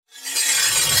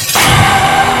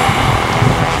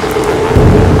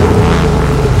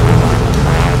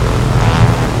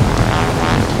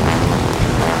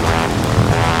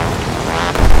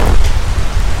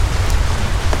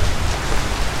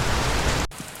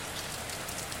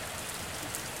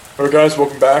Alright guys,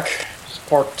 welcome back. This is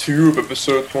part 2 of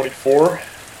episode 24.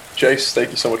 Jace, thank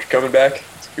you so much for coming back.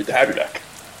 It's great to have you back.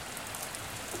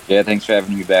 Yeah, thanks for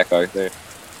having me back, Arthur.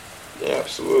 Yeah,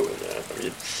 absolutely, man. I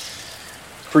mean,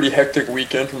 pretty hectic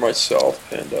weekend for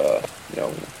myself, and,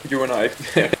 you and I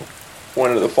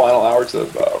went into the final hours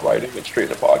of writing and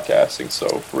straight into podcasting,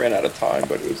 so ran out of time,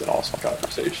 but it was an awesome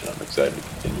conversation. I'm excited to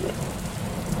continue it.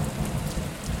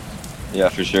 Yeah,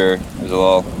 for sure. It was a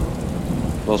little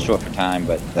short for time,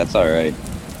 but that's all right.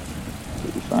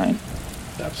 It'll be fine.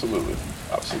 Absolutely.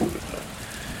 Man.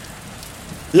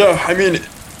 Yeah, I mean,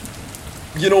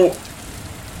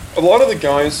 a lot of the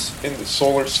guys in the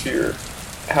solar sphere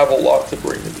have a lot to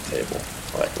bring to the table.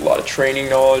 Like a lot of training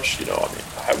knowledge,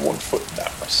 I have one foot in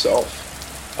that myself.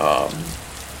 A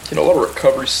lot of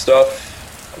recovery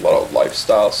stuff, a lot of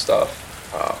lifestyle stuff.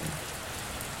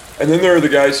 And then there are the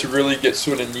guys who really get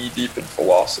sort of knee-deep in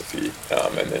philosophy,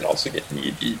 and then also get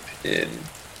knee-deep in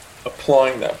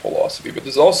applying that philosophy. But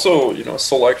there's also, a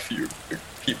select few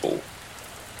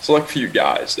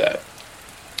guys that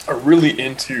are really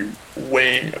into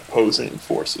weighing opposing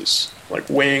forces, like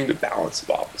weighing the balance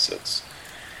of opposites.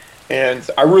 And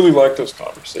I really like those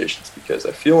conversations because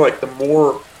I feel like the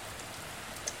more,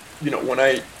 when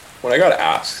I got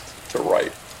asked to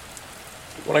write,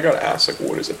 when I got asked, like,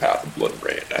 what is a path of blood and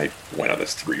rain, I went on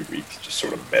this 3-week just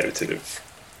sort of meditative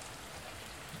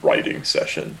writing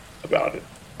session about it.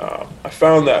 I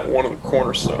found that one of the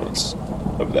cornerstones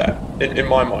of that, in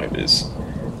my mind, is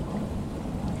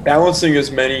balancing as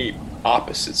many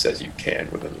opposites as you can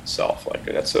within itself. Like,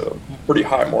 that's a pretty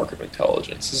high mark of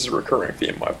intelligence. This is a recurring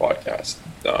theme in my podcast.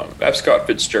 F. Scott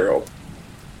Fitzgerald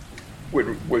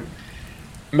would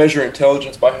measure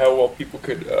intelligence by how well people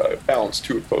could balance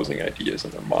two opposing ideas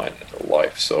in their mind and their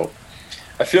life. So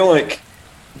I feel like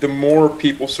the more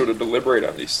people sort of deliberate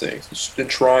on these things and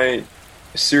try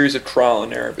a series of trial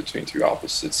and error between two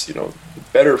opposites, the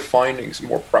better findings,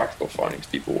 more practical findings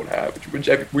people would have.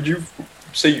 Would you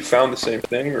say you found the same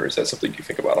thing, or is that something you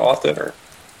think about often? Or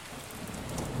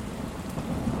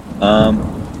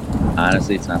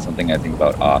honestly, it's not something I think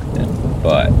about often,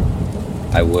 but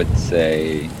I would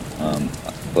say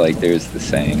there's the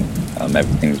saying,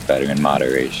 everything's better in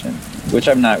moderation, which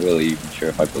I'm not really even sure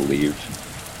if I believe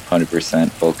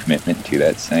 100% full commitment to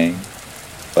that saying,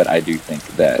 but I do think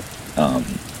that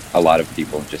a lot of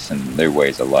people just in their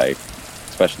ways of life,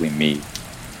 especially me,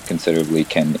 considerably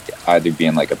can either be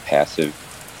in like a passive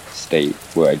state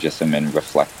where I just am in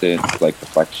reflection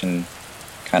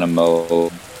kind of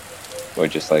mode, or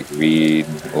just like read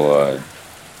or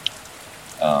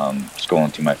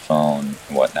scrolling through my phone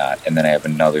and whatnot, and then I have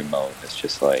another mode that's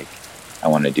just like I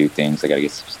want to do things, I gotta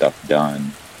get some stuff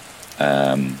done,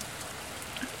 and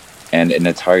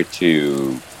it's hard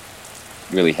to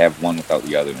really have one without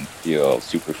the other and feel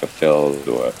super fulfilled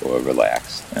or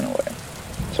relaxed in a way.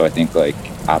 So I think like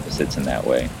opposites in that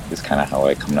way is kind of how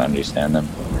I come to understand them,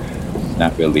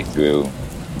 not really through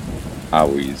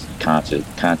always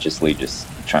consciously just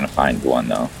trying to find one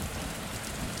though.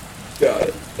 Got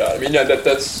it. I mean, yeah,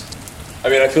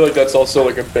 I feel like that's also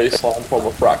like a baseline form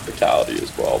of practicality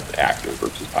as well, active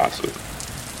versus passive,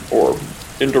 or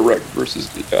indirect versus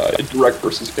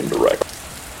indirect.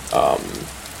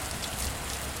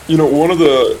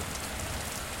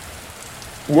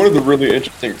 One of the really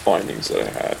interesting findings that I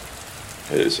had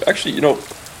is actually,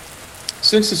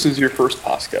 since this is your first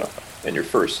Pascha and your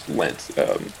first Lent,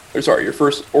 your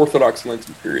first Orthodox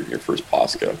Lenten period and your first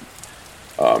Pascha,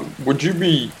 would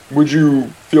you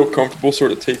feel comfortable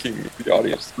sort of taking the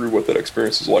audience through what that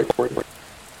experience is like for you?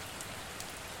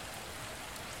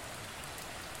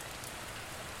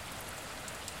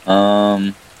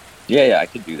 Yeah, I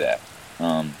could do that.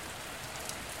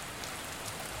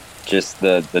 Just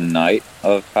the night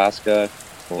of Pascha,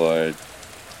 or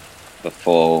the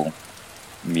full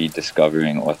me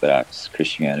discovering Orthodox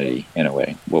Christianity in a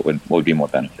way? What would be more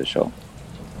beneficial?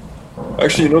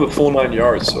 Actually, the full 9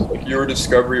 yards. So, like, your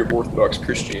discovery of Orthodox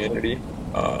Christianity.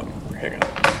 Hang on.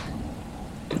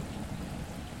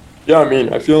 Yeah,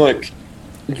 I feel like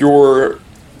your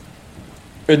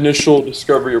initial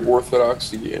discovery of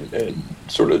Orthodoxy and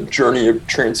sort of journey of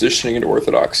transitioning into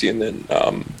Orthodoxy, and then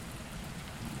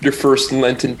your first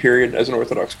Lenten period as an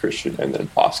Orthodox Christian, and then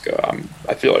Pascha.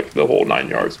 I feel like the whole 9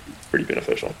 yards is pretty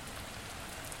beneficial.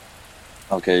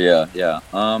 Okay, yeah.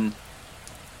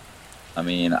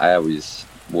 I always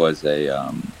was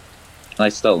I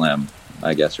still am,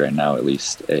 I guess right now at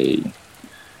least, a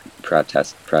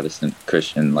Protestant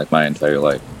Christian like my entire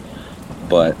life.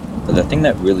 But the thing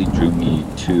that really drew me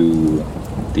to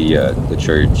the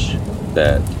church,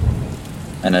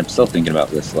 and I'm still thinking about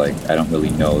this, like I don't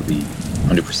really know the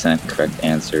 100% correct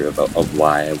answer of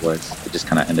why I was. It just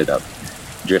kind of ended up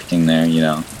drifting there,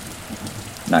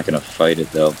 Not gonna fight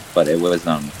it though, but it was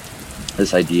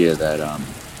this idea that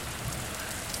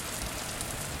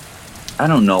I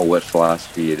don't know what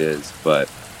philosophy it is, but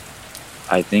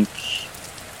I think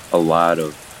a lot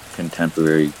of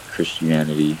contemporary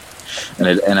Christianity,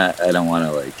 and I don't want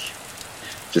to like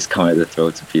just come at the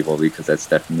throats of people, because that's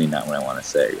definitely not what I want to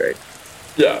say, right?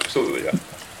 Yeah, absolutely. Yeah.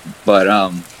 But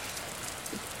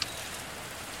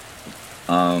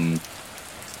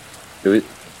it was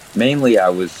mainly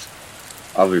I'll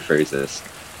rephrase this.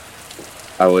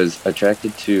 I was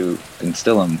attracted to, and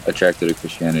still am attracted to,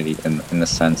 Christianity in the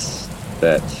sense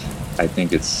that I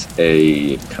think it's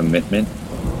a commitment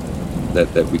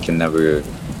that we can never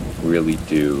really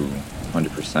do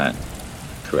 100%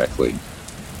 correctly,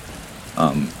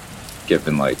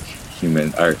 given like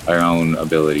our own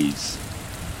abilities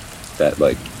that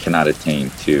like cannot attain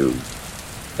to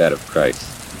that of Christ,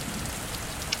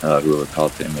 who we're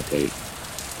called to imitate.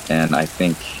 And I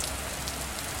think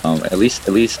at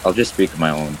least I'll just speak of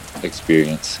my own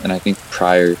experience, and I think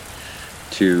prior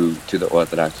to the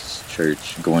Orthodox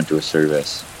Church, going to a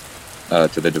service,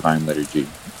 to the Divine Liturgy,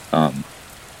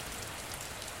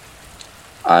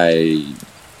 I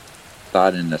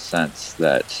thought in a sense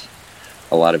that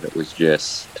a lot of it was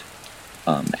just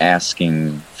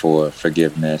asking for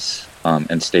forgiveness,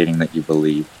 and stating that you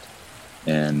believed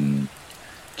in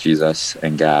Jesus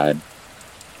and God,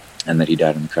 and that he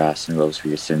died on the cross and rose for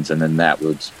your sins, and then that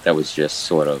was just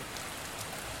sort of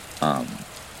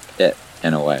it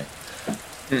in a way.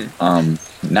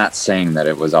 Not saying that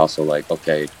it was also like,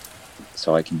 okay,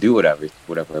 so I can do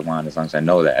whatever I want as long as I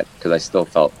know that, because I still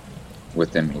felt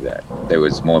within me that there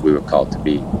was more we were called to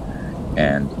be,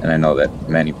 and I know that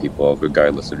many people,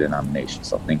 regardless of denomination,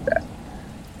 still think that.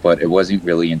 But it wasn't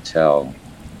really until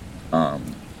I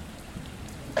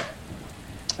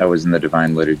was in the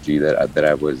Divine Liturgy that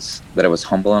I was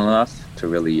humble enough to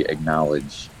really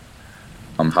acknowledge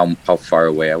how far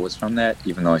away I was from that,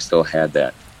 even though I still had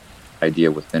that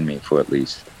idea within me for at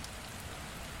least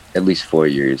 4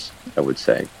 years, I would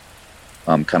say.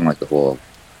 Kind of like the whole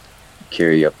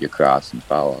carry up your cross and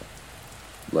follow.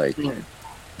 Like,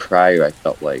 prior, I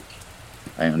felt like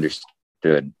I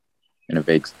understood in a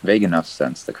vague enough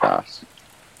sense the cross,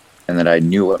 and that I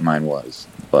knew what mine was,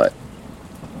 but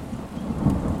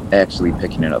actually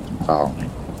picking it up and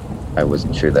following, I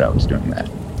wasn't sure that I was doing that.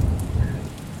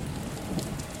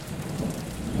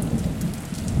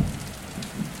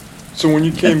 So when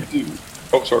you came to...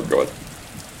 Oh, sorry, go ahead.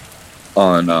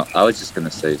 Oh, no, I was just going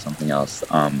to say something else.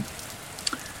 And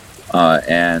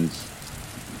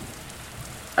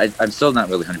I'm still not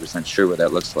really 100% sure what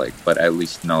that looks like, but I at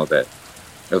least know that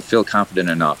I feel confident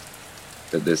enough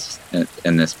that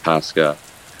in this Pascha,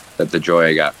 that the joy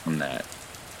I got from that,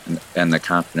 and the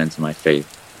confidence in my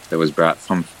faith that was brought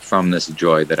from this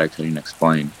joy that I couldn't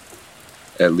explain,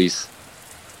 at least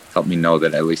helped me know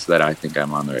that I think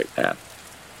I'm on the right path.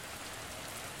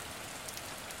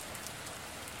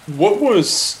 What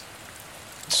was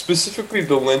specifically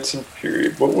the Lenten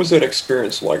period? What was that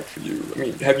experience like for you? I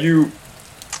mean,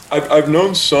 I've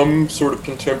known some sort of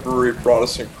contemporary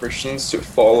Protestant Christians to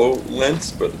follow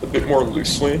Lent, but a bit more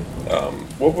loosely.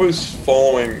 What was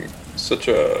following such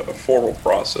a formal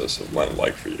process of Lent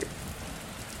like for you?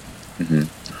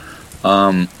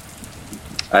 I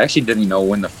actually didn't know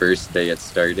when the first day it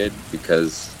started,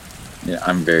 because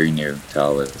I'm very new to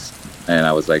all this, and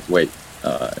I was like, wait,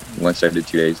 Lent started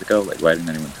 2 days ago? Like, why didn't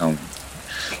anyone tell me?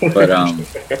 But I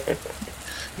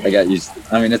got used.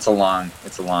 I mean, it's a long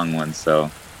one,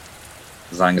 so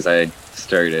as long as I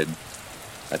started,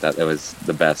 I thought that was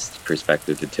the best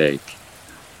perspective to take.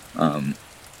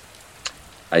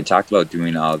 I talked about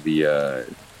doing all the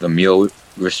meal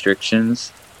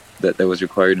restrictions that was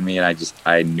required of me, and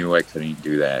I knew I couldn't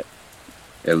do that,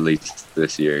 at least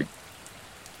this year.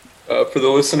 For the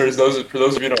listeners, for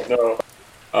those of you who don't know,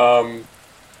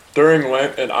 during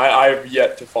Lent, and I've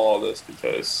yet to follow this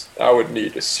because I would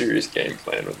need a serious game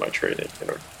plan with my training in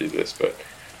order to do this, but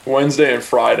Wednesday and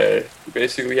Friday, you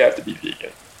basically have to be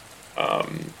vegan.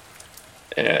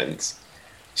 And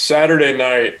Saturday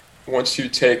night, once you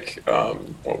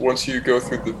go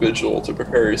through the vigil to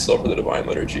prepare yourself for the Divine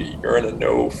Liturgy, you're in a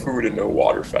no food and no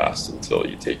water fast until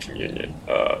you take communion,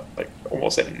 like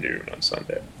almost at noon on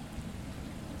Sunday.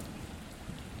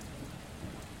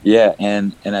 Yeah,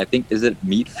 and I think, is it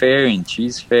meat fair and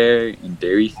cheese fair and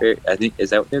dairy fair? I think,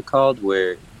 is that what they're called?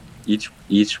 Where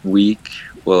each week,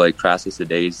 well, like process the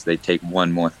days, they take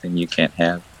one more thing you can't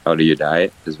have out of your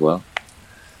diet as well.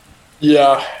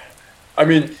 Yeah, I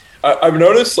mean, I've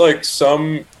noticed like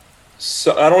some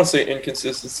so I don't want to say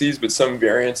inconsistencies, but some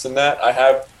variance in that. I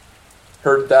have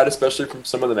heard that, especially from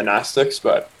some of the monastics,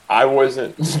 but I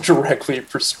wasn't directly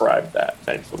prescribed that,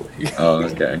 thankfully. Oh,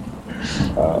 okay.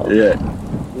 Yeah.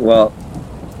 Well,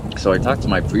 so I talked to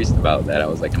my priest about that. I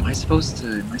was like, am I supposed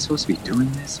to be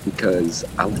doing this? Because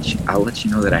I'll let you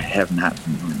know that I have not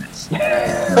been doing this.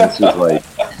 And this was like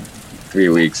 3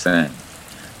 weeks in.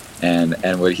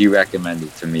 And what he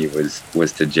recommended to me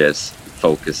was to just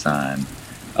focus on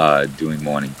doing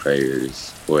morning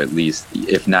prayers, or at least,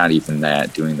 if not even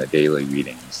that, doing the daily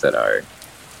readings that are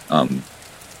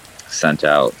sent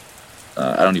out.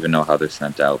 I don't even know how they're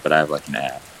sent out, but I have like an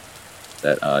app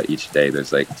that each day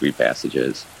there's like 3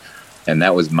 passages. And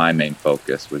that was my main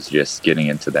focus, was just getting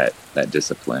into that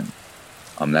discipline.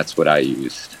 That's what I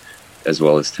used, as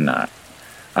well as Tanakh.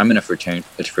 I'm in a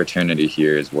fraternity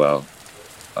here as well,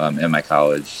 in my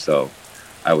college. So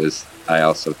I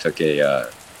also took a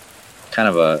kind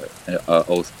of a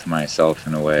oath to myself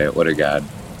in a way, order God,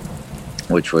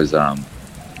 which was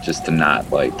just to not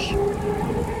like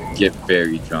get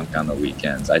very drunk on the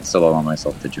weekends. I'd still allow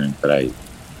myself to drink, but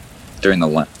during the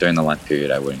Lent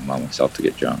period, I wouldn't allow myself to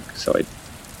get drunk. So I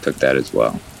took that as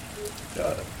well.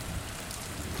 Got it.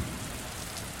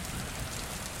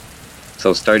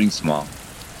 So starting small,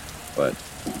 but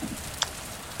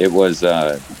it was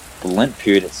the Lent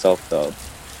period itself, though.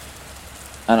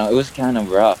 I don't know, it was kind of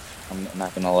rough. I'm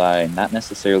not gonna lie, not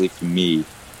necessarily for me,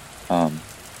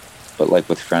 but like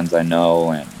with friends I know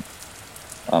and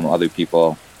other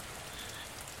people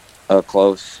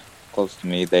close to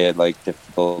me. They had like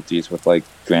difficulties with like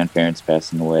grandparents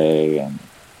passing away, and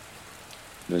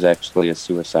there was actually a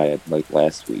suicide like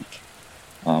last week.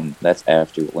 That's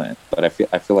after Lent, but I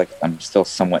feel like I'm still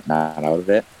somewhat not out of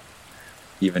it,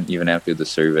 even after the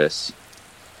service.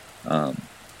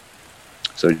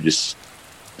 So just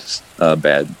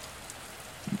bad,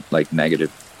 like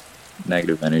negative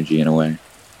energy in a way.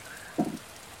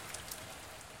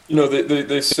 You know,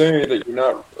 they say that you're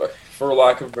not, for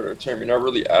lack of a better term, you're not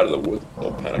really out of the woods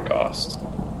until Pentecost,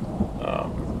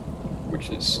 which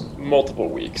is multiple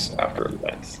weeks after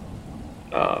Lent.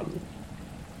 I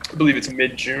believe it's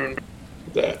mid-June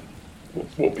that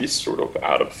we'll be sort of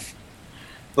out of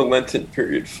the Lenten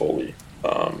period fully.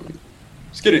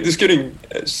 It's getting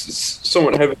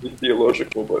somewhat heavily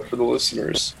theological, but for the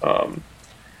listeners,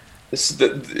 this is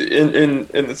in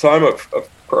the time of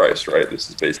Christ, right? This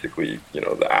is basically, you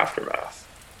know, the aftermath,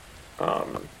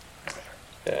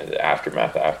 and the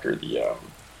aftermath after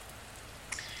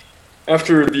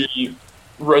the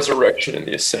resurrection and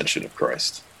the ascension of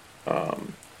Christ.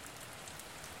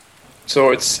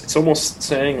 So it's almost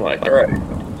saying like, all right,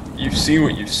 you've seen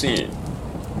what you've seen.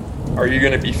 Are you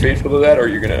going to be faithful to that, or are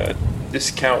you going to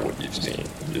discount what you've seen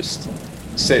and just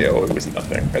say, oh, it was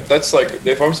nothing? That's like,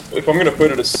 if I'm going to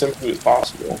put it as simply as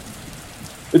possible,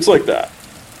 it's like that.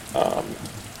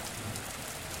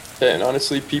 And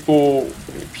honestly,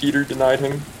 Peter denied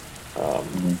him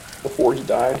before he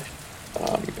died,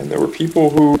 and there were people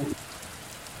who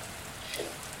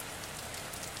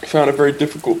found it very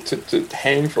difficult to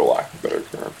hang, for lack of a better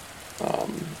term.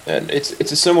 And it's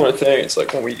a similar thing. It's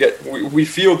like when we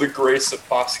feel the grace of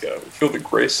Pascha, we feel the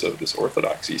grace of this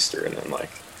Orthodox Easter, and then like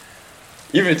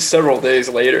even several days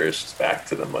later, it's just back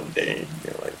to the mundane.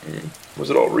 You know, like, was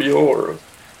it all real, or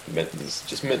it's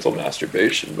just mental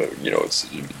masturbation? But you know, we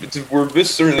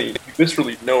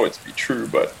viscerally know it to be true,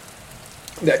 but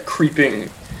that creeping,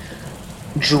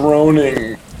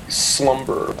 droning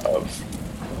slumber of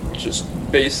just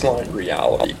baseline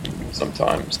reality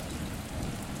sometimes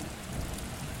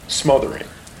smothering,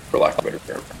 for lack of a better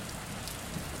term.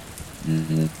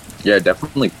 Mm-hmm. Yeah, I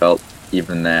definitely felt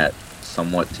even that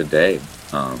somewhat today,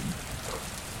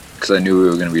 because I knew we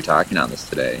were going to be talking on this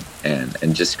today, and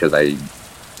just because I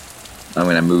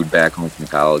moved back home from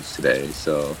college today,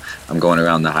 so I'm going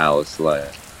around the house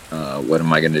like, what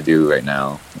am I going to do right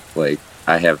now? Like,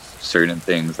 I have certain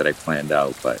things that I planned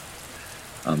out, but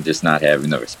just not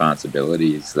having the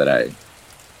responsibilities that I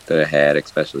had,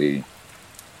 especially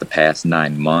the past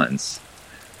 9 months.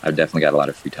 I've definitely got a lot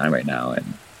of free time right now,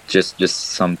 and just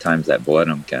sometimes that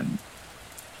boredom can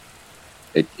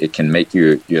make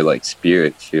your like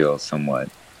spirit feel somewhat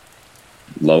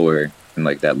lower, in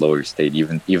like that lower state,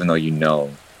 even though you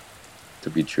know to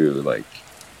be true, like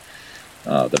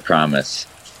the promise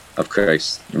of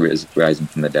Christ rising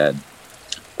from the dead.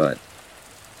 But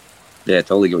yeah, I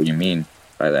totally get what you mean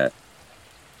by that.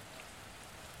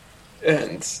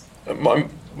 And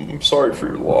I'm sorry for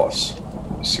your loss,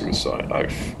 suicide.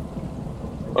 I've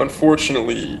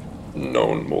unfortunately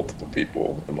known multiple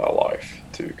people in my life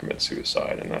to commit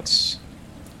suicide, and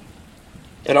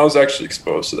I was actually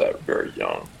exposed to that very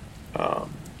young. Um,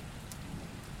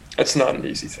 it's not an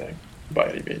easy thing by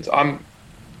any means.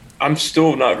 I'm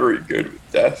still not very good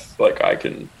with death. Like I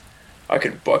can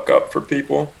buck up for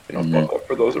people, Mm-hmm. buck up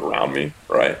for those around me,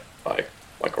 right?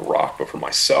 Like a rock, but for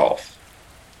myself,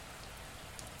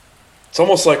 it's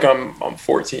almost like I'm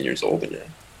 14 years old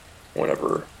again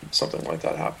whenever something like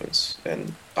that happens.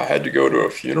 And I had to go to a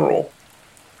funeral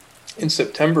in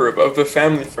September of a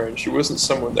family friend. She wasn't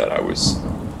someone that I was,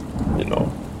 you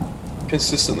know,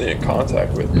 consistently in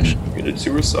contact with, but she committed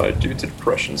suicide due to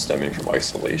depression stemming from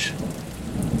isolation.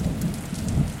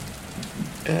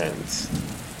 And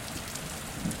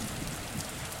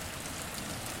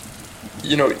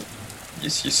you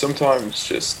sometimes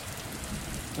just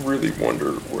really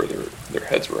wonder where their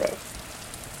heads were at.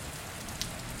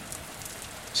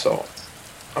 So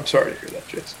I'm sorry to hear that,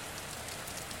 Jason.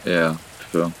 Yeah,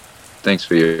 so thanks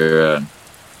for your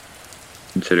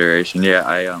consideration. Yeah,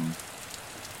 I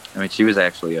mean, she was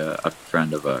actually a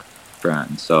friend of a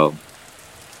friend, so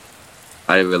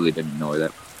I really didn't know her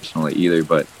that personally either.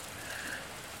 But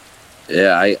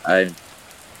yeah,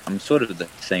 I'm sort of the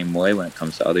same way when it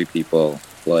comes to other people.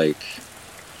 Like,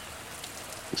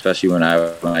 especially when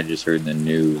I just heard the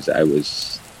news, I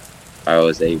was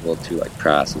able to like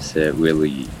process it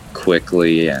really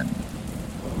quickly and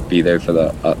be there for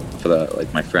the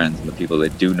like my friends and the people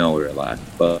that do know her alive.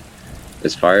 But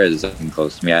as far as something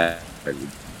close to me, I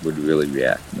would really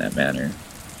react in that manner.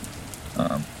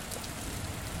 But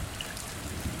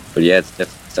yeah,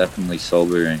 it's definitely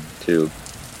sobering too.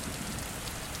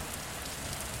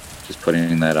 Just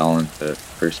putting that all into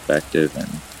perspective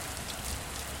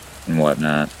and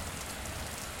whatnot.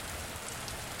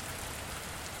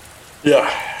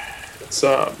 Yeah,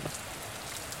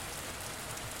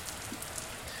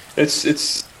 it's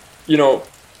it's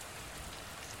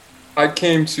I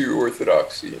came to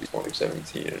Orthodoxy in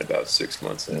 2017, and about 6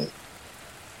 months in,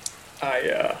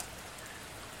 I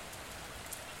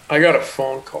I got a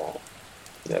phone call.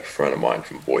 That friend of mine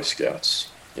from Boy Scouts,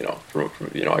 I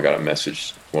got a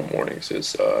message one morning. It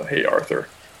says, "Hey Arthur,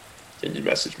 can you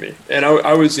message me?" And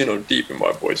I was deep in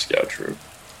my Boy Scout troop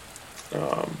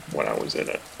when I was in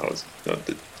it. I was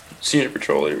the senior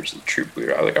patrol leader, which is the troop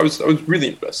leader. I was really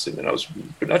invested, and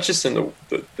but not just in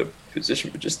the position,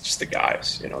 but just the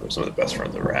guys. They're some of the best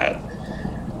friends I've ever had.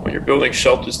 When you're building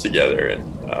shelters together and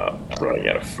running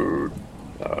out of food,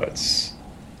 it's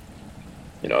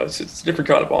it's a different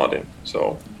kind of bonding.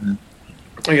 So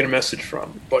I get a message from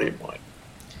a buddy of mine.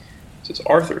 It says,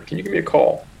 "Arthur, can you give me a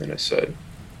call?" And I said,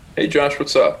 "Hey Josh,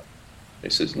 what's up?"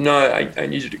 And he says, "No, I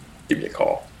need you to give me a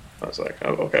call." I was like,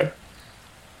 "Oh, okay."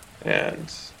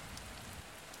 And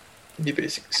he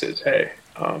basically says, "Hey,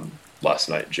 last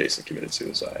night Jason committed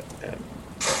suicide." And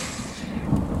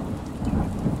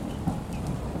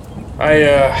I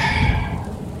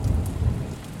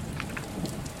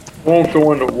won't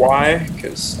go into why,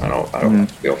 because I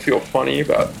don't feel funny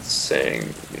about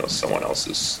saying someone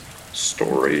else's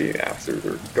story after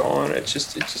they're gone. It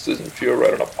just doesn't feel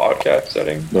right on a podcast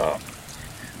setting.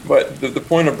 But the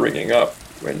point I'm bringing up,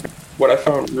 and what I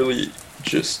found really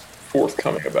just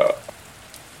forthcoming about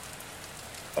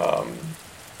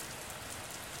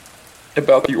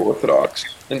the Orthodox,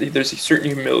 and there's a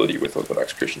certain humility with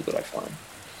Orthodox Christians that I find.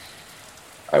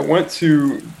 I went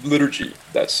to liturgy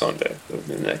that Sunday,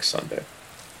 the next Sunday,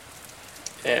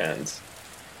 and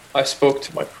I spoke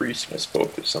to my priest and I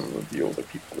spoke to some of the older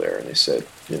people there, and they said,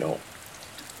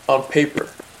 on paper,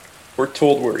 we're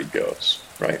told where he goes,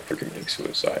 right, for committing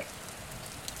suicide.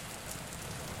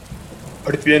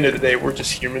 But at the end of the day, we're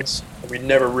just humans, and we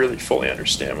never really fully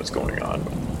understand what's going on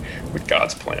with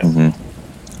God's plan.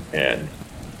 Mm-hmm. And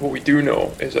what we do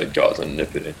know is that God's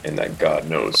omnipotent and that God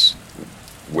knows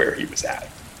where he was at.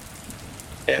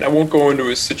 And I won't go into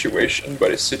his situation,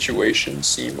 but his situation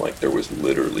seemed like there was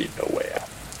literally no way out.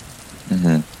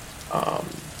 Mm-hmm.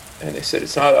 And they said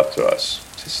it's not up to us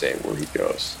to say where he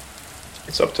goes.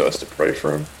 It's up to us to pray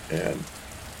for him, and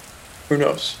who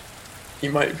knows? He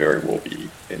might very well be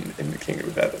in the kingdom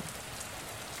of heaven.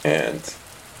 And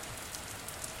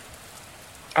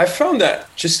I found I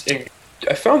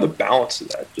found the balance of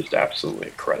that just absolutely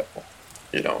incredible.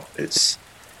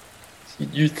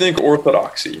 You think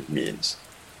orthodoxy means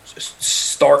just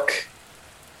stark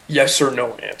yes or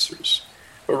no answers.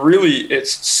 But really,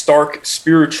 it's stark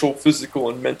spiritual, physical,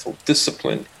 and mental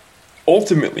discipline,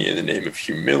 ultimately in the name of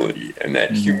humility. And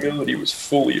that humility was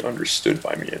fully understood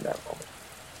by me in that moment.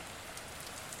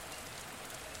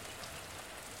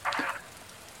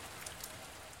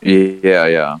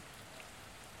 Yeah.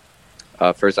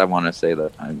 First, I want to say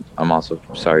that I'm also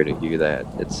sorry to hear that.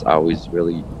 It's always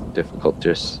really difficult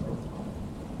just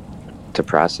to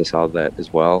process all that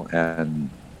as well. And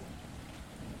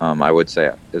I would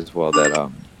say as well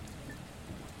that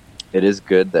it is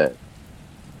good that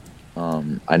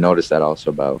I noticed that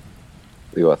also about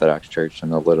the Orthodox Church in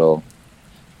the little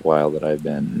while that I've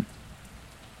been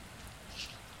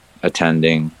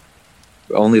attending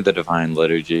only the Divine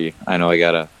Liturgy. I know I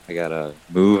gotta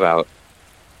move out,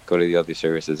 go to the other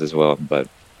services as well, but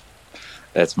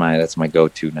that's my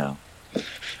go-to now.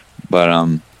 But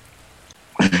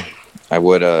I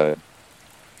would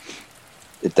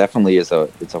it definitely is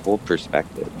it's a whole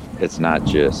perspective. It's not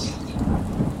just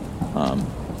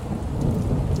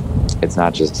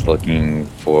looking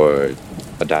for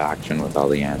a doctrine with all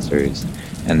the answers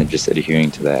and then just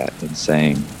adhering to that and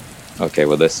saying, okay,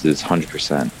 well, this is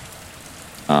 100%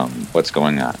 what's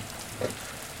going on,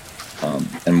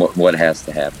 and what has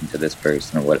to happen to this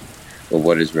person, or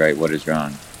what is right, what is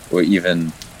wrong, or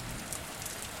even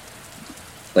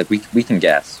like we can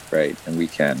guess, right, and we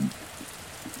can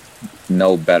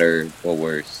know better or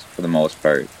worse for the most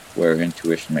part where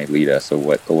intuition might lead us, or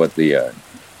what the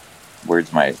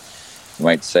words might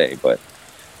say, but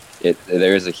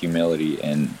there is a humility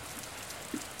in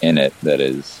it that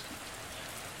is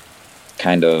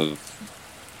kind of,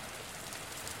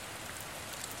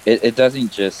 it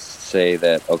doesn't just say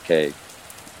that, okay,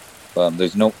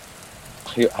 there's no,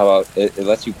 how about it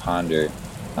lets you ponder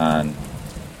on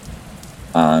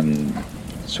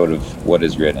sort of what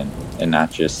is written, and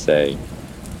not just say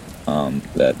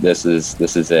that this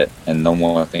is it and no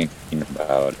more thinking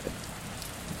about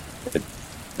it.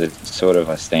 It's sort of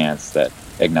a stance that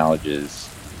acknowledges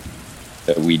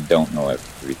that we don't know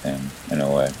everything in a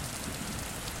way.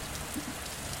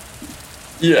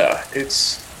 Yeah,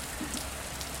 it's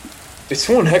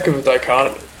one heck of a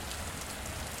dichotomy.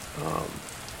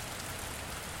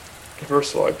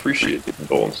 First of all, I appreciate the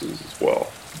condolences as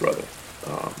well, brother.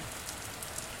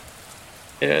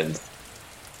 And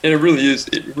it really is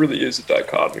a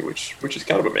dichotomy, which is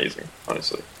kind of amazing,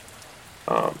 honestly.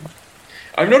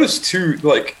 I've noticed too,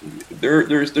 like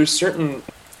there's certain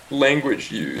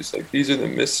language used, like these are the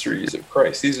mysteries of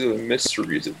Christ, these are the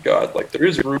mysteries of God. Like there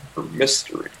is room for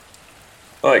mystery.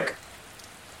 Like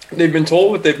they've been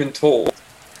told what they've been told,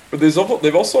 but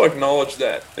they've also acknowledged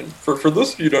that. And for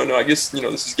those of you who don't know, I guess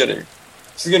this is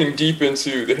getting deep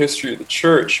into the history of the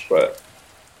church, but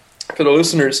for the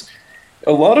listeners,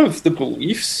 a lot of the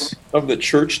beliefs of the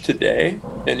church today,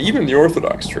 and even the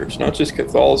Orthodox Church, not just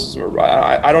Catholicism,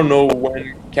 I don't know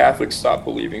when Catholics stopped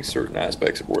believing certain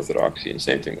aspects of Orthodoxy, and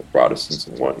same thing with Protestants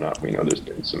and whatnot. We know there's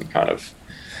been some kind of,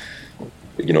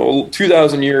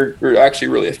 2,000 year, or actually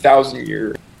really 1,000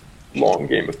 year long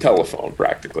game of telephone,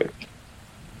 practically.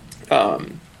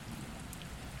 And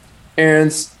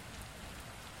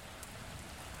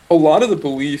a lot of the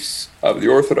beliefs of the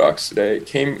Orthodox today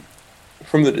came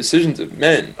from the decisions of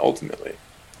men, ultimately,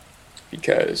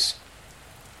 because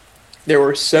there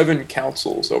were 7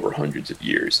 councils over hundreds of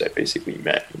years that basically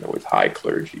met, with high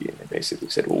clergy, and they basically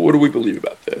said, well, what do we believe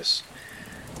about this?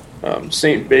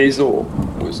 Saint Basil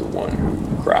was the one who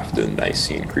crafted the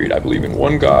Nicene Creed. I believe in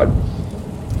one God,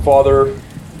 Father, I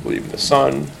believe in the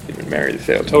Son, I believe in Mary the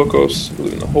Theotokos, I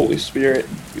believe in the Holy Spirit,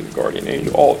 I believe in the guardian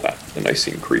angel, all of that, the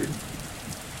Nicene Creed.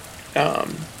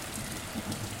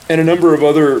 And a number of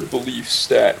other beliefs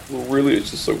that were really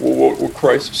just like, well, what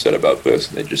Christ said about this,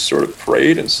 and they just sort of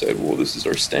prayed and said, well, this is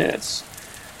our stance.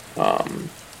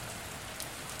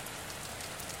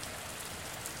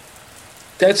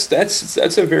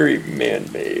 That's a very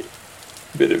man-made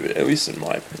bit of it, at least in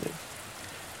my opinion.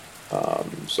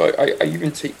 So I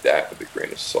even take that with a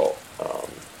grain of salt.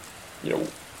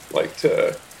 Like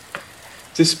to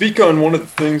speak on one of the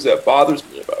things that bothers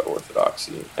me about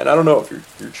Orthodoxy, and I don't know if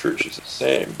your church is the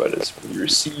same, but it's when you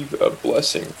receive a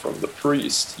blessing from the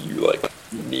priest, you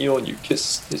kneel and you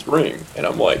kiss his ring, and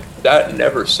I'm like, that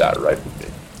never sat right with me,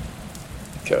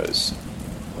 because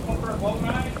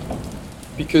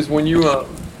when you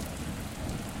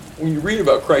read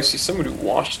about Christ, he's someone who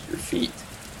washed your feet.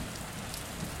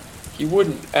 He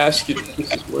wouldn't ask you to kiss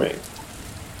his ring.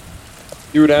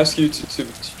 He would ask you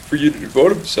for you to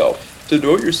devote yourself to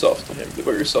him,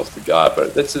 devote yourself to God.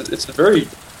 But it's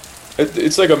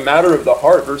like a matter of the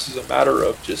heart versus a matter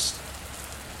of just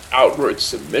outward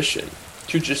submission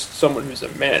to just someone who's a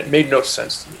man. It made no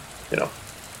sense to me,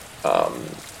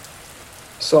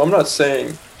 So I'm not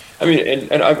saying,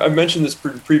 and I've mentioned this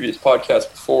in previous podcasts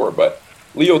before, but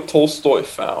Leo Tolstoy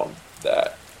found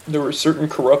that there were certain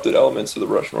corrupted elements of the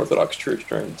Russian Orthodox Church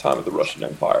during the time of the Russian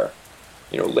Empire,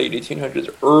 late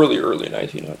 1800s, early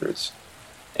 1900s.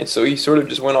 And so he sort of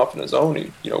just went off on his own. He,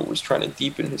 was trying to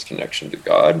deepen his connection to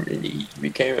God, and he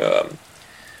became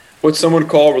what some would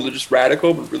call a religious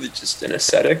radical, but really just an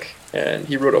ascetic. and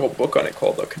he wrote a whole book on it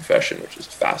called The Confession, which is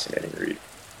a fascinating read.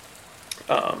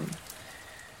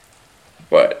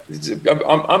 But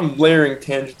I'm layering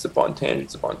tangents upon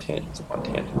tangents upon tangents upon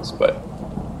tangents, but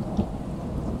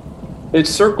it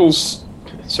circles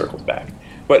back,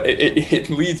 but it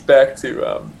leads back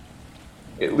to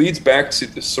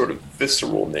this sort of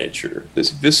visceral nature,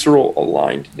 this visceral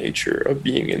aligned nature of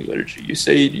being in liturgy. You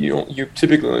say you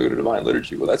typically only go to divine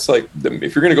liturgy. Well, that's like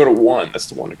if you're going to go to one, that's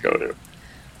the one to go to.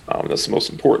 That's the most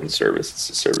important service. It's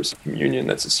the service of communion.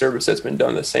 That's a service that's been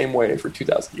done the same way for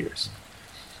 2,000 years.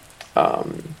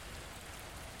 And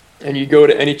you go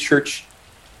to any church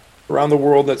around the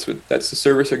world, that's the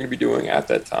service they're going to be doing at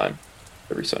that time,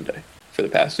 every Sunday for the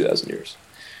past 2,000 years.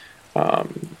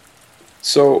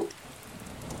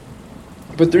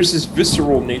 But there's this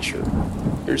visceral nature.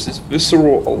 There's this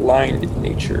visceral aligned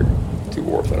nature to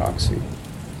Orthodoxy.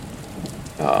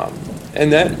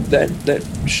 And that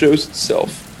shows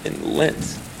itself in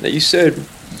Lent. Now you said,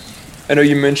 I know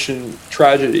you mentioned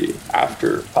tragedy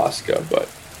after Pascha, but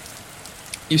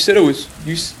you said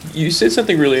you said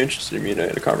something really interesting to me in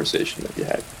a conversation that you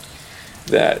had,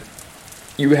 that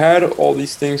you had all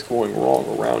these things going wrong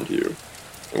around you.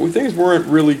 And things weren't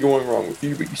really going wrong with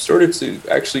you, but you started to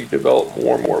actually develop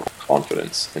more and more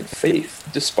confidence and faith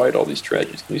despite all these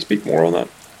tragedies. Can you speak more on that?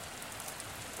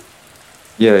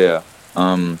 Yeah.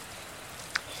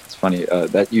 It's funny.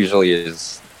 That usually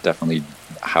is definitely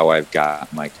how I've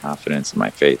got my confidence and my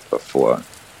faith before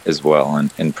as well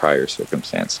in prior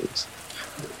circumstances.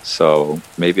 So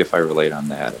maybe if I relate on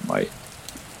that,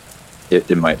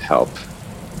 it might help.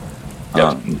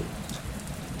 Yep.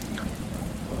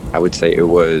 I would say it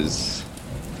was,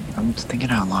 I'm just thinking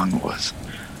how long it was.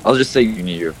 I'll just say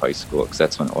junior year of high school, because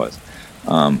that's when it was.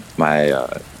 My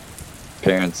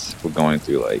parents were going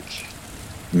through like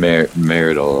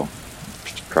marital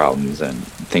problems and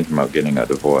thinking about getting a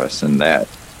divorce, and that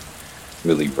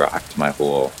really rocked my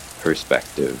whole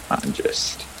perspective on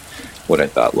just what I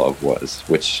thought love was,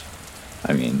 which,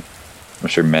 I mean, I'm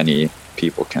sure many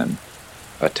people can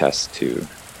attest to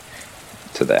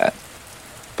that.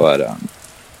 But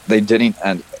they didn't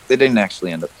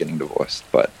actually end up getting divorced,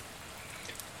 but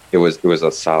it was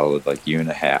a solid like year and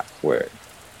a half where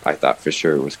I thought for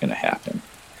sure it was going to happen.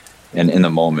 And in the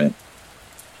moment,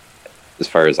 as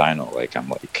far as I know, like I'm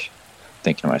like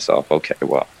thinking to myself, okay,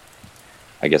 well,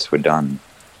 I guess we're done.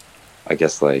 I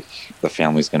guess like the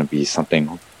family's going to be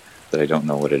something that I don't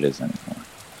know what it is anymore.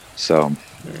 So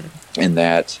in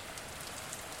that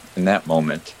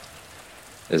moment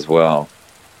as well,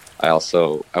 I was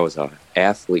an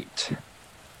athlete,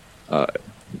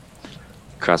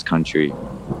 cross country,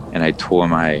 and I tore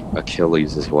my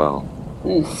Achilles as well.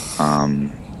 Oof.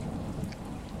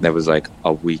 That was like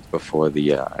a week before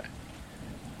the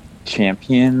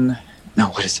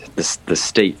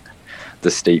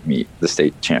the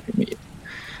state champion meet.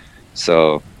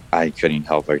 So I couldn't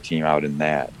help our team out in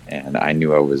that, and I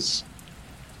knew I was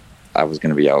going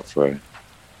to be out for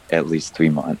at least 3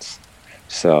 months.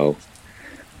 So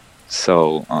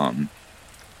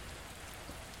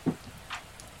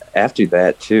after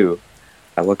that too,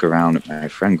 I look around at my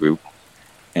friend group,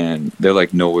 and they're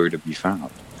like nowhere to be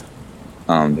found.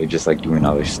 They're just like doing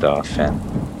other stuff, and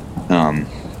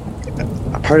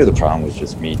part of the problem was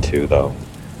just me too, though.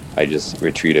 I just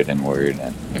retreated inward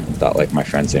and thought like my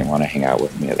friends didn't want to hang out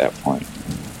with me at that point,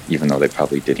 even though they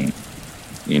probably didn't.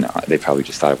 They probably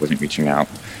just thought I wasn't reaching out.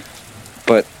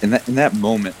 But in that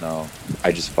moment, though,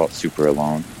 I just felt super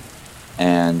alone,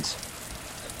 and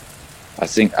I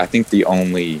think the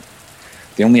only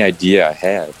idea I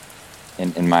had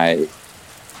in my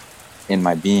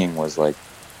being was like,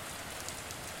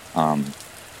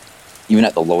 even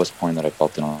at the lowest point that I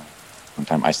felt in a long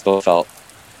time, I still felt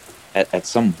at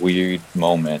some weird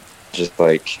moment, just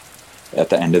like at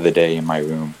the end of the day in my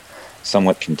room,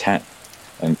 somewhat content.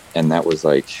 And that was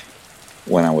like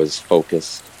when I was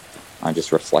focused on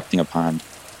just reflecting upon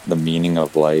the meaning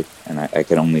of life, and I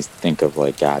could only think of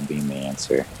like God being the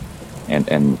answer, and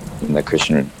in the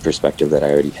Christian perspective that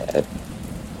I already had.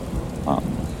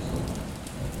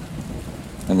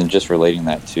 And then just relating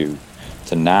that to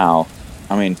now,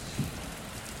 I mean,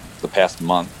 the past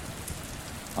month,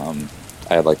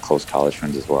 I had like close college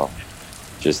friends as well.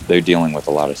 Just they're dealing with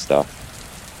a lot of stuff.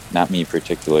 Not me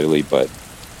particularly, but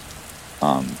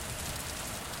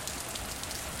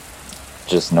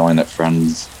just knowing that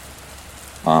friends,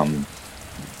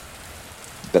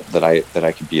 that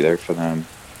I could be there for them.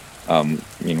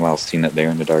 Meanwhile, seeing that they're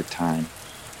in a dark time,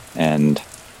 and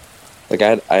like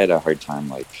I had a hard time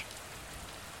like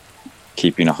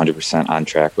keeping 100% on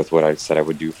track with what I said I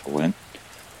would do for Lent.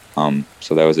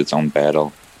 So that was its own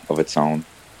battle of its own,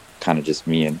 kind of just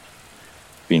me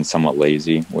being somewhat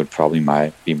lazy would probably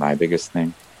be my biggest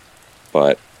thing.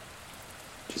 But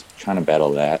just trying to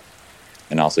battle that,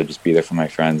 and also just be there for my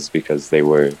friends because they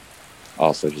were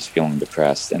also just feeling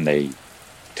depressed, and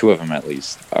two of them at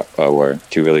least were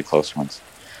two really close ones,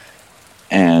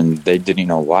 and they didn't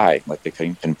know why. Like, they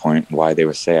couldn't pinpoint why they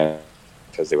were sad,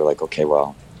 because they were like, okay,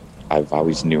 well, I've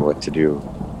always knew what to do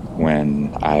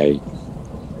when I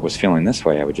was feeling this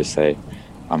way. I would just say,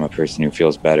 I'm a person who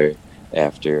feels better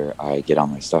after I get all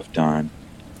my stuff done.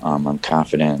 I'm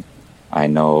confident. I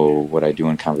know what I do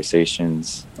in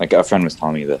conversations. Like, a friend was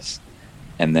telling me this,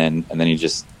 and then he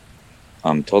just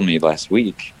told me last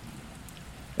week,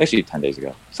 actually 10 days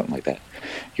ago, something like that.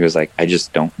 He was like, I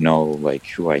just don't know like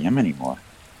who I am anymore.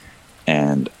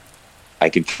 And I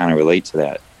could kind of relate to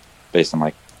that based on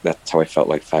like, that's how I felt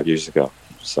like 5 years ago.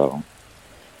 So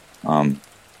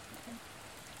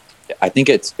I think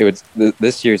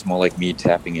this year is more like me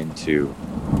tapping into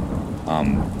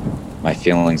my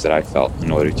feelings that I felt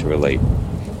in order to relate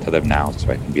to them now, so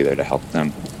I can be there to help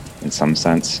them in some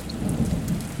sense,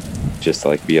 just to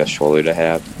like be a shoulder to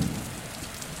have.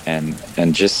 And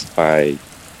just by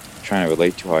trying to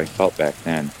relate to how I felt back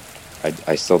then,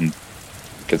 I still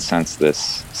could sense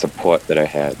this support that I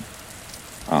had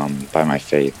by my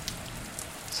faith,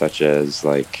 such as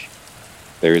like,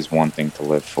 there is one thing to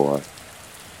live for,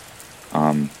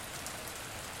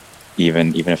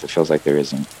 even if it feels like there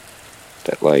isn't,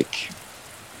 that like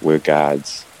we're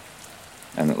God's,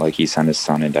 and that like he sent his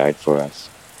son and died for us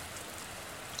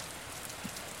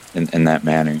in that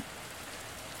manner,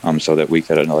 so that we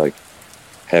could like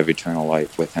have eternal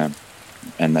life with him,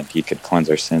 and that he could cleanse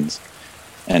our sins.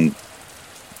 And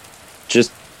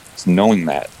just knowing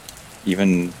that,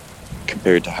 even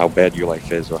compared to how bad your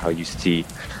life is, or how you see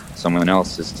someone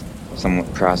else is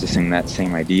somewhat processing that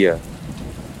same idea,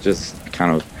 just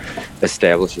kind of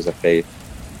establishes a faith.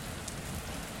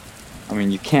 I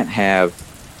mean, you can't have,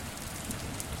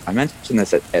 I mentioned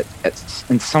this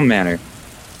in some manner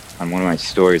on one of my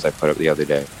stories I put up the other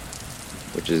day,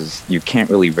 which is, you can't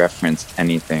really reference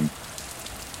anything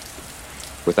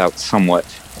without somewhat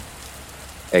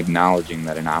acknowledging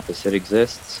that an opposite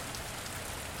exists.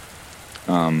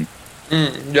 Yeah,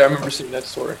 I remember seeing that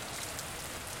story.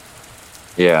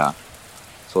 Yeah.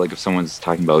 So like, if someone's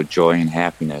talking about joy and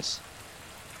happiness,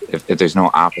 if there's no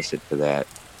opposite to that,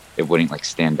 it wouldn't like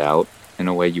stand out in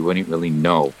a way. You wouldn't really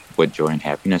know what joy and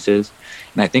happiness is.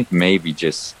 And I think maybe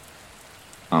just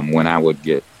when I would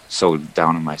get so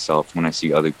down on myself, when I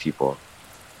see other people,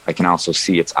 I can also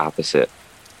see its opposite,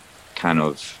 kind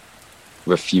of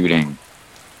refuting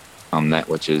that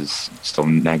which is still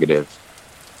negative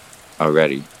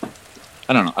already.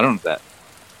 I don't know if that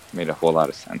made a whole lot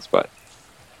of sense, but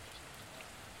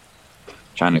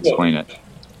trying to explain it.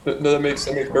 No, that makes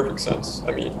perfect sense.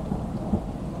 I mean,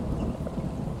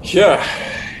 yeah,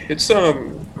 it's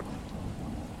an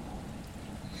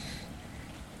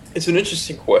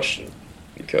interesting question,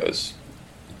 because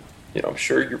I'm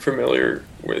sure you're familiar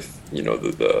with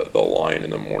the line in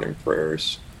the morning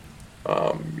prayers,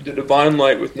 the divine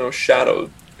light with no shadow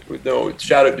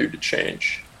due to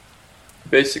change,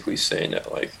 basically saying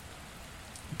that like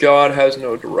God has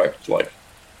no direct like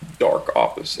dark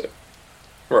opposite,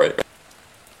 right?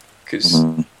 Because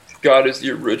God is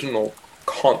the original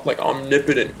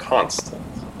omnipotent constant,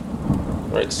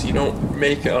 right? So you don't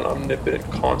make an omnipotent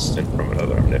constant from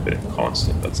another omnipotent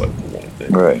constant. That's like the one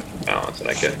thing, right? Balance, and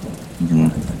I get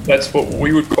that's what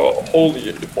we would call holy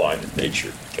and divine in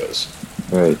nature, because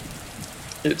right.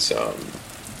 It's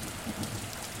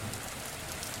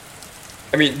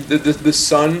I mean, the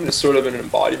sun is sort of an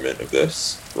embodiment of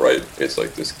this, right? It's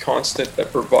like this constant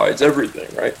that provides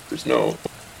everything, right?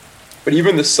 But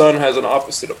even the sun has an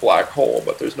opposite, a black hole,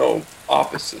 but there's no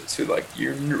opposite to like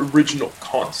your original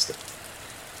constant.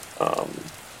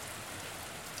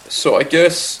 So I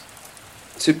guess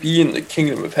to be in the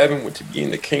kingdom of heaven would to be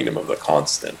in the kingdom of the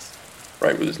constant,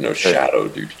 right? Where there's no shadow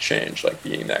due to change, like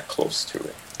being that close to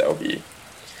it. That would be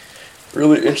a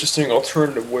really interesting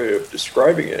alternative way of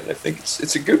describing it. And I think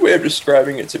it's a good way of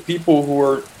describing it to people who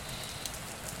are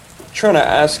trying to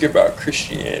ask about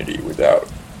Christianity without.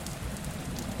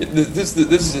 This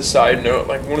is a side note.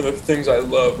 Like, one of the things I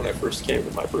loved when I first came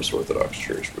to my first Orthodox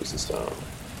church was this.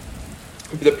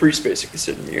 The priest basically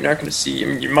said to me, "You're not going to see. I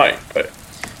mean, you might, but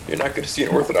you're not going to see an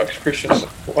Orthodox Christian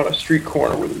on a street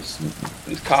corner with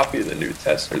his copy of the New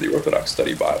Testament or the Orthodox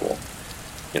Study Bible,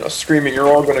 screaming, 'You're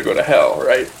all going to go to hell,'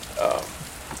 right?"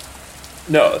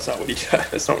 No, that's not what he does.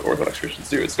 That's not what Orthodox Christians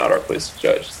do. It's not our place to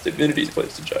judge. It's divinity's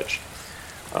place to judge.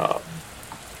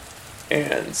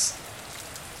 And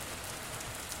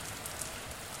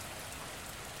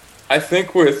I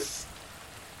think with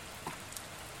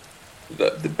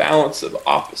the balance of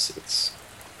opposites.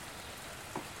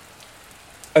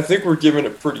 I think we're given a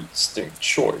pretty distinct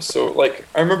choice. So, like,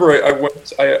 I remember I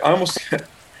almost, this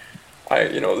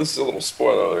is a little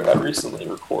spoiler alert. I recently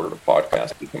recorded a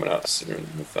podcast coming out soon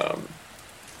with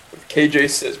KJ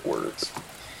Says Words,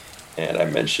 and I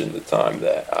mentioned the time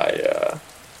that I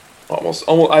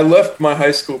I left my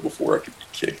high school before I could be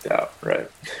kicked out, right?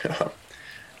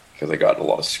 Because I got in a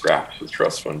lot of scraps with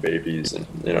trust fund babies, and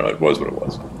it was what it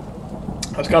was.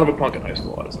 I was kind of a punk in high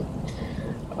school, honestly.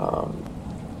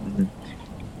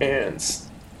 And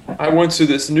I went to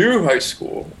this new high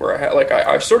school where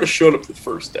I sort of showed up the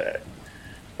first day.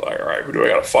 Like, all right, who do I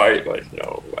got to fight?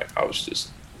 I was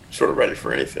just sort of ready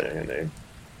for anything. And they,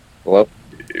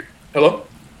 hello?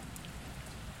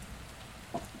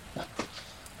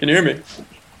 Can you hear me?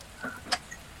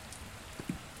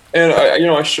 And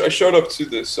I showed up to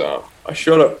this. I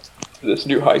showed up to this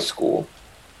new high school,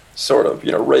 sort of,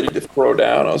 ready to throw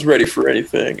down. I was ready for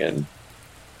anything, and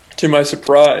to my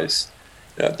surprise,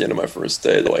 at the end of my first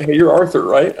day, they're like, "Hey, you're Arthur,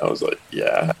 right?" I was like,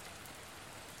 "Yeah."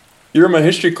 "You're in my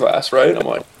history class, right?" I'm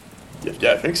like,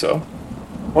 "Yeah, I think so."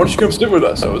 "Why don't you come sit with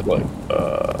us?" I was like,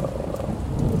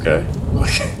 "Okay."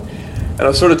 And I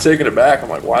was sort of taken aback. I'm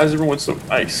like, "Why is everyone so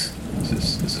nice?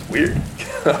 This is weird."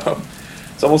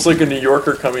 It's almost like a New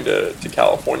Yorker coming to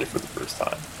California for the first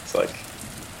time. It's like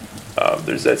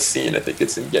there's that scene, I think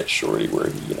it's in Get Shorty, where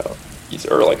he's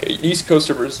or like an East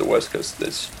Coaster versus the West Coast.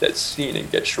 That scene in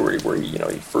Get Shorty where he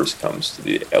first comes to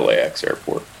the LAX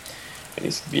airport, and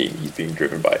he's being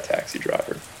driven by a taxi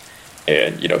driver,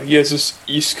 and he has this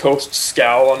East Coast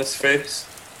scowl on his face,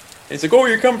 and he's like, "Oh,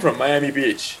 where you come from?" "Miami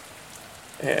Beach."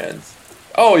 And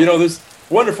this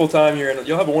wonderful time here, and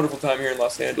you'll have a wonderful time here in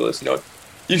Los Angeles.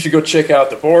 You should go check out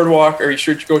the boardwalk, or you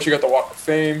should go check out the Walk of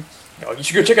Fame. You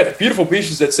should go check out the beautiful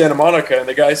beaches at Santa Monica. And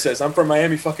the guy says, "I'm from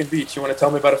Miami fucking Beach. You want to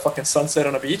tell me about a fucking sunset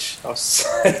on a beach?" I was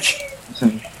like,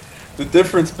 the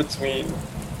difference between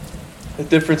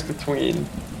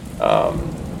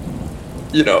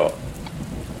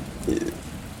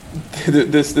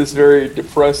this very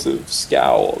depressive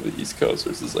scowl of the East Coast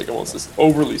versus like almost this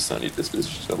overly sunny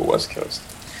disposition of the West Coast.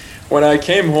 When I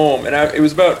came home, and it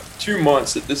was about 2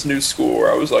 months at this new school where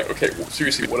I was like, okay, well,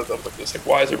 seriously, what is up with this? Like,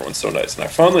 why is everyone so nice? And I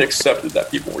finally accepted that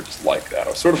people were just like that. I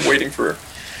was sort of waiting for,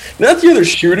 not the other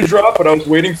shoe to drop, but I was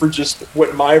waiting for just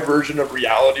what my version of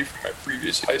reality from my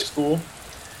previous high school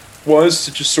was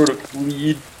to just sort of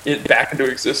lead it back into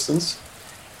existence.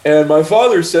 And my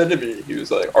father said to me, he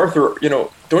was like, "Arthur,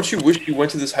 don't you wish you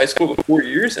went to this high school for 4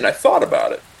 years?" And I thought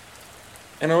about it.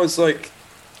 And I was like,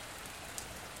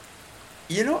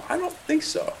 I don't think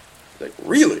so. He's like,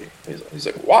 "Really?" He's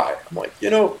like, "Why?" I'm like, I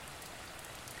don't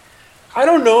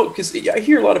know, because I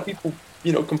hear a lot of people,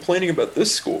 complaining about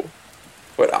this school,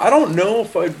 but I don't know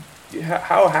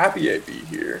how happy I'd be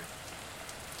here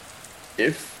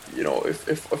if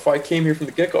I came here from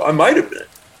the get-go. I might have been,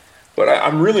 but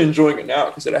I'm really enjoying it now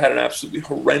because I had an absolutely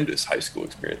horrendous high school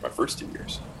experience my first 2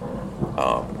 years.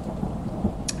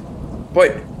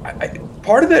 But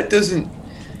part of that doesn't.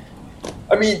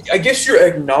 I mean, I guess you're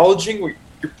acknowledging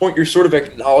your point. You're sort of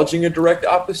acknowledging a direct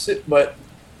opposite, but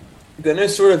then I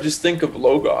sort of just think of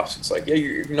logos. It's like, yeah,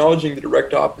 you're acknowledging the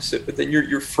direct opposite, but then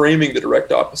you're framing the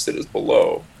direct opposite as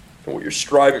below, and what you're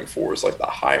striving for is like the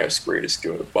highest, greatest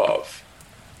good above.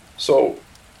 So,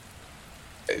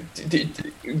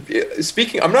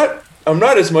 speaking, I'm not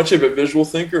as much of a visual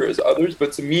thinker as others,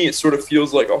 but to me, it sort of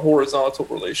feels like a horizontal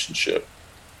relationship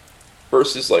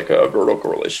versus like a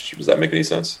vertical relationship. Does that make any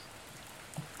sense?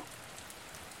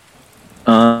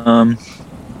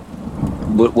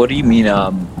 What do you mean?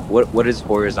 What is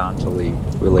horizontally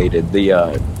related?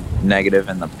 The negative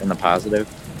and the positive?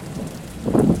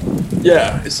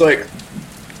 Yeah, it's like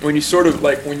when you sort of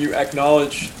like when you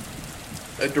acknowledge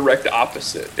a direct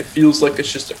opposite, it feels like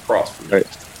it's just across from you. Right.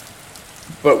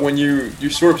 But when you're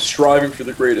sort of striving for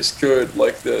the greatest good,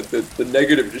 like the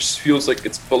negative just feels like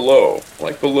it's below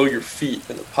your feet,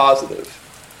 and the positive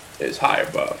is high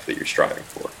above that you're striving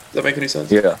for. Does that make any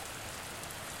sense? Yeah.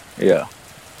 Yeah.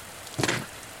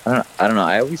 I don't know.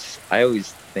 I always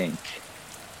think.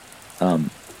 I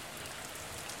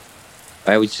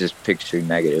always just picture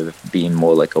negative being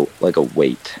more like a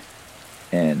weight,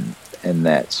 and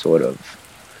that sort of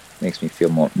makes me feel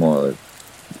more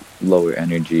lower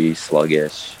energy,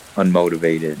 sluggish,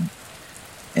 unmotivated,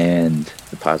 and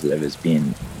the positive is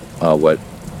being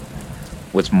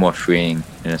what's more freeing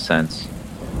in a sense,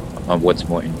 what's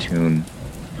more in tune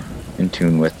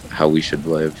with how we should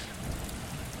live,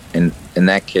 and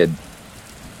that could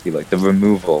be like the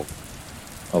removal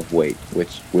of weight,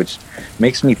 which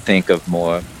makes me think of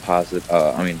more positive.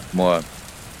 More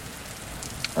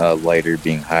lighter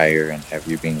being higher and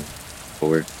heavier being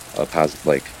lower,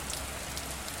 like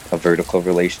a vertical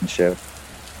relationship.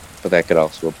 But that could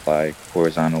also apply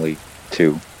horizontally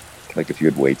too. Like if you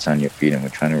had weights on your feet and were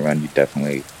trying to run, you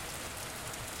definitely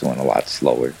doing a lot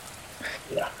slower.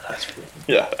 Yeah, that's true.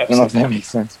 Yeah, absolutely. I don't know if that makes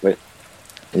sense, but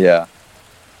yeah,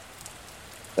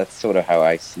 that's sort of how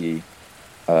I see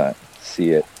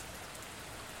it.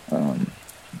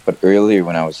 But earlier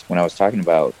when I was talking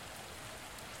about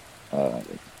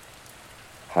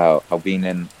how being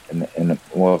in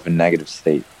more of a negative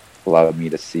state allowed me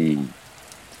to see,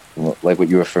 like what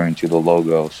you're referring to, the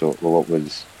logo. So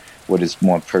what is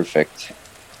more perfect.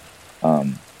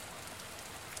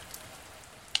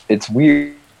 It's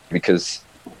weird because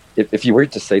if you were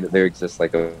to say that there exists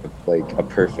like a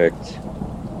perfect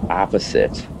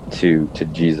opposite to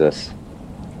Jesus,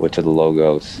 or to the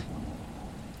logos,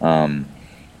 that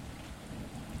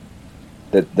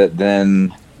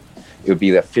then it would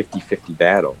be that 50-50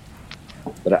 battle.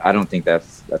 But I don't think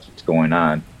that's what's going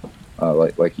on.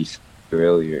 Like you said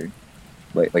earlier,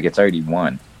 like it's already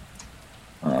won,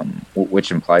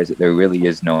 which implies that there really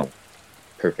is no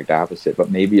perfect opposite. But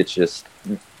maybe it's just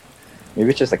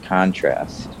a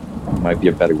contrast. Might be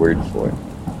a better word for it.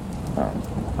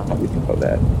 What do you think about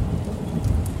that?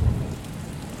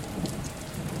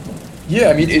 Yeah,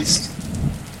 I mean, it's...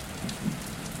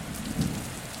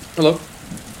 Hello?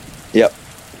 Yep.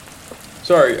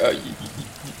 Sorry,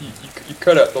 you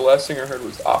cut out. The last thing I heard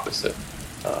was opposite.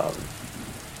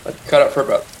 I cut out for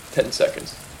about 10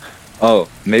 seconds. Oh,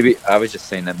 maybe I was just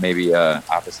saying that maybe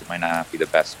opposite might not be the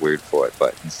best word for it,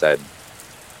 but instead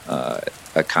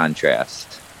a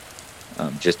contrast.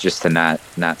 Just to not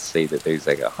say that there's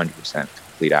like 100%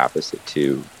 complete opposite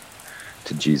to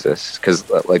Jesus, because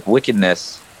like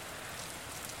wickedness,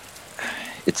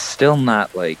 it's still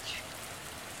not like,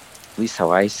 at least how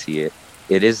I see it,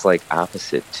 it is like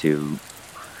opposite to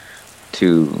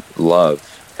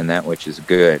love and that which is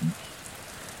good.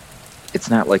 It's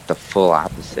not like the full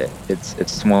opposite.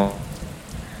 It's more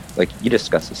like, you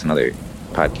discuss this in other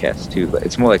podcasts too.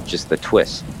 It's more like just the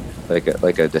twist, like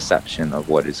a deception of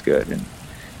what is good and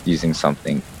using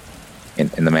something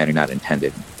in the manner not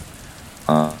intended.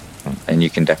 And you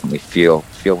can definitely feel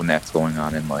when that's going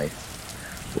on in life.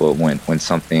 Well, when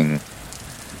something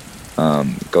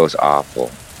goes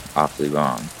awfully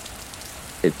wrong.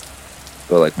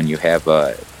 But like when you have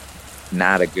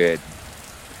not a good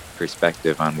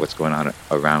perspective on what's going on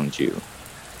around you,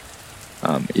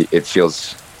 it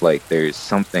feels like there's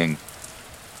something.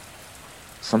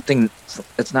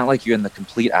 It's not like you're in the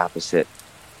complete opposite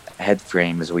head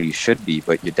frame as where you should be,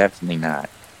 but you're definitely not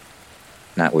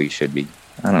where you should be.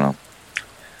 I don't know.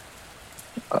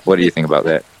 What do you think about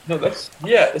that? No, it's...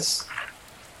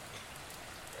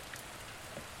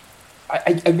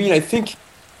 I mean, I think,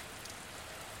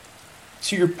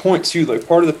 to your point too, like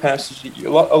part of the passage that a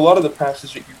lot of the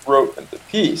passage that you wrote in the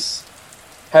piece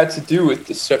had to do with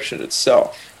deception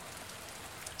itself.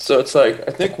 So it's like,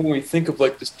 I think when we think of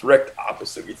like this direct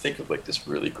opposite, we think of like this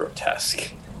really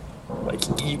grotesque, like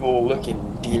evil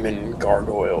looking demon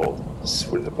gargoyle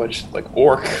with a bunch of like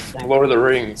orc from Lord of the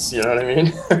Rings, you know what I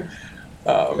mean?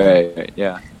 Right,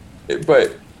 yeah.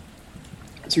 But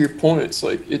to your point, it's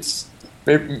like, it's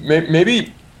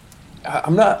maybe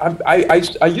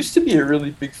I used to be a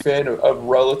really big fan of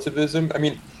relativism. I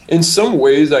mean, in some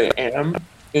ways I am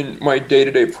in my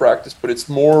day-to-day practice, but it's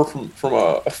more from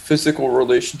a physical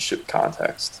relationship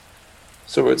context.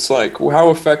 So it's like, well, how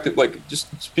effective, like just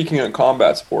speaking on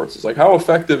combat sports, it's like, how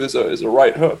effective is a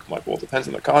right hook? I'm like, well, it depends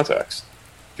on the context.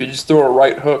 If you just throw a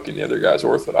right hook and the other guy's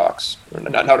Orthodox, or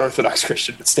not Orthodox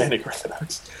Christian, but standing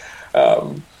Orthodox,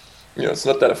 it's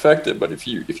not that effective. But if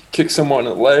you kick someone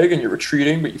in the leg and you're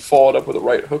retreating, but you follow it up with a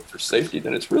right hook for safety,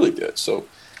 then it's really good. So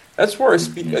that's where I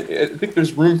speak. I think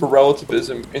there's room for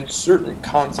relativism in certain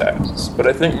contexts, but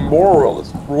I think moral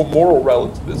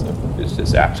relativism is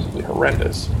just absolutely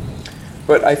horrendous.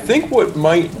 But I think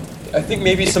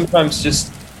maybe sometimes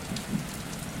just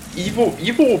evil.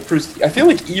 I feel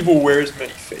like evil wears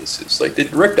many faces. Like the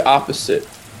direct opposite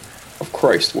of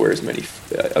Christ wears many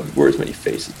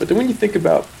faces. But then when you think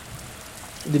about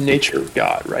the nature of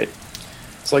God, right?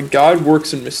 It's like God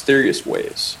works in mysterious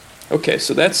ways. Okay,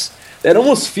 so that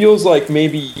almost feels like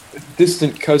maybe a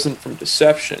distant cousin from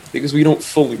deception because we don't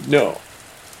fully know.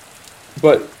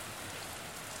 But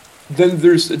then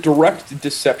there's a direct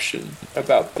deception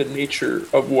about the nature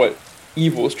of what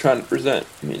evil is trying to present.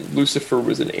 I mean, Lucifer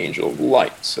was an angel of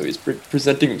light, so he's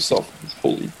presenting himself as a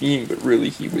holy being, but really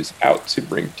he was out to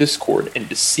bring discord and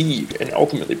deceive and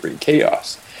ultimately bring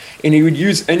chaos. And he would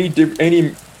use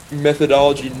any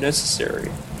methodology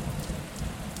necessary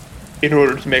in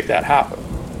order to make that happen.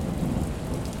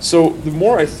 So the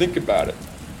more I think about it,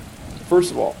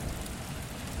 first of all,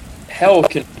 hell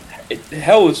can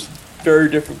hell is very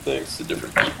different things to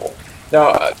different people.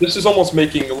 Now, this is almost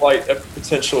making light of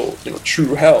potential,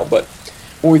 true hell. But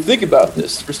when we think about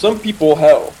this, for some people,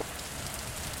 hell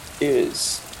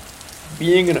is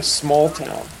being in a small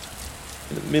town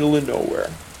in the middle of nowhere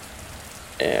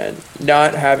and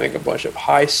not having a bunch of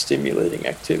high stimulating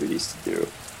activities to do.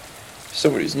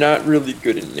 Someone who's not really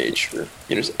good in nature,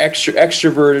 he's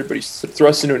extroverted, but he's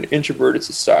thrust into an introverted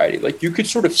society. Like, you could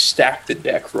sort of stack the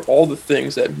deck for all the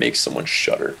things that make someone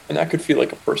shudder, and that could feel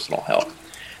like a personal hell.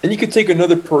 Then you could take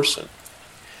another person,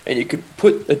 and you could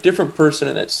put a different person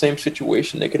in that same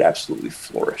situation. They could absolutely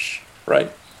flourish,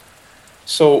 right?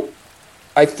 So,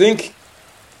 I think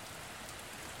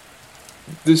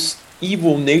this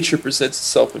evil nature presents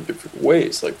itself in different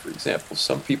ways. Like, for example,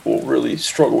 some people really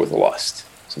struggle with lust.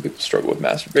 Some people struggle with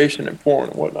masturbation and porn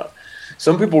and whatnot.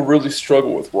 Some people really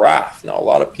struggle with wrath. Now, a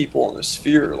lot of people in the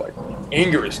sphere, like,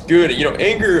 anger is good.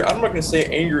 Anger, I'm not going to say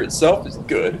anger itself is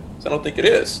good, because I don't think it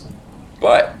is.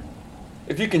 But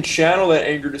if you can channel that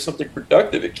anger to something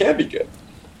productive, it can be good.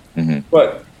 Mm-hmm.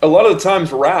 But a lot of the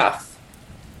times, wrath,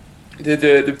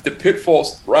 the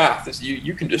pitfalls of wrath is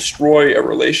you can destroy a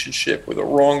relationship with a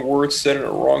wrong word said in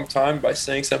a wrong time by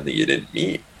saying something you didn't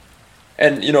mean.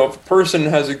 And, if a person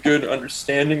has a good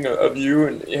understanding of you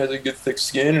and has a good thick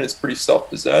skin and is pretty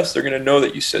self-possessed, they're going to know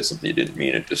that you said something you didn't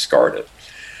mean and discard it.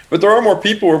 But there are more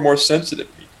people who are more sensitive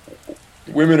people.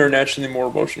 Women are naturally more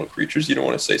emotional creatures. You don't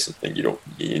want to say something you don't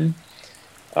mean.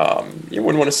 You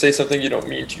wouldn't want to say something you don't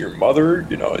mean to your mother.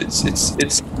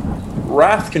 It's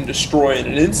wrath can destroy in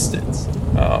an instant.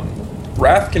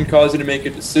 Wrath can cause you to make a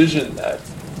decision that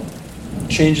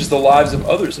changes the lives of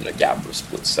others in a gap of a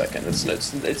split second.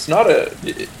 It's not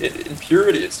in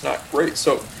purity. It's not great.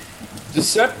 So,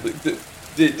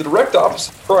 the direct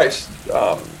opposite of Christ,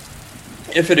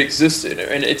 if it existed,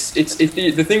 and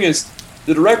the thing is,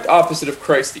 the direct opposite of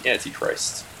Christ, the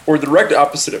Antichrist, or the direct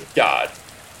opposite of God,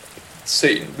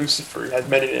 Satan, Lucifer, has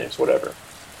many names, whatever.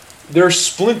 They're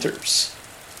splinters.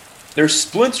 They're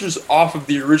splinters off of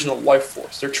the original life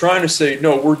force. They're trying to say,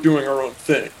 no, we're doing our own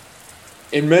thing.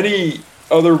 In many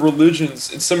other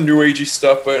religions, in some New Agey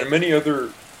stuff, but in many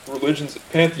other religions of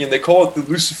Pantheon, they call it the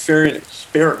Luciferian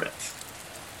experiment.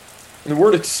 And the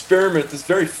word experiment is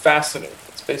very fascinating.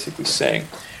 It's basically saying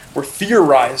we're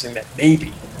theorizing that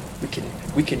maybe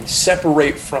we can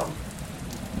separate from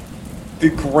the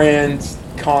grand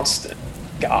constant,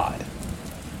 God.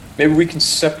 Maybe we can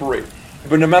separate.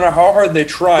 But no matter how hard they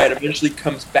try, it eventually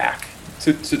comes back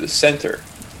to the center.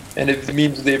 And it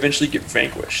means they eventually get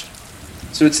vanquished.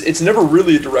 So it's never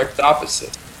really a direct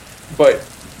opposite, but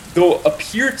they'll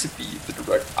appear to be the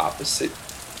direct opposite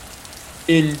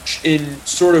in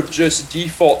sort of just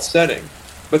default setting,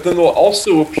 but then they'll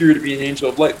also appear to be an angel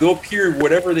of light. They'll appear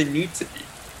whatever they need to be.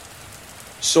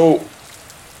 So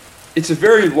it's a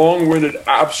very long-winded,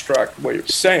 abstract way of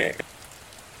saying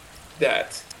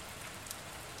that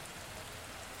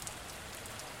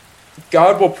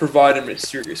God will provide in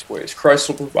mysterious ways. Christ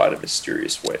will provide in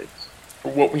mysterious ways for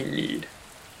what we need.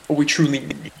 What we truly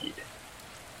need.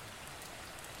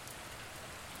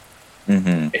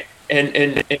 Mm-hmm.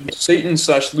 And Satan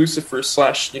 / Lucifer /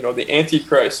 the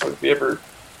Antichrist, if he ever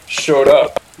showed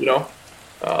up, a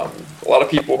lot of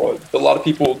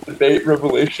people debate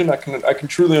Revelation. I can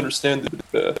truly understand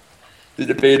the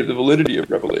debate of the validity of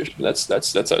Revelation. That's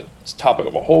a topic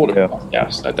of a whole different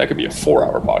podcast. That could be a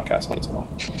 4-hour podcast on its own.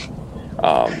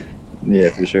 Yeah,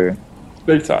 for sure.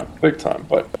 Big time.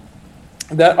 But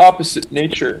that opposite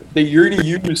nature, you're going to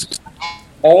use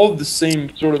all of the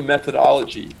same sort of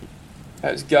methodology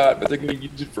as God, but they're going to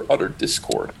use it for utter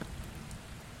discord.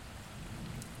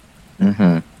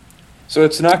 Mm-hmm. So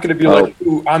it's not going to be like,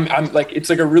 ooh, I'm like, it's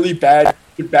like a really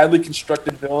badly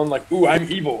constructed villain, like, ooh, I'm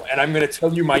evil, and I'm going to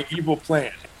tell you my evil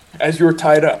plan as you're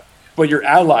tied up, but your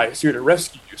ally is here to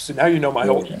rescue you, so now you know my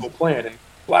whole evil plan, and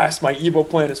blast, my evil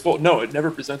plan is full. No, it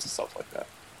never presents itself like that,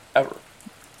 ever.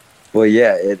 Well,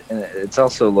 yeah, it's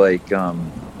also like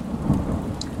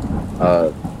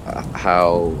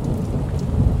how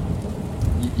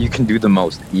you can do the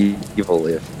most evil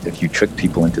if you trick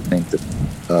people into thinking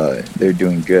that they're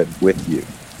doing good with you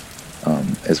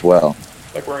as well.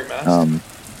 Like wearing masks?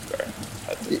 Sorry.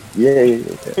 Yeah.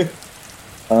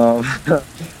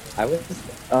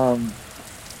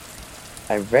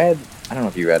 I read, I don't know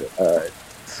if you read it,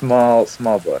 small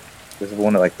book. This is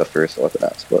one of like the first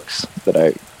Orthodox books that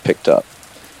I picked up.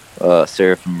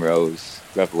 Seraphim Rose,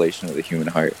 Revelation of the Human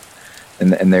Heart.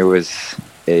 And there was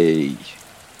a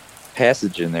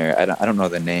passage in there, I don't know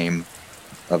the name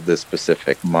of the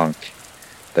specific monk,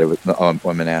 that it was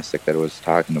or monastic that it was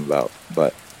talking about,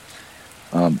 but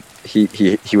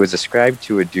he was ascribed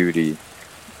to a duty,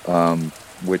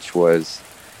 which was,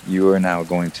 you are now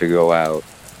going to go out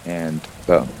and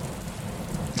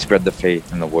spread the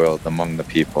faith in the world among the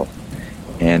people.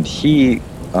 And he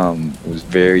was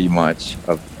very much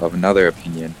of another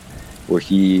opinion, where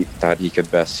he thought he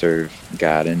could best serve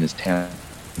God in his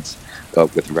talents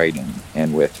with writing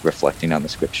and with reflecting on the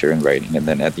scripture and writing. And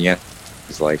then at the end of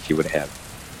his life, he would have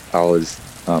all his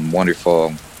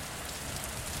wonderful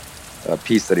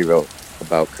piece that he wrote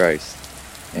about Christ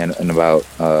and about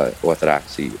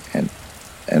orthodoxy, and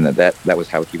that was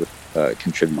how he would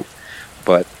contribute.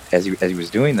 But as he was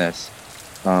doing this,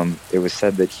 it was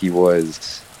said that he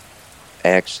was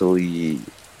actually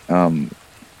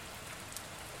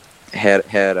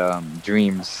had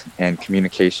dreams and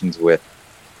communications with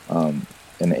an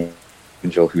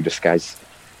angel who disguised,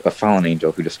 a fallen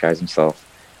angel who disguised himself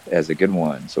as a good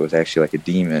one. So it was actually like a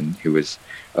demon who was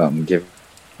giving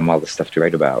him all the stuff to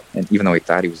write about. And even though he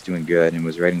thought he was doing good and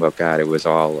was writing about God, it was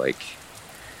all like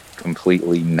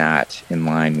completely not in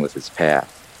line with his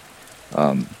path.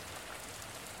 And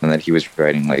that he was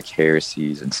writing like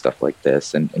heresies and stuff like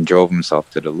this, and drove himself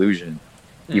to delusion,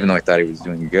 even though he thought he was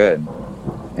doing good.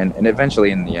 And eventually,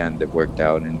 in the end, it worked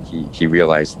out, and he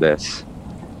realized this,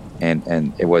 and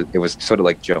it was sort of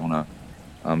like Jonah.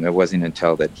 It wasn't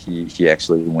until that he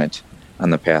actually went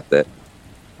on the path that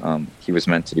he was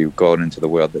meant to do, go out into the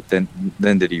world, that then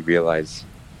did he realize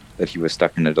that he was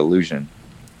stuck in a delusion.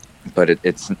 But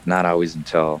it's not always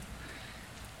until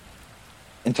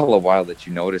a while that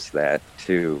you notice that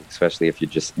too, especially if you're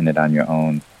just in it on your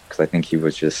own. Because I think he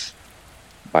was just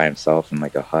by himself in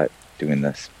like a hut doing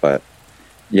this. But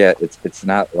yeah, it's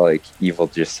not like evil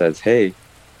just says, "Hey,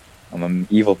 I'm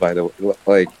evil by the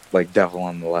like devil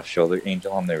on the left shoulder,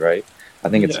 angel on the right." I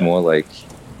think it's more like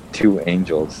two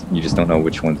angels. You just don't know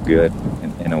which one's good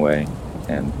in a way,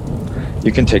 and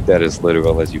you can take that as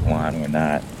literal as you want or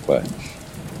not. But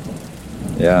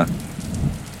yeah,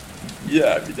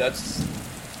 I mean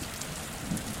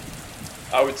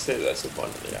I would say that's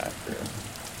abundantly accurate.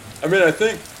 I mean, I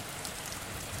think,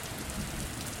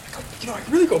 I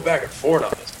really go back and forth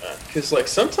on this, man. Because, like,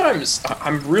 sometimes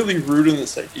I'm really rooted in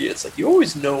this idea. It's like, you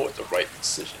always know what the right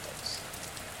decision is.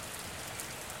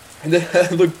 And then I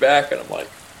look back and I'm like,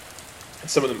 at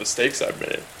some of the mistakes I've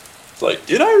made. It's like,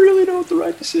 did I really know what the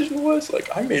right decision was? Like,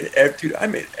 I made every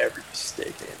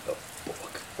mistake in the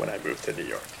book when I moved to New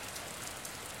York.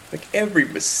 Like, every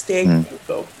mistake in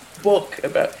the book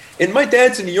about, and my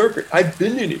dad's a New Yorker. I've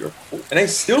been to New York before, and I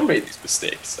still made these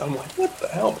mistakes. I'm like, what the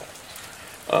hell, man?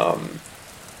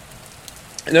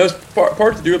 And that was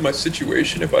part to do with my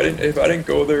situation. If I didn't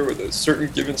go there with a certain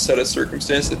given set of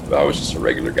circumstances, if I was just a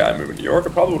regular guy moving to New York, I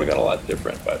probably would have got a lot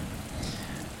different. But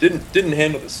didn't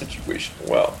handle the situation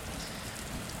well.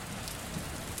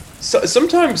 So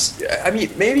sometimes, I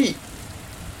mean, maybe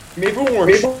when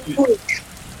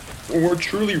we're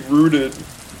truly rooted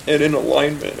and in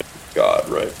alignment with God,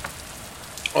 right?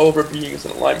 All of our being is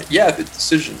in alignment. Yeah, the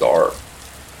decisions are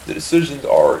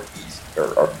easy,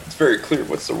 or it's very clear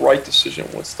what's the right decision,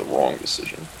 what's the wrong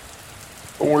decision.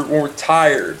 But when we're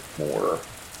tired,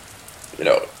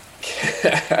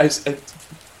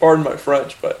 pardon my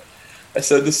French, but I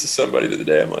said this to somebody the other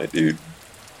day. I'm like, dude,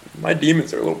 my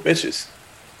demons are little bitches.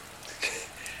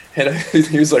 And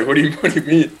he was like, what do you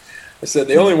mean? I said,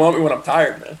 they only want me when I'm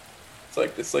tired, man.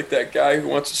 It's like that guy who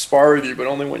wants to spar with you, but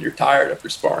only when you're tired after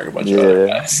sparring a bunch of other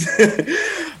guys.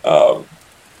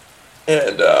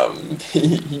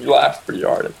 He laughed pretty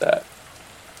hard at that.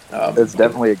 It's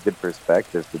definitely a good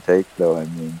perspective to take, though. I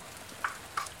mean,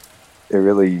 it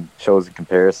really shows a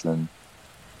comparison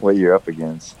what you're up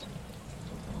against.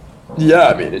 Yeah,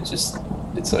 I mean, it's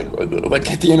like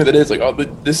at the end of the day, it's like, oh,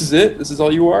 this is it? This is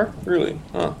all you are? Really?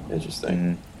 Huh, interesting.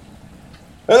 Mm-hmm.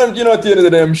 And, at the end of the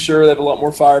day, I'm sure they have a lot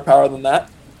more firepower than that.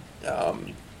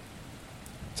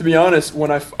 To be honest,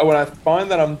 when I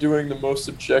find that I'm doing the most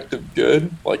objective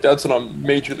good, like, that's when I'm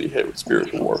majorly hit with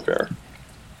spiritual warfare.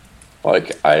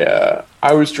 Like, I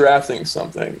was drafting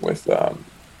something with,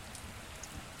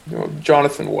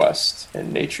 Jonathan West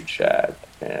and Nature Chad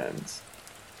and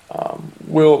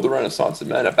Will of the Renaissance of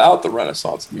Men, about the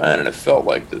Renaissance of Men, and it felt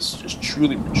like this just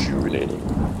truly rejuvenating,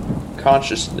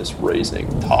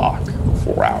 consciousness-raising talk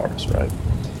for 4 hours, right?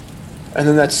 And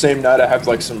then that same night, I have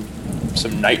like some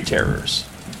night terrors.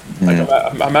 Mm-hmm.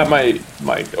 Like I'm at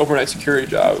my overnight security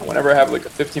job. Whenever I have like a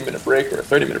 15-minute break or a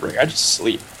 30-minute break, I just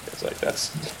sleep. It's like,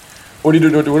 what do you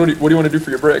do? What do you want to do for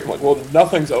your break? I'm like, well,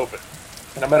 nothing's open,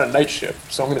 and I'm at a night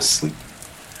shift, so I'm gonna sleep.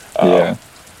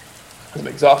 I'm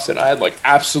exhausted. I had like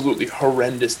absolutely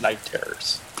horrendous night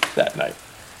terrors that night.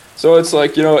 So it's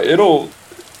like,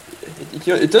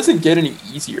 it doesn't get any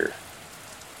easier.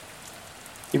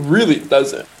 It really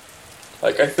doesn't.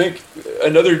 Like, I think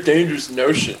another dangerous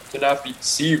notion to not be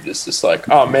deceived is just like,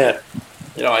 oh man,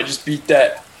 I just beat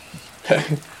that.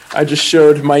 I just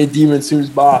showed my demons who's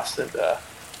boss, and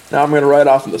now I'm going to ride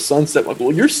off in the sunset. Like,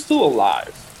 well, you're still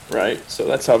alive, right? So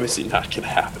that's obviously not going to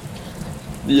happen.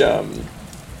 The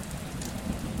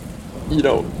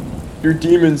your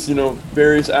demons,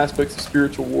 various aspects of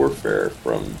spiritual warfare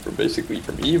from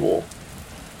evil,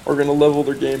 are going to level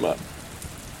their game up.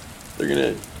 They're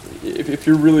going to, if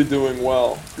you're really doing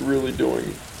well, if you're really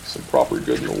doing some proper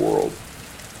good in the world,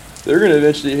 they're going to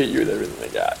eventually hit you with everything they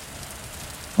got.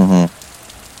 Mm-hmm.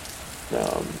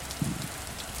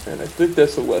 And I think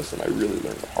that's a lesson I really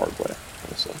learned the hard way.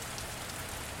 Also.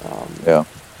 Yeah.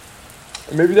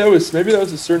 And maybe that was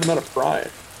a certain amount of pride,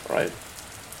 right?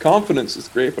 Confidence is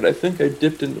great, but I think I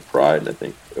dipped into pride, and I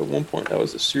think at one point that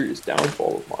was a serious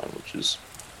downfall of mine, which is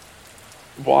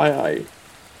why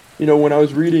when I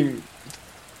was reading.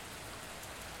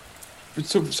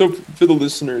 So for the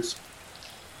listeners,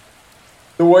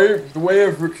 the way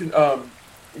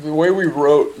we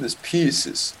wrote this piece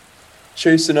is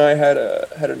Chase and I had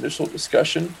an initial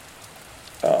discussion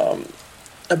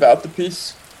about the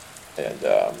piece, and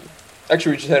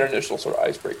actually we just had an initial sort of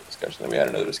icebreaker discussion. Then we had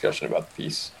another discussion about the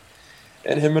piece,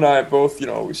 and him and I both,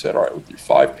 we said, all right, we'll do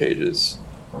 5 pages,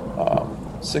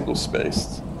 single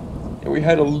spaced, and we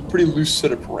had a pretty loose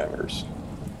set of parameters.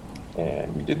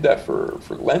 And we did that for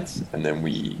Lent, and then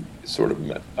we sort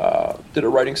of did a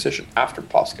writing session after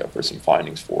Pascha for some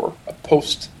findings for a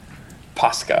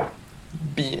post-Pascha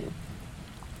being.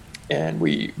 And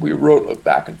we wrote a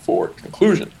back and forth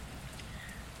conclusion.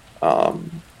 But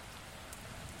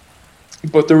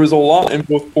there was a lot in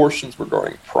both portions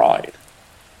regarding pride.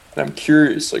 And I'm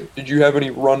curious, like, did you have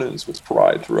any run-ins with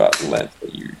pride throughout Lent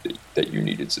that you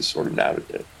needed to sort of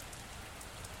navigate?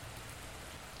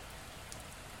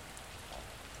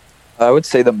 I would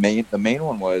say the main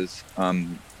one was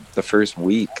the first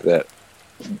week that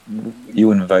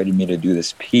you invited me to do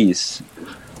this piece.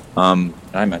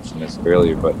 I mentioned this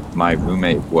earlier, but my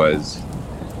roommate was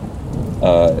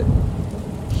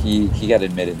he got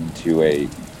admitted into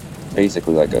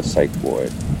basically like a psych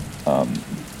ward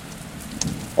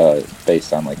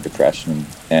based on like depression,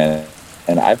 and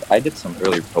I did some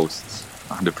earlier posts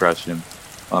on depression,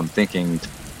 thinking to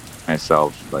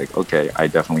myself, like, okay, I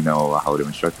definitely know how to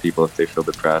instruct people if they feel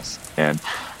depressed, and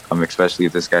especially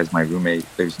if this guy's my roommate,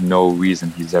 there's no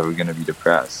reason he's ever going to be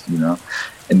depressed,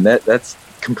 and that's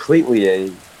completely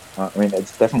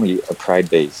it's definitely a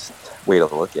pride-based way to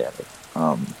look at it.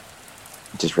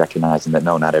 Just recognizing that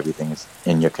no, not everything is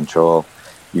in your control.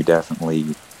 You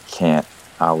definitely can't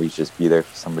always just be there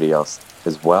for somebody else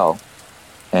as well,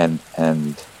 and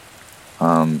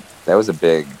that was a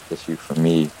big issue for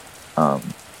me.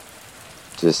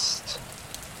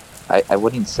 I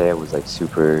wouldn't say I was like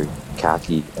super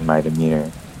cocky in my demeanor,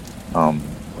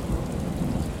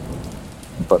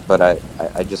 but I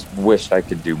just wished I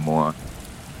could do more,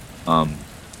 kind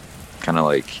of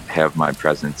like have my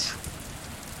presence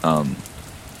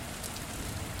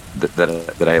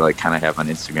that I like kind of have on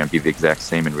Instagram be the exact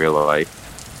same in real life,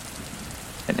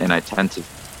 and I tend to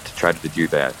try to do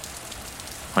that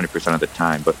 100% of the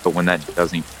time, but when that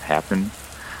doesn't happen,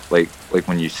 like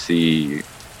when you see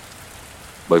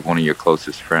like one of your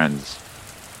closest friends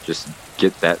just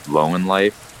get that low in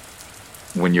life,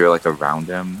 when you're like around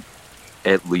them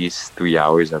at least 3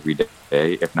 hours every day,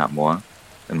 if not more,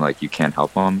 and like you can't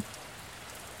help them,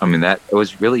 I mean, that it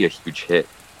was really a huge hit.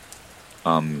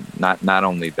 Not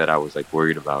only that I was like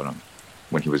worried about him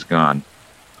when he was gone,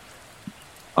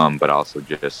 but also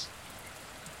just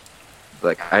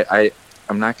like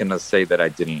I'm not gonna say that I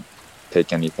didn't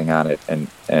take anything on it,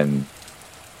 and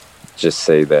just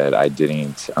say that I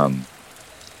didn't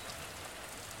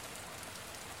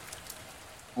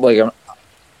let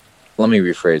me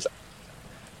rephrase.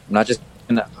 I'm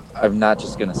not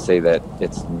just gonna say that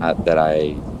it's not that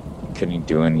I couldn't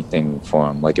do anything for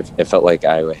him. Like, it felt like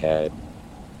I had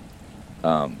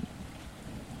I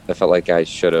felt like I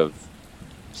should have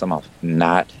somehow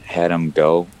not had him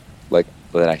go, like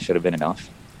that I should have been enough,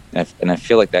 and I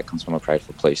feel like that comes from a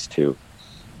prideful place too,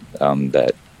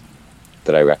 that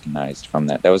I recognized from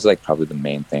that. That was like probably the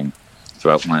main thing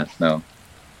throughout Lent. No,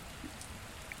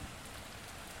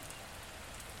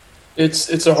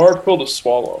 it's a hard pill to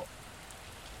swallow.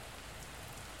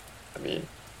 I mean,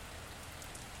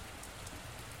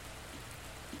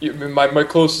 my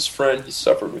closest friend, he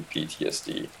suffered with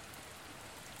PTSD,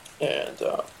 and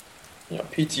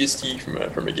PTSD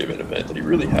from a given event that he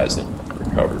really hasn't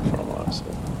recovered from,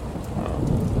 honestly.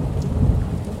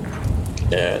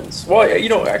 And,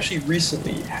 well, actually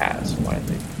recently has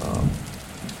finally.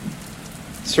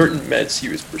 Certain meds he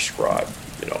was prescribed,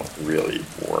 really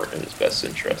weren't in his best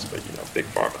interest, but, big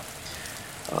pharma.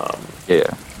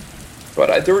 Yeah.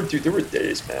 But there were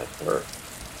days, man, where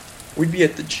we'd be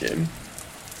at the gym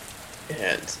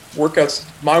and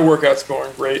my workout's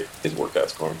going great, his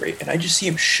workout's going great, and I just see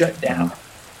him shut down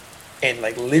and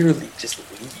like literally just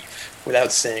leave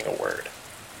without saying a word.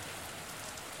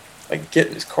 Like get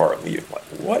in his car and leave. Like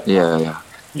what? Yeah.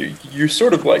 You're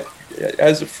sort of like,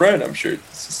 as a friend, I'm sure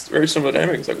it's very similar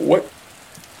dynamics. Like what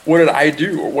did I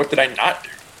do or what did I not do?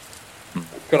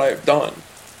 What could I have done?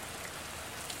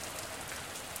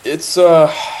 It's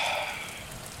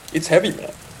heavy,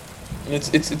 man, and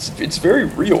it's very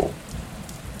real.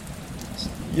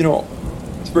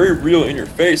 It's very real in your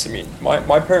face. I mean,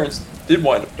 my parents did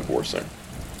wind up divorcing,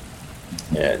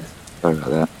 and Sorry about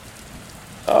that.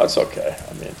 it's okay.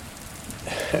 I mean,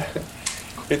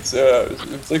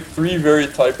 it's like three very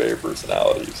type A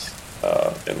personalities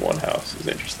in one house. It's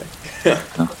interesting.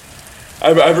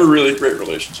 I have a really great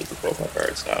relationship with both my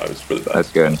parents now. It was for the best.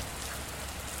 That's good.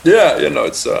 Yeah,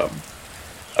 it's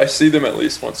I see them at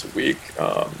least once a week.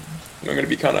 I'm gonna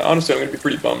be honestly, I'm gonna be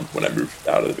pretty bummed when I move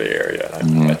out of the Bay Area.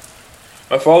 And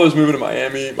my father's moving to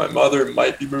Miami. My mother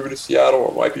might be moving to Seattle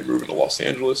or might be moving to Los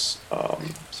Angeles.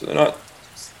 So they're not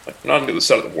on the other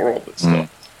side of the world, but still.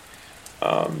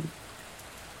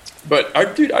 But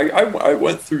I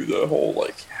went through the whole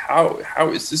like how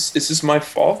is this my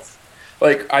fault?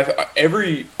 Like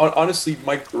honestly,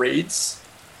 my grades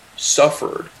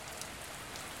suffered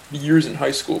years in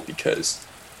high school because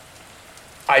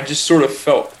I just sort of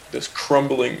felt this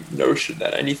crumbling notion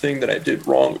that anything that I did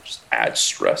wrong would just add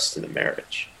stress to the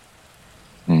marriage.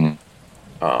 And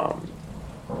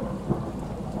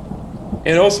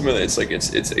ultimately, it's like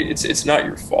it's not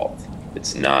your fault.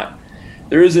 It's not.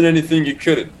 There isn't anything you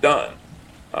could have done.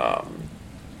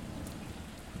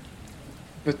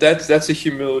 But that's a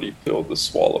humility pill to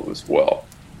swallow as well.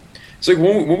 It's like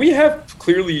when we have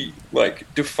clearly like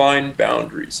defined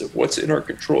boundaries of what's in our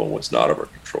control and what's not of our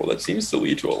control, that seems to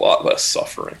lead to a lot less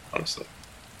suffering, honestly.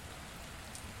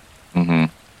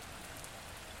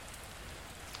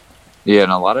 Yeah,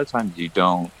 and a lot of times you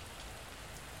don't.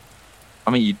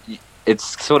 I mean,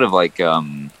 it's sort of like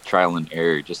trial and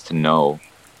error, just to know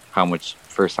how much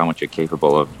you're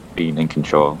capable of being in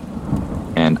control.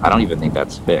 And I don't even think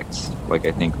that's fixed. Like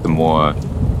I think the more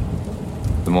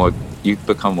you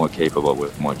become more capable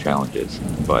with more challenges,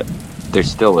 but there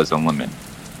still is a limit,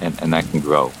 and that can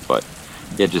grow. But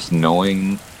yeah, just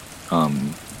knowing,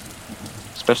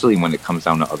 especially when it comes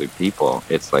down to other people,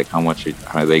 it's like how much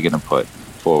are they going to put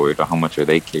forward, or how much are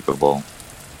they capable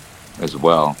as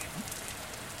well?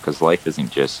 Because life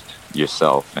isn't just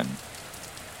yourself and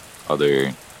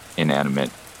other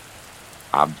inanimate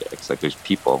objects. Like there's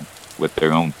people with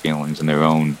their own feelings and their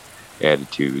own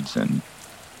attitudes and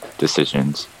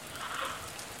decisions.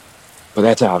 But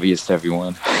that's obvious to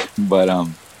everyone. But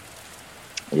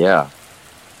yeah.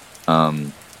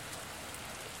 I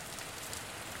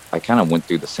kind of went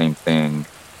through the same thing.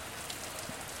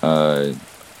 Like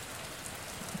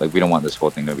we don't want this whole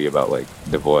thing to be about like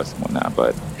divorce and whatnot,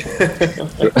 but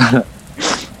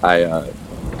I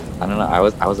don't know. I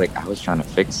was trying to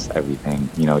fix everything,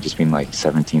 just being like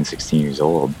 17, 16 years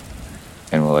old.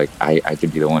 And we're like, I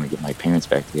could be the one to get my parents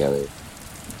back together.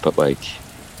 But like,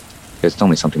 it's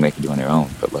only something they can do on their own.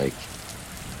 But like,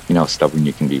 how stubborn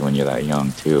you can be when you're that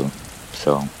young too.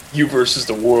 So you versus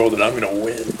the world, and I'm gonna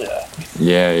win.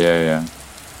 Yeah.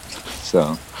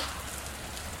 So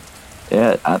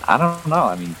yeah, I don't know.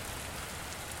 I mean,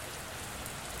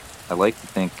 I like to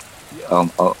think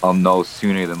I'll know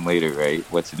sooner than later, right?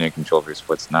 What's in their control versus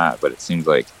what's not. But it seems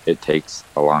like it takes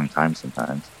a long time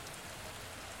sometimes.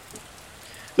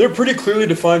 They're pretty clearly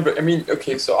defined, but I mean,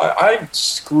 okay, so I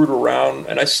screwed around,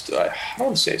 and I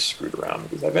don't say screwed around,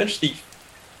 because I eventually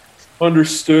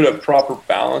understood a proper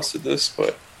balance of this,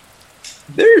 but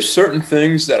there are certain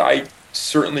things that I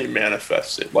certainly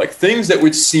manifested, like things that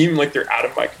would seem like they're out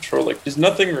of my control. Like there's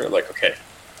nothing where like, okay,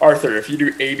 Arthur, if you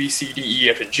do A, B, C, D, E,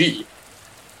 F, and G,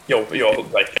 you'll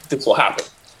like this will happen.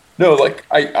 No, like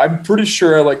I'm pretty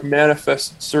sure I like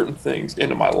manifested certain things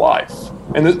into my life,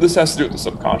 and this has to do with the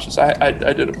subconscious. I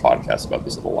did a podcast about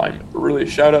this in alignment, but really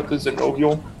shout out to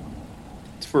Zenovial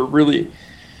for really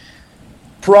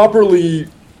properly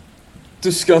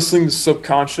discussing the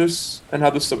subconscious and how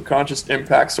the subconscious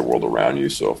impacts the world around you.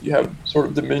 So if you have sort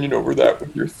of dominion over that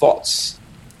with your thoughts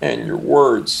and your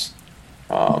words,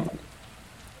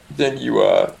 then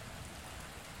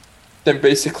then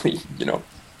basically,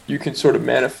 you can sort of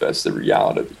manifest the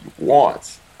reality that you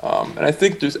want. And I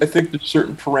think there's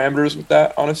certain parameters with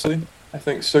that. Honestly, I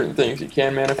think certain things you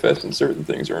can manifest, and certain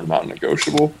things are not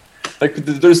negotiable. Like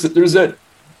there's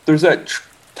that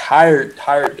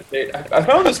tired debate. I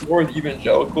found this more with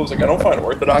evangelicals. Like I don't find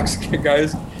Orthodox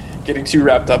guys getting too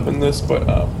wrapped up in this, but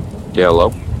Yeah,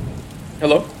 hello.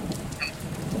 hello.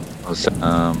 So,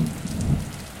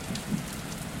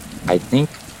 I think,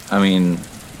 I mean,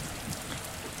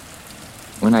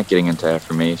 we're not getting into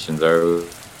affirmations, are we?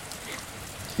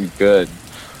 Too good,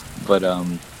 but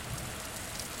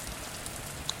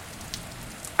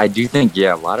I do think,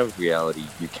 yeah, a lot of reality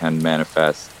you can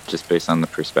manifest just based on the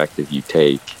perspective you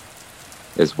take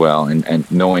as well,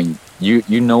 and knowing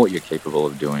you know what you're capable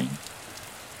of doing.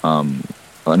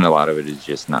 And a lot of it is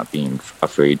just not being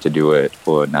afraid to do it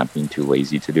or not being too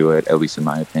lazy to do it, at least in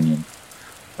my opinion.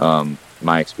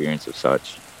 My experience of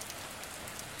such.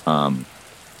 But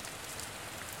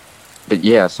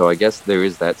yeah, so I guess there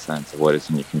is that sense of what is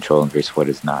in your control and versus what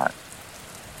is not.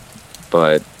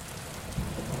 But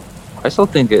I still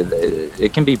think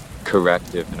it can be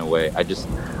corrective in a way.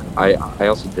 I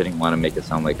also didn't want to make it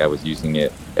sound like I was using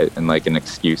it in like an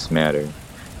excuse matter,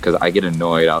 because I get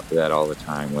annoyed after that all the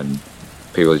time when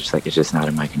people are just like, it's just not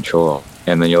in my control.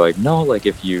 And then you're like, no, like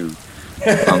if you,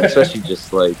 especially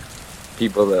just like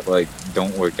people that like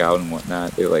don't work out and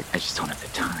whatnot, they're like, I just don't have the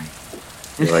time.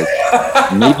 They're like,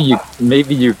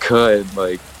 maybe you could,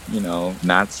 like,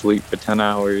 not sleep for 10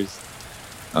 hours,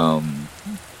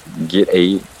 get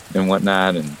 8 and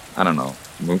whatnot, and I don't know,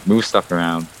 move stuff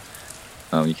around.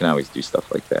 You can always do stuff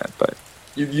like that, but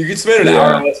You could spend an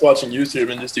hour less watching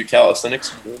YouTube and just do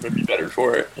calisthenics. It would be better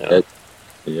for it.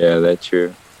 Yeah, that's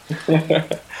true. Yeah,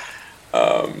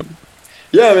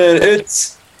 man,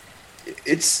 it's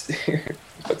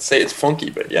let's say it's funky,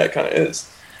 but yeah, it kind of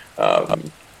is. How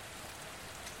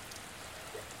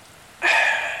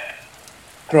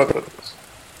do I put this?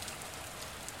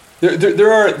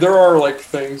 There are like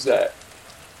things that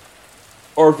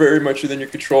are very much within your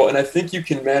control, and I think you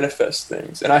can manifest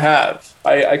things, and I have.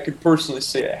 I could personally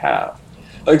say I have.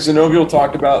 Like Zenobia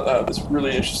talked about this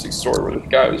really interesting story where this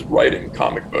guy was writing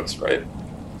comic books, right?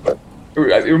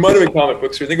 It might have been comic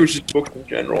books, or I think it was just books in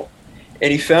general.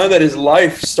 And he found that his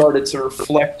life started to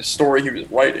reflect the story he was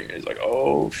writing. And he's like,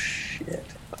 oh, shit.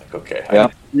 Like, okay, I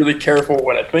have to be really careful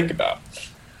what I think about.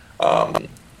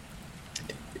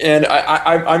 And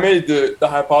I made the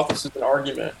hypothesis and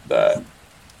argument that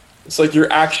it's like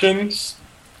your actions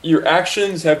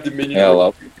have dominion.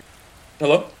 Hello?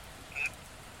 Hello?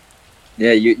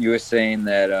 Yeah, you were saying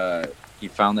that he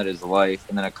found that his life,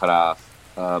 and then it cut off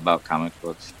about comic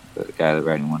books, the guy that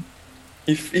writing one.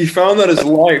 He found that his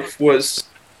life was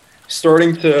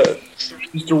starting to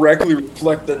directly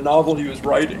reflect the novel he was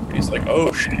writing. He's like,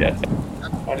 oh, shit.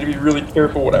 I need to be really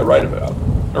careful what I write about.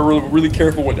 Or really, really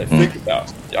careful what I think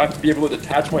about. I have to be able to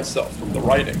detach myself from the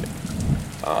writing.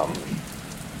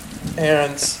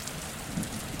 And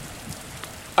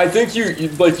I think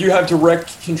you have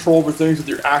direct control over things with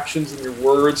your actions and your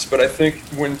words, but I think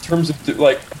when in terms of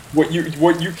like what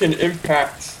you can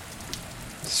impact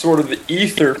sort of the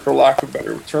ether, for lack of a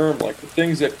better term, like the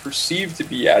things that perceive to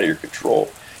be out of your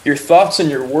control, your thoughts and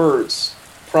your words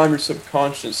prime your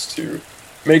subconscious to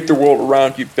make the world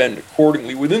around you bend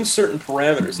accordingly within certain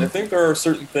parameters. I think there are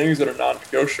certain things that are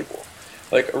non-negotiable.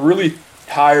 Like a really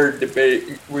tired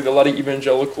debate with a lot of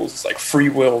evangelicals is like free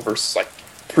will versus like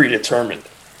predetermined.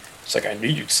 It's like, I knew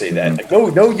you'd say that. Like,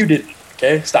 no, you didn't.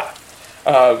 Okay, stop.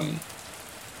 But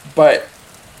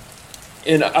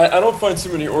I don't find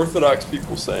too many Orthodox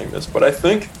people saying this, but I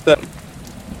think one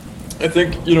of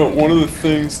the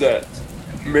things that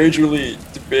majorly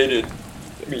debated.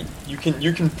 I mean, you can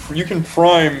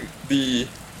prime the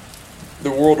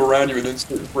world around you within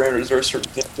certain parameters. There are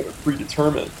certain things that are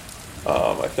predetermined.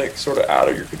 I think sort of out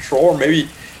of your control, or maybe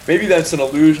that's an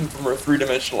illusion from our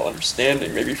three-dimensional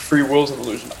understanding. Maybe free will is an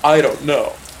illusion. I don't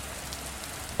know.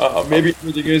 Maybe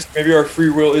our free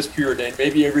will is preordained.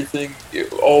 Maybe everything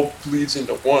all bleeds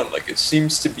into one. Like it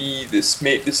seems to be this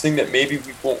thing that maybe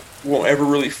we won't ever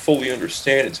really fully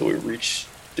understand until we reach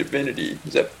divinity.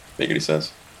 Does that make any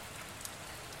sense?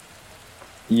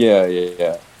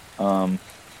 Yeah. I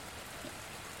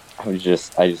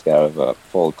just got out of a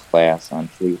full class on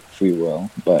free will,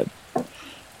 but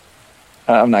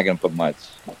I'm not gonna put much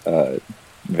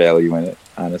value in it.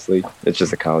 Honestly, it's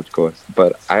just a college course.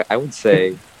 But I would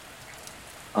say,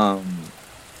 that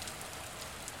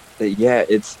yeah,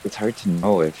 it's hard to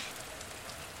know if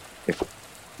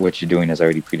what you're doing is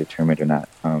already predetermined or not.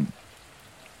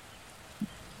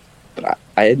 But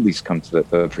I at least come to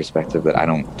the perspective that I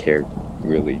don't care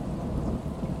really,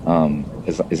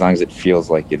 as long as it feels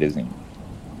like it isn't.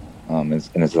 And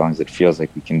as long as it feels like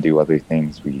we can do other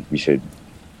things, we should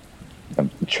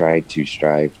try to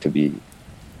strive to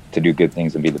do good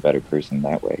things and be the better person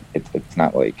that way. It's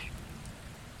not like,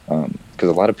 because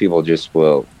a lot of people just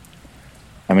will,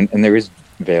 I mean, and there is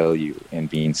value in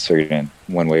being certain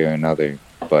one way or another,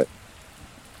 but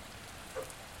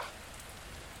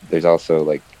there's also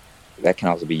like, that can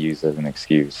also be used as an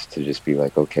excuse to just be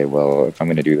like, okay, well, if I'm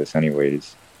going to do this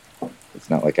anyways, it's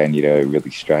not like I need to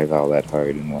really strive all that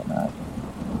hard and whatnot.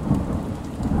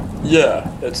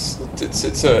 Yeah, it's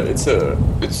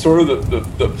sort of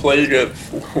the plague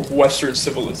of Western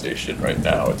civilization right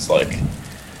now. It's like,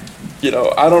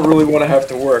 I don't really want to have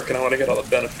to work, and I want to get all the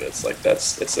benefits. Like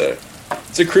it's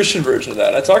a Christian version of that.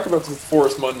 And I talk about this with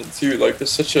Forrest Munden too. Like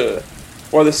there's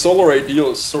why the solar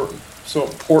ideal is so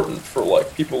important for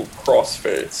like people across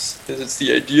faiths is it's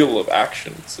the ideal of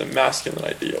action. It's a masculine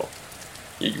ideal.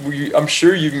 I'm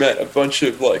sure you've met a bunch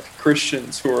of like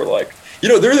Christians who are like,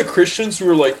 they're the Christians who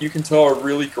are like, you can tell are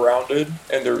really grounded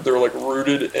and they're like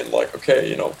rooted in like,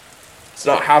 okay, it's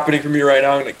not happening for me right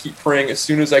now. I'm going to keep praying. As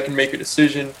soon as I can make a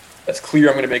decision that's clear,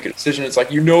 I'm going to make a decision. It's like,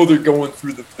 they're going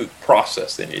through the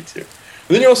process they need to. But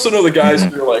then you also know the guys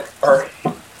who are like,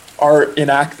 are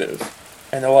inactive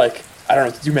and they're like, I don't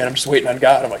know what to do, man. I'm just waiting on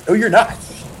God. I'm like, no, you're not.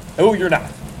 No, you're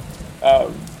not.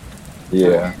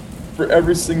 Yeah. For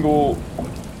every single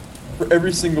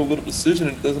little decision,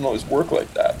 it doesn't always work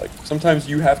like that. Like sometimes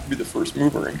you have to be the first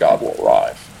mover and God will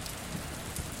arrive.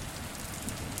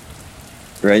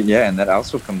 Right, yeah, and that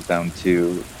also comes down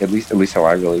to at least how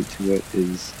I relate to it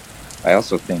is I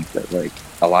also think that like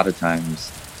a lot of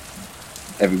times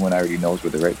everyone already knows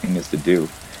what the right thing is to do.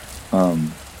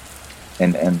 And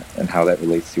how that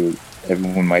relates to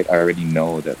everyone might already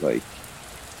know that like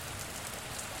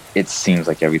it seems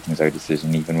like everything's our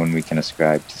decision, even when we can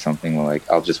ascribe to something like,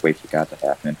 I'll just wait for God to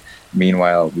happen.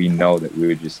 Meanwhile, we know that we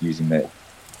were just using that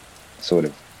sort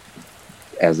of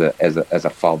as a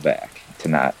fallback to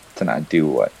not do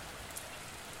what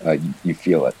you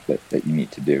feel that you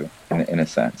need to do in a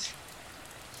sense.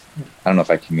 I don't know if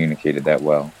I communicated that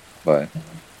well, but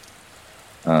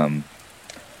no,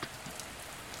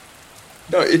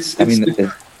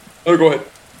 oh, go ahead.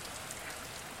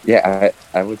 Yeah,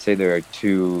 I would say there are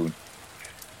two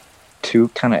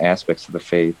kind of aspects of the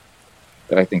faith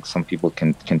that I think some people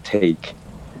can take,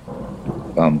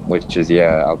 which is,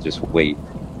 I'll just wait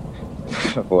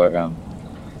for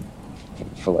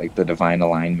like the divine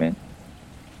alignment,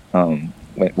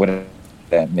 what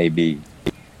that may be,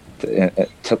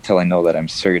 till I know that I'm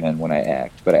certain when I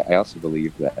act. But I also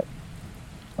believe that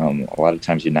a lot of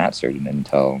times you're not certain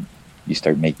until you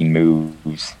start making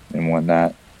moves and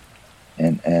whatnot.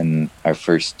 And our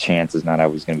first chance is not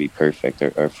always going to be perfect,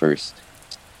 or our first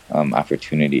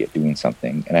opportunity at doing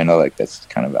something. And I know like that's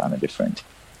kind of on a different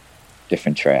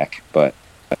track, but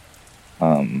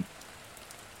I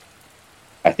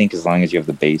think as long as you have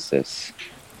the basis,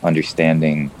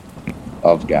 understanding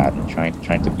of God, and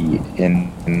trying to be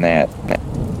in that,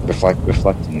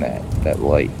 reflecting that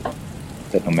light,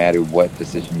 that no matter what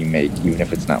decision you make, even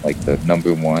if it's not like the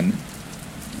number one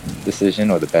decision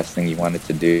or the best thing you wanted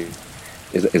to do,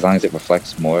 as long as it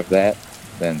reflects more of that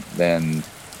than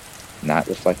not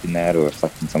reflecting that or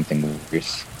reflecting something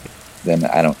worse, then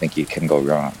I don't think you can go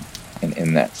wrong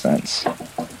in that sense.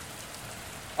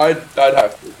 I'd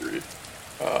have to agree,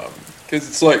 because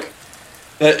it's like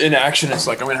that inaction. It's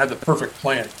like I'm gonna have the perfect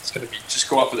plan. It's gonna be just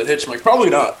go off with a hitch. I'm like, probably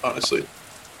not, honestly.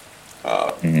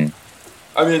 I mean,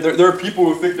 there are people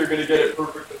who think they're gonna get it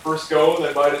perfect the first go.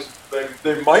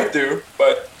 They might do,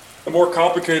 but the more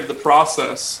complicated the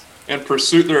process and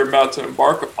pursuit they're about to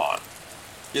embark upon,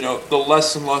 the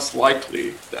less and less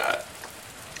likely that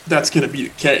that's going to be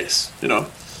the case. Yeah.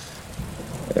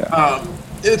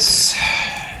 It's.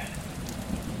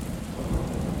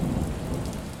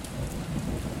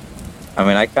 I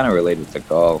mean, I kind of related to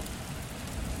golf.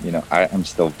 I'm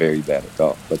still very bad at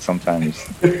golf, but sometimes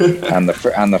on the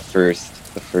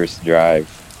first drive,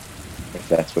 if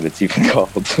that's what it's even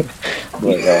called.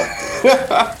 But,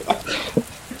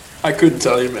 I couldn't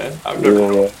tell you, man. I've never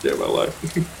golfed in my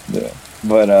life. Yeah,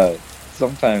 but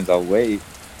sometimes I'll wait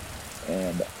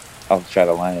and I'll try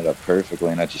to line it up perfectly,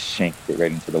 and I just shank it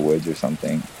right into the woods or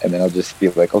something, and then I'll just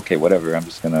feel like, okay, whatever. I'm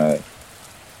just gonna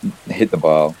hit the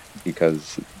ball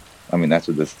because, I mean, that's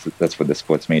what this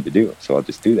sport's made to do. So I'll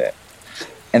just do that,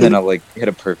 and then I'll like hit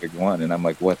a perfect one, and I'm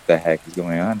like, what the heck is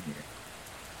going on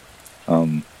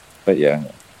here? But yeah,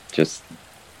 just.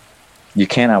 You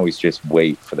can't always just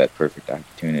wait for that perfect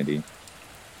opportunity,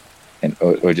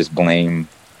 or just blame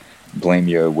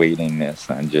your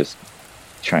waitingness on just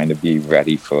trying to be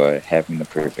ready for having the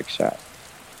perfect shot.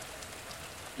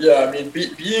 Yeah, I mean,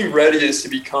 being ready is to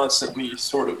be constantly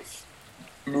sort of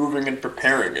moving and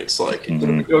preparing. It's like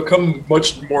it'll come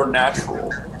much more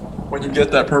natural when you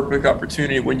get that perfect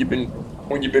opportunity. When you've been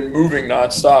moving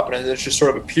nonstop, and it just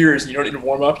sort of appears. And you don't need to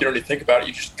warm up. You don't need to think about it.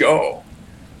 You just go.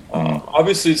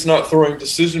 Obviously, it's not throwing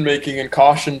decision making and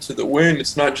caution to the wind.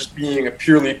 It's not just being a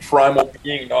purely primal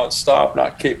being nonstop,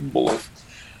 not capable of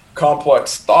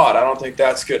complex thought. I don't think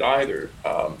that's good either.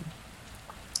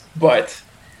 But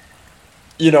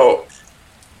you know,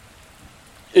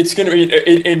 it's going to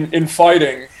be in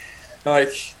fighting.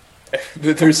 Like,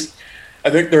 there's, I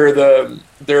think there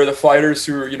are the fighters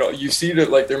who are, you see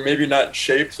that like they're maybe not in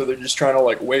shape, so they're just trying to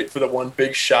like wait for the one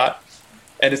big shot.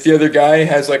 And if the other guy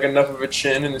has like enough of a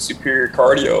chin and the superior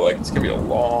cardio, like it's gonna be a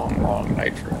long, long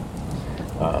night for him.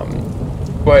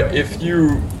 But if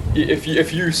you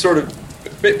sort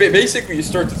of basically you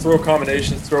start to throw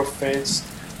combinations, throw feints,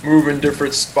 move in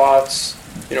different spots,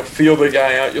 feel the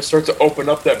guy out, you'll start to open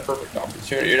up that perfect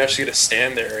opportunity. You're not just gonna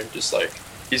stand there and just like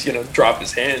he's gonna drop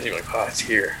his hands. You're like, oh, it's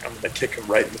here. I'm gonna kick him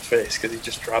right in the face because he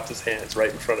just dropped his hands right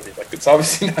in front of me. Like it's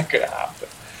obviously not gonna happen.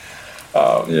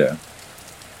 Yeah.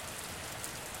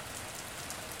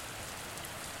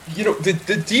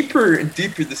 The deeper and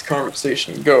deeper this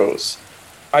conversation goes,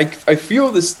 I feel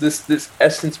this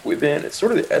essence within. It's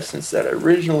sort of the essence that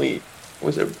originally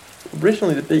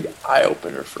the big eye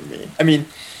opener for me. I mean,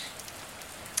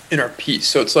 in our piece.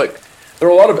 So it's like there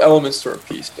are a lot of elements to our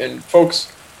piece. And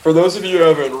folks, for those of you who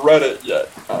haven't read it yet,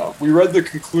 we read the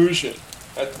conclusion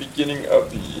at the beginning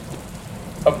of the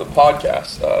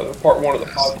podcast, the part 1 of the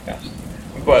podcast.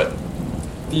 But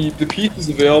the piece is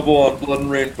available on Blood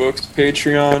and Rain Books,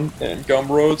 Patreon, and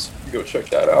Gumroads. You can go check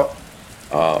that out.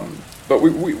 But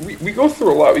we go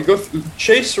through a lot.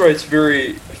 Chase writes very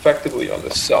effectively on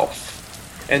the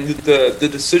self and the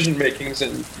decision makings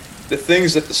and the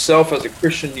things that the self as a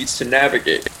Christian needs to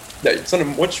navigate. That it's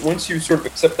once you sort of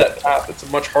accept that path, it's a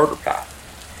much harder path.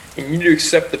 And you need to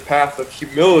accept the path of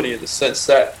humility in the sense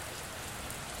that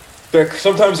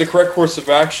sometimes the correct course of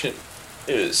action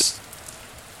is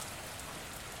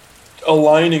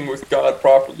aligning with God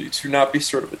properly to not be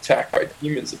sort of attacked by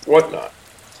demons and whatnot.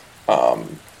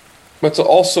 But to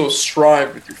also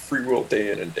strive with your free will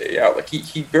day in and day out. Like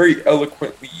he very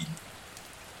eloquently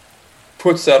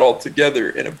puts that all together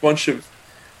in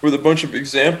with a bunch of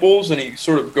examples, and he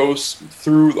sort of goes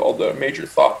through all the major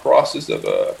thought process of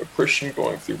a Christian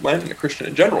going through Lent and a Christian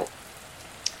in general.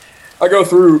 I go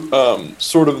through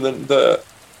sort of the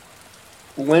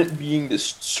Lent being this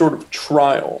sort of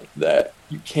trial that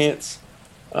you can't,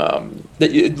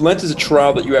 Lent is a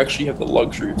trial that you actually have the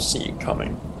luxury of seeing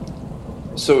coming.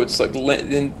 So it's like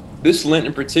Lent, and this Lent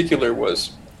in particular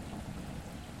was,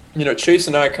 Chase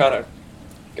and I kind of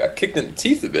got kicked in the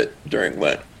teeth a bit during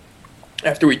Lent.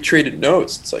 After we traded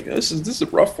notes, it's like, this is a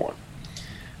rough one.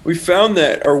 We found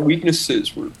that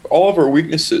all of our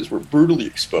weaknesses were brutally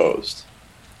exposed.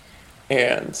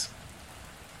 And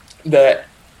that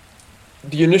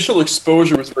the initial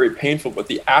exposure was very painful, but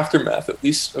the aftermath, at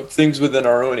least of things within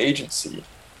our own agency,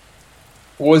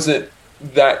 wasn't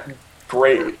that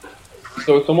great.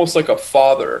 So it's almost like a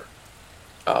father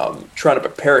trying to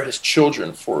prepare his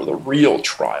children for the real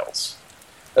trials.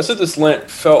 That's what this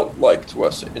Lent felt like to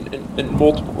us in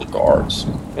multiple regards.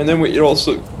 And then it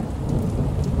also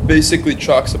basically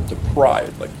chalks up to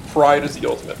pride. Like pride is the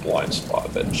ultimate blind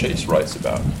spot that Chase writes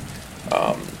about.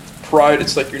 Pride,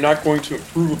 it's like you're not going to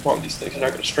improve upon these things. You're not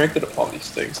going to strengthen upon these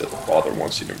things that the Father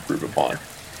wants you to improve upon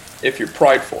if you're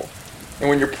prideful. And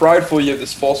when you're prideful, you have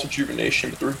this false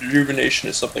rejuvenation, but the rejuvenation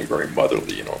is something very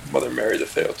motherly, Mother Mary, the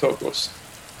Theotokos.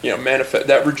 Manifest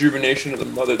that rejuvenation of the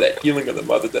mother, that healing of the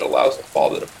mother that allows the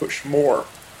father to push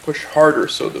harder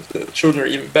so that the children are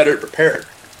even better prepared.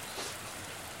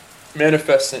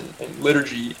 Manifests in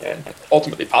liturgy and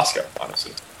ultimately Pascha,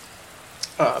 honestly.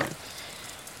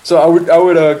 So I would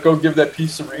go give that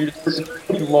piece a read. It's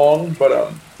pretty long,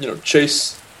 but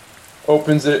Chase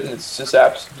opens it and it's just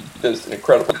absolutely, he does an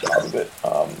incredible job of it.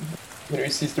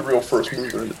 He's the real first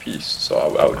mover in the piece, so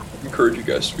I would encourage you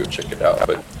guys to go check it out.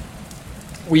 But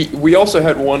we also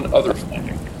had one other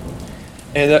finding,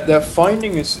 and that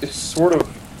finding is sort of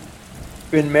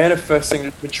been manifesting.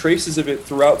 There's been traces of it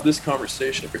throughout this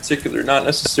conversation in particular, not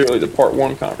necessarily the part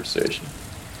 1 conversation,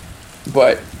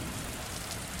 but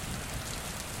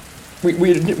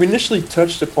we initially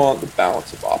touched upon the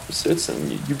balance of opposites,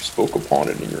 and you spoke upon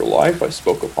it in your life. I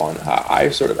spoke upon how I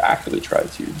sort of actively try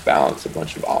to balance a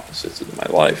bunch of opposites in my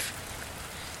life.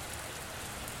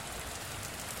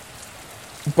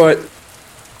 But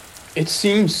it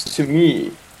seems to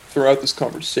me, throughout this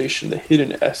conversation, the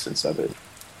hidden essence of it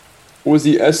was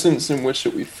the essence in which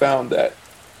we found that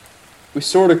we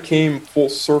sort of came full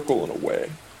circle in a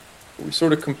way. We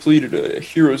sort of completed a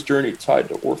hero's journey tied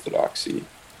to orthodoxy.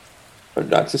 But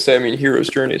not to say, I mean, hero's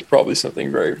journey is probably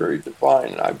something very, very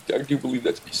divine, and I do believe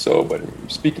that to be so, but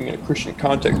speaking in a Christian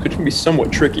context, it can be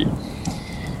somewhat tricky.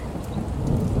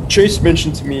 Chase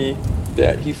mentioned to me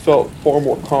that he felt far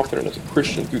more confident as a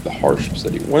Christian through the hardships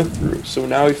that he went through. So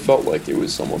now he felt like it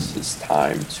was almost his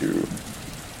time to.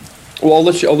 Well, I'll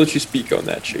let you speak on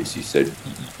that, Chase. You said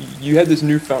you had this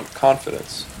newfound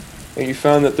confidence, and you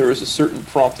found that there was a certain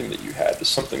prompting that you had to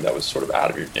something that was sort of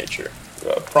out of your nature,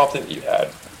 prompting that you had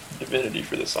divinity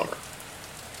for the summer.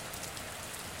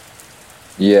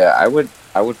 Yeah, I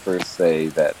would first say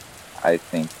that I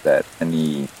think that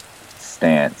any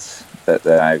stance that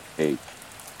I take,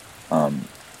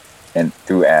 and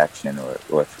through action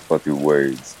or through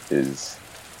words is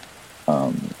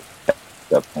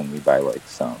up only by like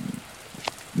some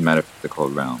metaphysical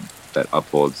realm that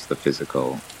upholds the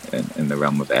physical in the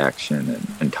realm of action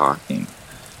and talking.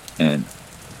 And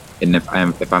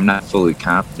if I'm not fully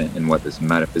confident in what this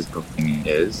metaphysical thing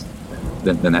is,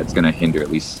 then that's going to hinder,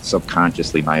 at least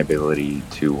subconsciously, my ability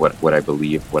to what I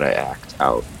believe, what I act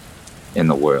out in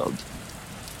the world.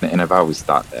 And I've always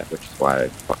thought that, which is why I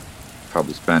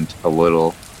probably spent a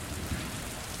little,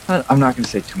 I'm not going to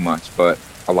say too much, but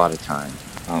a lot of time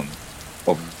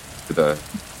over the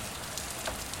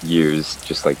years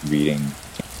just like reading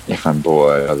if I'm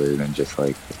bored, other than just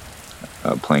like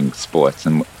playing sports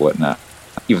and whatnot,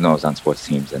 even though I was on sports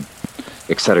teams and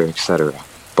et cetera, et cetera.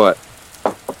 But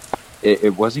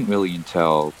it wasn't really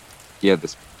until,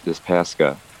 this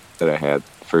Pascha that I had,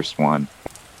 the first one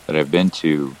that I've been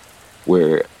to,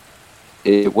 where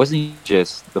it wasn't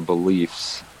just the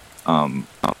beliefs that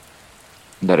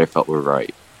I felt were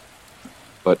right,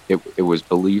 but it was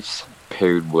beliefs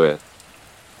paired with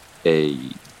a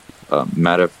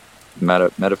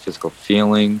metaphysical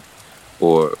feeling,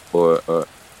 or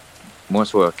more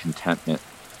so a contentment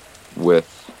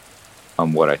with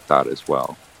what I thought as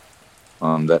well.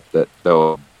 That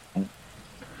though I don't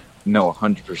know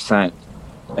 100%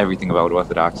 everything about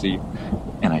orthodoxy,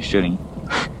 and I shouldn't.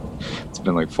 It's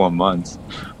been like 4 months,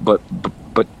 but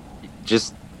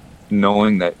just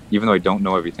knowing that even though I don't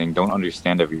know everything, don't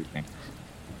understand everything,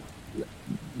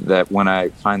 that when I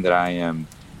find that I am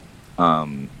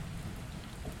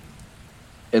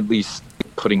at least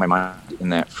putting my mind in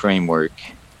that framework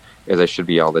as I should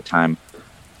be all the time,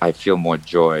 I feel more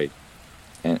joy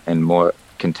and more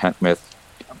contentment,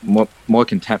 more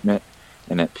contentment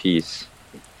and at peace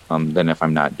than if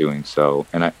I'm not doing so.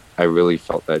 And I really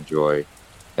felt that joy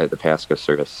at the Pascha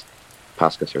service,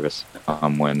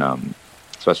 when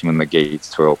especially when the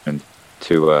gates were opened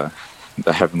to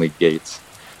the heavenly gates,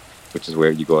 which is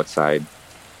where you go outside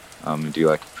and do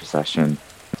like a procession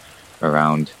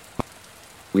around.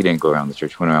 We didn't go around the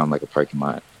church, we went around like a parking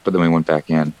lot, but then we went back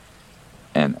in,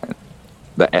 and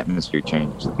the atmosphere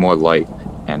changed, more light,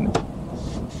 and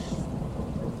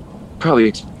probably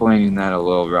explaining that a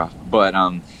little rough, but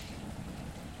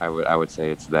I would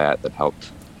say it's that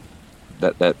helped.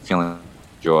 That feeling of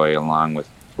joy, along with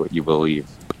what you believe,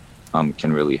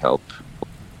 can really help.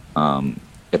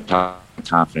 It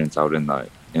confidence out in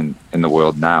the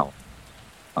world now.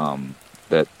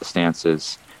 That the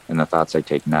stances and the thoughts I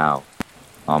take now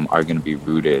are going to be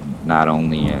rooted not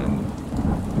only in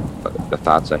the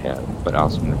thoughts I have, but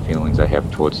also in the feelings I have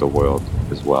towards the world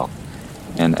as well.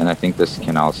 And I think this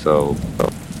can also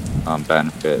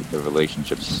benefit the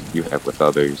relationships you have with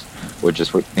others, or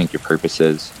just what you think your purpose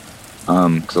is.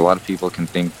 Because a lot of people can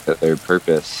think that their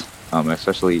purpose,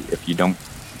 especially if you don't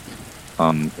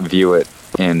view it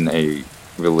in a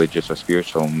religious or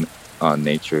spiritual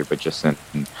nature, but just in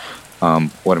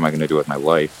what am I going to do with my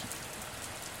life?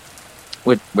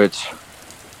 Which I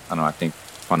don't know, I think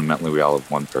fundamentally we all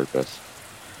have one purpose.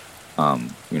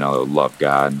 Love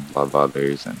God, love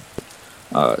others, and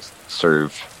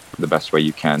serve the best way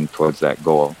you can towards that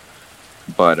goal.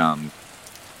 But a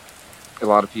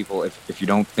lot of people, if you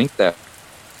don't think that,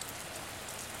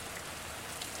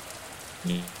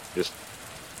 you just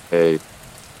say,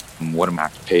 what am I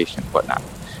occupation, whatnot,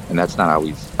 and that's not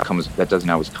always comes. That doesn't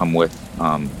always come with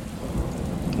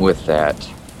that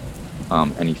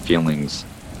any feelings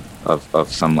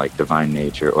of some like divine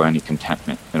nature or any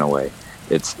contentment in a way.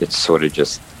 It's sort of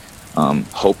just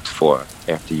hoped for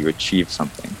after you achieve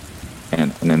something.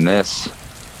 And in this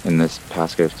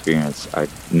Pascha experience, I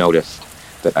noticed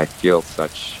that I feel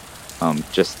such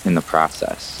just in the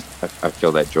process. I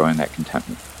feel that joy and that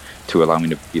contentment to allow me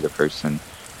to be the person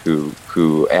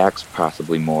who acts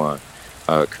possibly more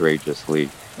courageously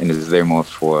and is there more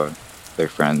for their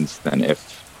friends than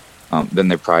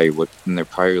they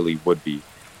probably would be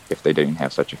if they didn't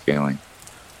have such a feeling.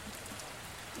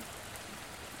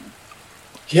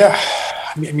 Yeah,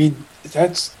 I mean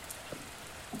that's.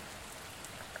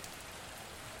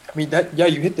 I mean that. Yeah,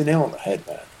 you hit the nail on the head,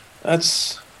 man.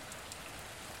 That's.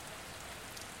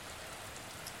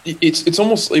 It's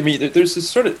almost. I mean, there's this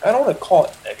sort of. I don't want to call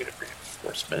it negative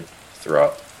reinforcement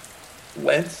throughout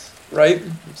Lent, right?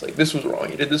 It's like this was wrong.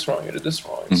 You did this wrong. You did this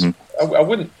wrong. Mm-hmm. I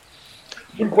wouldn't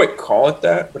quite call it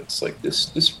that, but it's like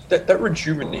that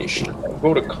rejuvenation, that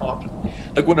vote of confidence.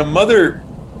 Like when a mother,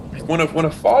 when a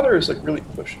father is like really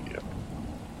pushing you,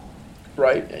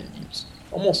 right, and it's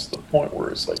almost to the point where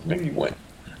it's like maybe you went,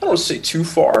 I don't want to say too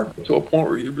far, but to a point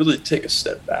where you really take a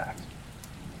step back.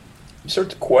 You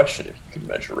start to question if you can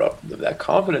measure up. That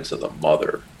confidence of the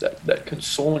mother, that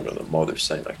consoling of the mother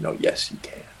saying like, no, yes, you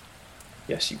can.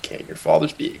 Yes, you can. Your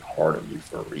father's being hard on you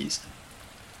for a reason.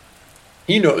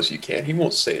 He knows you can. He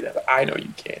won't say that, but I know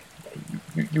you can.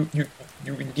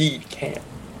 You indeed can.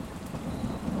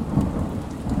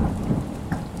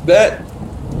 That,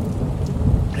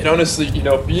 and honestly, you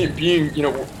know, being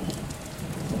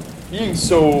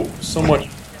so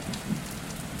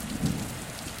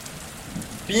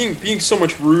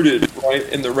much rooted, right,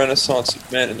 in the Renaissance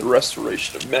of men and the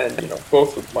restoration of men, you know,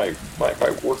 both with my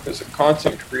work as a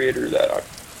content creator that I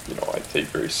take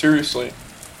very seriously,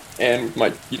 and with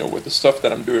my, you know, with the stuff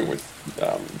that I'm doing with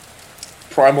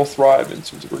Primal Thrive, in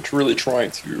terms of we're really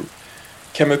trying to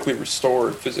chemically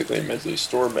restore, physically and mentally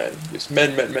restore men. It's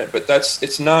men, but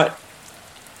it's not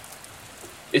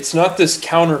this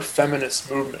counter-feminist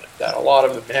movement that a lot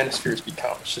of the manospheres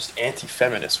become. It's just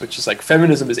anti-feminist, which is like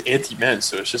feminism is anti-men,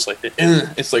 so it's just like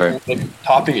it's like, right. like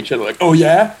topping each other, like oh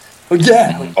yeah, like,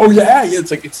 oh yeah.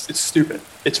 It's like it's stupid.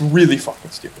 It's really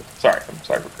fucking stupid. Sorry, I'm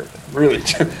sorry for cursing.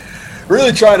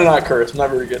 Really trying to not curse. I'm not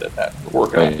very good at that.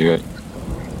 Working on it.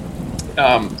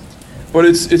 But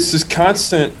it's this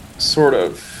constant sort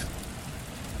of.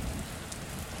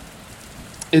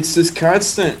 It's this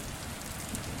constant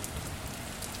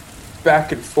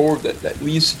back and forth that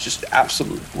leads to just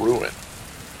absolute ruin.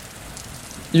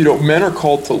 You know, men are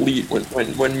called to lead.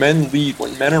 When men lead,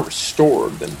 when men are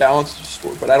restored, then balance is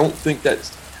restored. But I don't think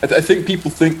that's. I think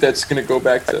people think that's going to go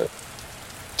back to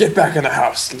get back in the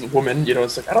house, woman. You know,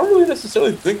 it's like I don't really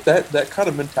necessarily think that kind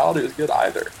of mentality is good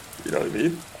either. You know what I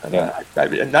mean? Yeah. I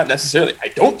mean, and not necessarily. I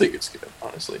don't think it's good,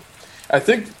 honestly. I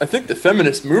think the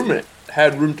feminist movement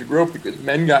had room to grow because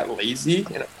men got lazy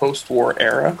in a post-war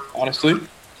era, honestly.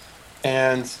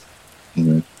 And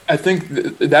Mm-hmm. I think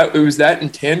that it was that in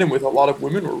tandem with a lot of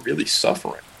women were really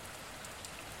suffering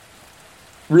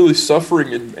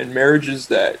in marriages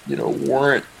that, you know,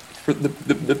 weren't for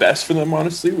the best for them,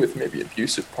 honestly, with maybe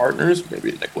abusive partners,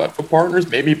 maybe neglectful partners,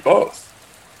 maybe both.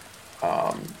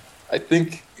 I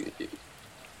think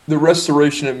the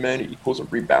restoration of men equals a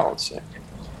rebalancing.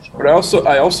 But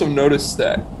I also noticed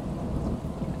that,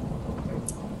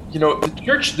 you know,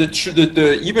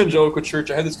 the evangelical church,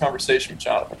 I had this conversation with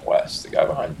Jonathan West, the guy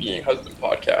behind Being Husband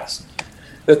podcast,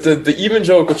 that the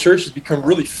evangelical church has become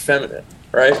really feminine,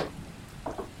 right?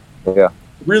 Yeah.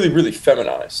 Really, really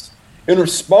feminized. In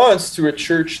response to a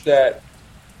church that,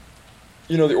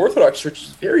 you know, the Orthodox Church is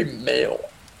very male,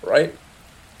 right?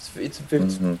 It's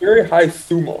very high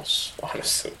thumos,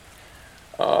 honestly.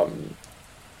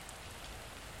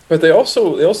 But they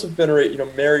also venerate, you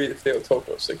know, Mary the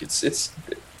Theotokos. Like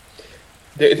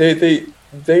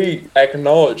they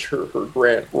acknowledge her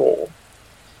grand role.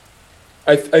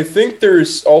 I think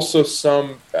there's also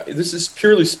some. This is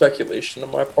purely speculation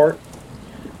on my part,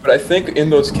 but I think in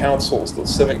those councils,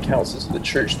 those 7 councils of the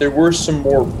church, there were some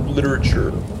more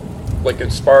literature, like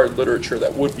inspired literature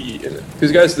that would be in it.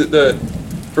 Because guys, for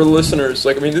the listeners,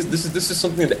 like I mean, this is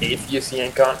something that atheists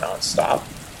yank on nonstop.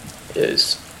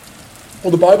 Is,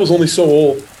 well, the Bible's only so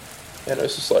old, and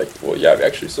it's just like, well, yeah,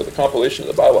 actually, so the compilation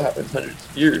of the Bible happened hundreds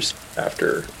of years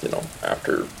after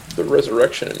the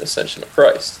resurrection and ascension of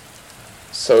Christ.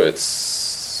 So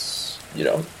it's, you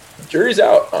know, jury's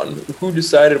out on who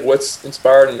decided what's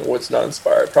inspired and what's not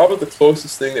inspired. Probably the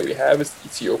closest thing that we have is the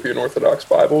Ethiopian Orthodox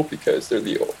Bible, because they're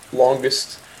the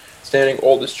longest standing,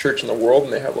 oldest church in the world,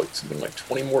 and they have like something like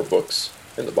 20 more books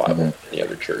in the Bible than any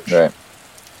other church. Right.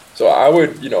 So I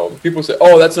would, you know, people say,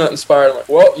 oh, that's not inspired. I'm like,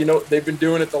 well, you know, they've been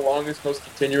doing it the longest, most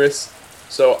continuous.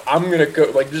 So I'm going to go,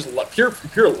 like, just pure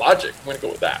logic, I'm going to go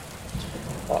with that.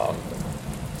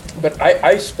 But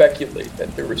I speculate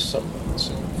that there was some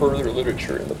further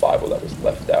literature in the Bible that was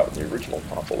left out in the original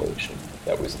compilation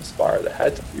that was inspired, that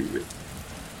had to do with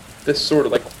this sort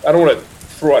of, like, I don't want to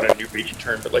throw out a new agey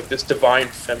term, but like this divine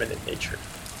feminine nature.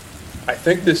 I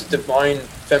think this divine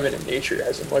feminine nature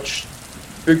has a much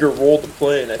bigger role to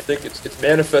play, and I think it's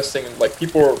manifesting. Like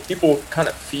people kind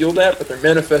of feel that, but they're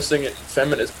manifesting it in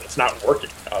feminism. It's not working,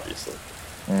 obviously.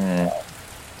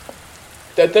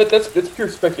 That's pure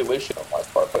speculation on my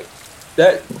part, but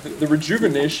the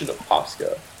rejuvenation of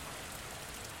Asuka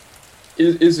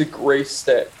is a grace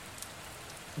that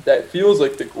feels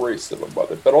like the grace of a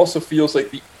mother, but also feels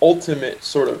like the ultimate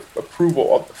sort of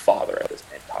approval of the father at the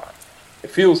same time.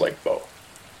 It feels like both.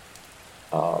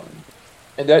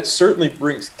 And that certainly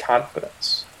brings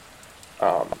confidence.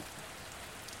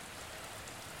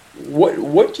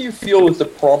 What do you feel is the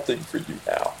prompting for you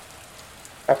now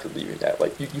after leaving that?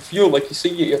 Like you feel like you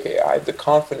see, okay, I have the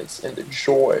confidence and the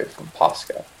joy from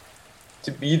Pasca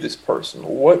to be this person.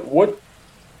 What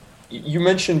you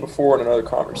mentioned before in another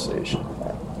conversation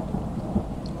that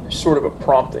there's sort of a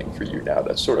prompting for you now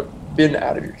that's sort of been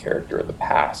out of your character in the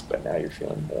past, but now you're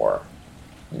feeling more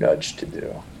nudged to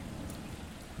do.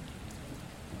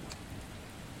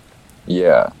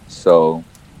 Yeah. So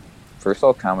first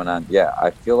I'll comment on,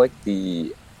 I feel like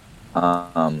I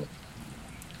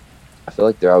feel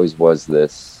like there always was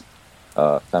this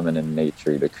feminine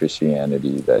nature to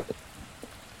Christianity that,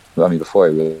 before I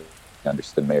really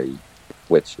understood Mary,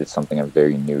 which is something I'm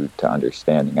very new to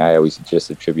understanding, I always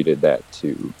just attributed that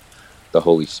to the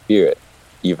Holy Spirit,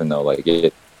 even though I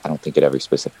don't think it ever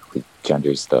specifically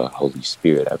genders the Holy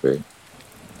Spirit ever.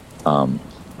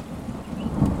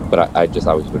 But I just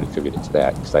always would attribute it to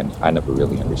that because I never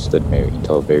really understood Mary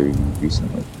until very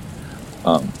recently.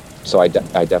 So I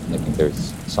definitely think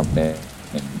there's something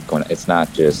going on. It's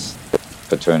not just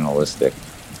paternalistic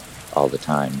all the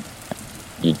time.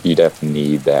 You definitely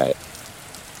need that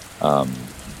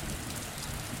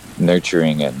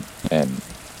nurturing and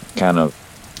kind of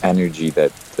energy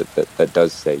that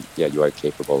does say, yeah, you are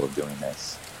capable of doing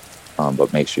this,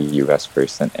 but make sure you rest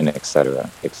first, and et cetera,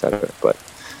 et cetera. But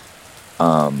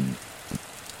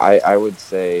I would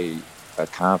say a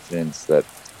confidence that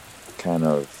kind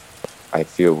of I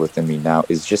feel within me now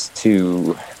is just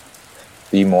to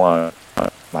be more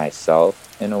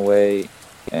myself in a way,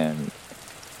 and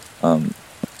I'm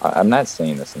not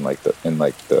saying this in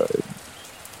the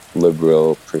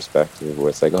liberal perspective where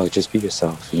it's like, oh, just be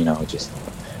yourself, just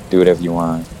do whatever you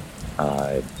want,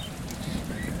 and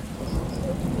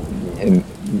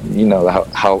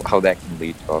how that can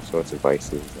lead to all sorts of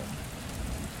vices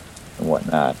and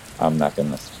whatnot. I'm not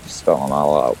going to spell them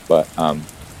all out, but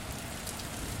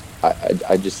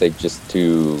I just say just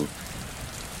to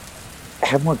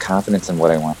have more confidence in what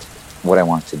I want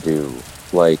to do.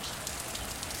 Like,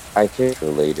 I can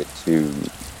relate it to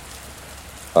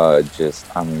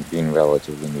I'm being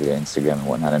relatively new to Instagram and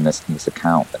whatnot, and this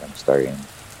account that I'm starting.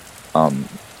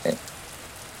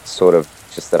 Sort of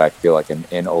just that I feel like I'm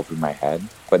in over my head,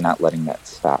 but not letting that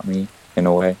stop me in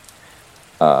a way.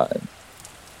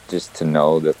 Just to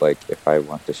know that if I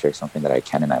want to share something that I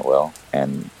can and I will,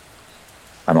 and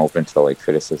I'm open to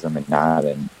criticism and not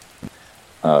and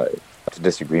to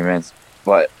disagreements,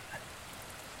 but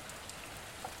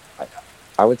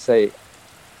I would say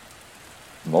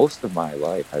most of my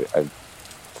life I'm a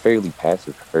fairly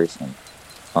passive person,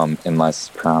 unless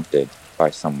prompted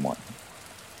by someone.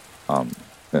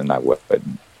 Then I would,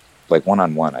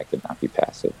 one-on-one, I could not be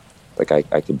passive.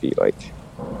 I could be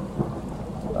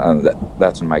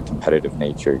that's when my competitive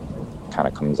nature kind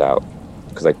of comes out,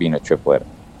 because being a triplet,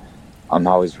 I'm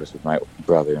always with my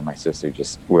brother and my sister,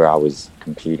 just we're always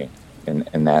competing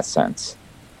in that sense,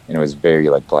 and it was very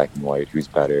black and white, who's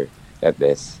better at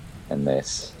this and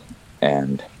this,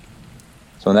 and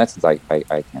so in that sense I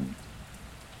can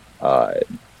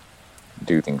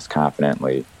do things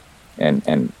confidently and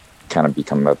kind of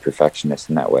become a perfectionist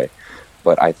in that way.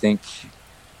 But I think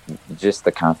just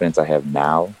the confidence I have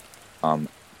now,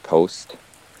 post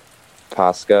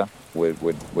Pasca,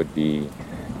 would be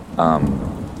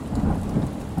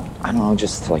I don't know,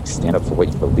 just to stand up for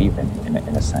what you believe in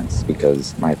a sense,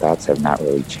 because my thoughts have not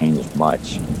really changed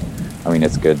much.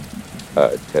 It's good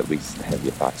to at least have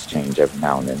your thoughts change every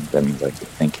now and then. That means you're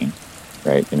thinking,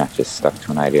 right? You're not just stuck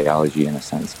to an ideology in a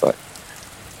sense. But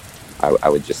I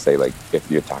would just say, if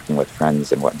you're talking with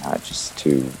friends and whatnot, just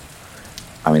to,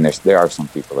 there are some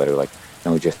people that are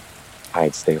no, just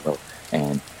hide, stay low,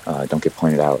 and don't get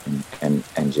pointed out, and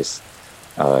just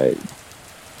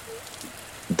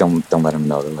don't let them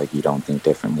know that you don't think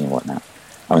differently and whatnot.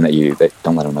 That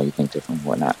don't let them know you think differently and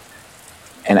whatnot.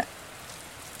 And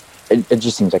it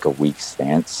just seems like a weak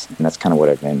stance, and that's kind of what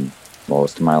I've been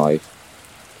most of my life.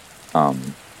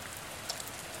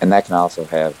 And that can also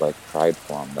have pride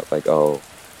form, that oh,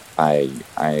 I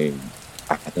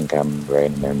think I'm right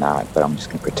and they're not, but I'm just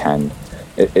gonna pretend.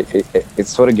 It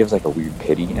sort of gives a weird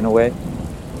pity in a way.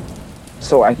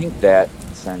 So I think that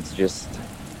sense, just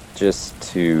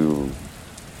to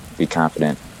be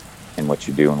confident in what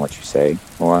you do and what you say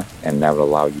more, and that would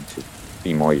allow you to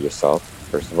be more yourself,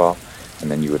 first of all, and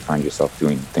then you would find yourself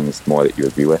doing things more that you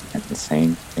agree with and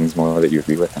saying things more that you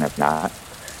agree with, and if not,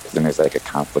 because then there's like a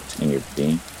conflict in your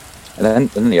being. And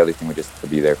then the other thing would just to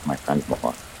be there for my friends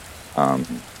more,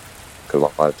 because a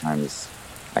lot of times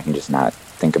I can just not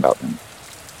think about them.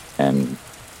 And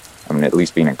I mean, at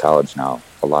least being in college now,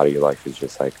 a lot of your life is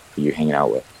just like who you're hanging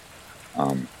out with,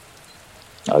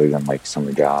 other than like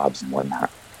summer jobs and whatnot.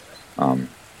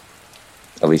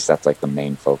 At least that's like the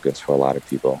main focus for a lot of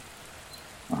people.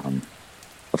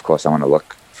 Of course, I want to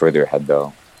look further ahead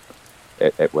though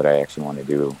at what I actually want to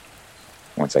do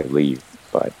once I leave.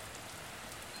 But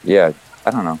yeah,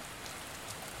 I don't know.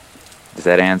 Does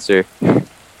that answer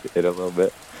it a little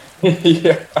bit?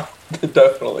 Yeah,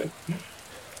 definitely.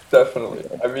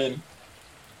 I mean,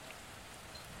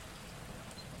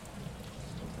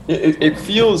 it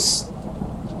feels.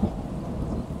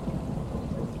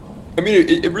 I mean,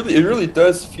 it really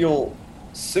does feel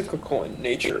cyclical in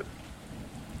nature.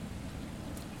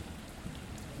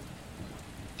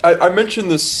 I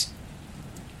mentioned this,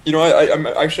 I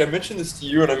mentioned this to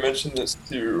you, and I mentioned this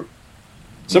to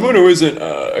someone who isn't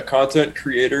a content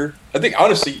creator. I think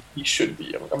honestly he should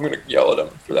be. I'm gonna yell at him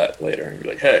for that later and be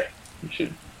like, hey, you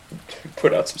should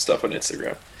put out some stuff on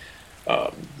Instagram.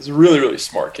 He's a really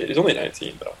smart kid. He's only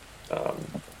 19 though,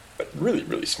 but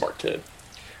really smart kid.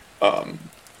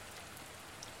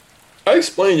 I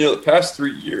explained, the past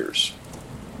 3 years,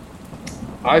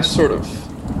 I sort of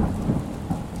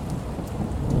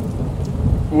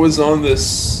was on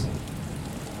this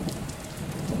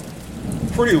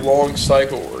pretty long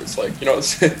cycle where it's like,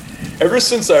 ever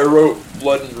since I wrote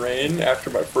Blood and Rain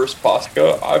after my first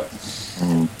Posca,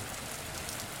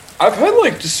 I've had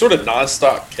like just sort of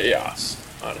nonstop chaos,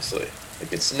 honestly.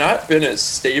 Like it's not been as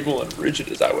stable and rigid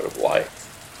as I would have liked,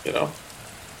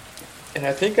 And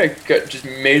I think I got just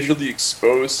majorly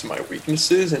exposed to my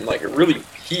weaknesses, and like it really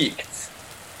peaked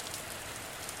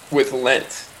with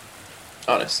Lent,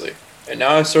 honestly. And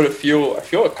now I sort of feel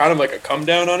kind of like a come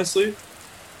down, honestly,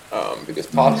 because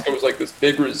Posca was like this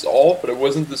big resolve, but it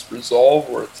wasn't this resolve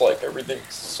where it's like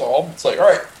everything's solved. It's like, all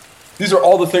right, these are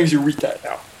all the things you're weak at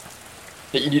now.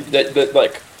 That you need that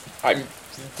like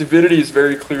divinity is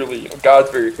very clearly,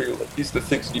 God's very clearly like these are the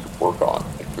things you need to work on.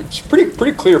 Like, it's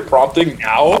pretty clear prompting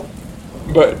now.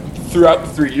 But throughout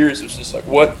the 3 years, it's just like,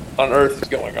 what on earth is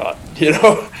going on?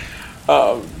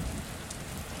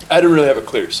 I didn't really have a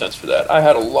clear sense for that. I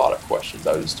had a lot of questions.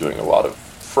 I was doing a lot of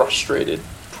frustrated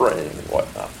praying and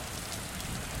whatnot.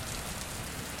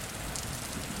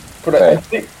 But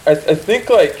okay. I think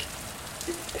like,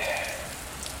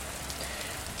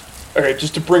 okay,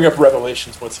 just to bring up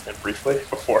Revelations once again briefly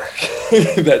before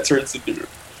that turns into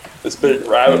this big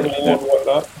rabbit hole and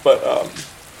whatnot. But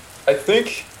I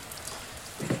think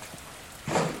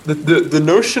the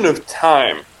notion of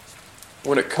time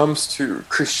when it comes to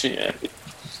Christianity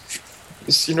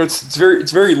is,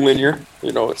 it's very linear.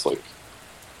 It's like,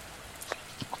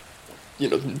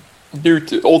 New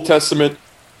to Old Testament,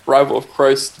 arrival of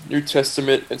Christ, New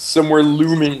Testament, and somewhere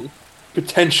looming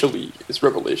potentially is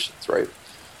Revelations, right?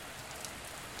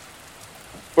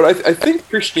 But I think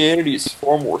Christianity is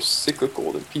far more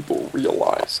cyclical than people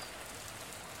realize.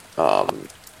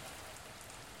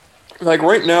 Like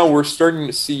right now, we're starting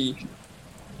to see.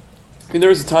 I mean, there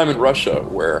was a time in Russia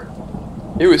where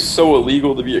it was so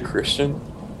illegal to be a Christian.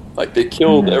 Like they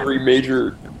killed every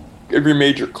major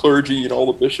clergy and all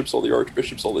the bishops, all the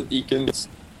archbishops, all the deacons,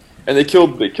 and they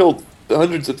killed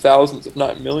hundreds of thousands, if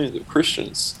not millions, of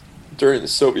Christians during the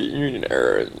Soviet Union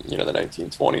era in the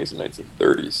 1920s and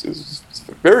 1930s. It was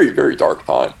a very, very dark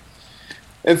time.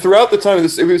 And throughout the time of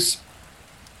this, it was,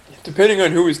 depending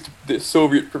on who was the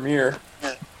Soviet premier.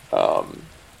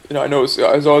 I know it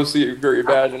was obviously very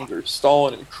bad under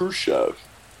Stalin and Khrushchev,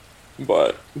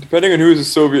 but depending on who was the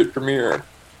Soviet premier,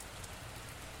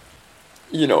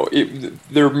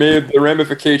 the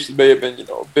ramifications may have been,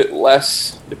 a bit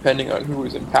less depending on who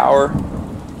was in power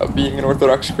of being an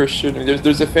Orthodox Christian. I mean,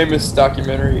 there's a famous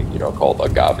documentary, called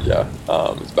Agavia.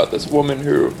 It's about this woman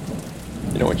who,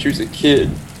 when she was a kid,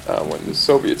 when the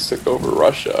Soviets took over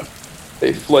Russia,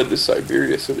 they fled to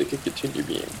Siberia so they could continue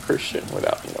being Christian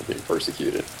without, being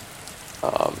persecuted.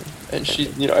 And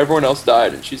she, everyone else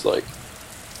died, and she's like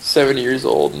 70 years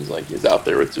old, and is out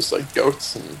there with just like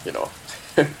goats and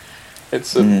and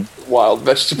some wild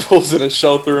vegetables in a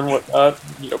shelter and whatnot.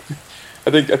 I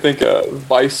think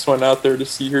Vice went out there to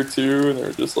see her too, and they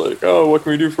were just like, "Oh, what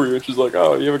can we do for you?" And she's like,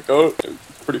 "Oh, you have a goat." It was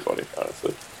pretty funny,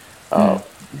 honestly.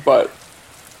 But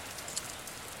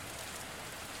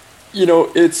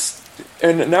it's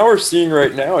and now we're seeing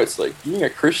right now, it's like being a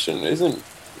Christian isn't,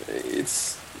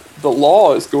 it's, the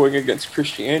law is going against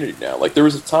Christianity now. Like there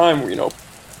was a time, I'm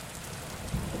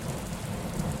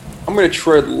going to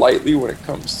tread lightly when it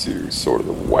comes to sort of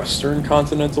the Western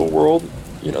continental world,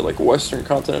 like Western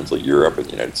continental Europe and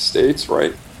the United States,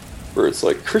 right? Where it's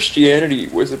like Christianity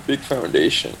was a big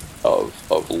foundation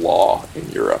of law in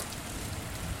Europe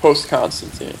post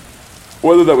Constantine,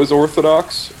 whether that was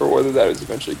Orthodox or whether that was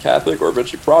eventually Catholic or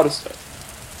eventually Protestant.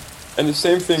 And the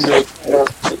same thing goes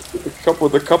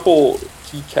with a couple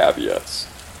key caveats.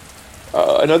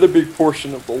 Another big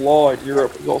portion of the law in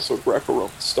Europe is also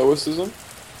Greco-Roman Stoicism,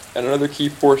 and another key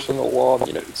portion of the law in the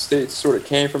United States sort of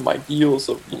came from ideals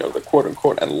of the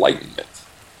quote-unquote Enlightenment.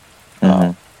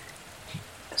 Mm-hmm.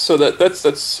 So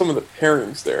that's some of the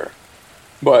pairings there.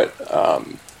 But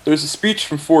there's a speech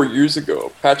from 4 years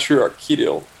ago, Patriarch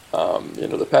Kirill,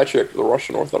 the patriarch of the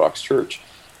Russian Orthodox Church.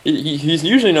 He's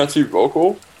usually not too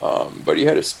vocal, but he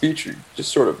had a speech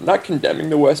just sort of not condemning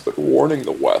the West, but warning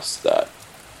the West that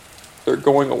they're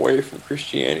going away from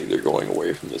Christianity. They're going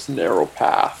away from this narrow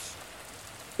path.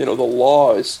 The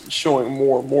law is showing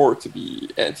more and more to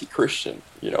be anti-Christian,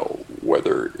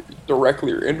 whether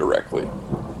directly or indirectly.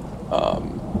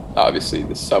 Obviously,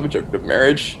 the subject of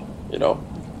marriage,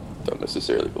 don't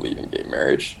necessarily believe in gay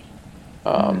marriage.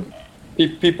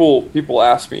 People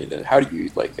ask me, then how do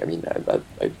you I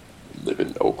live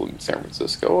in Oakland, San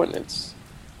Francisco, and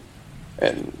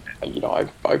I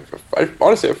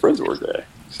honestly have friends who are gay,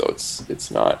 so it's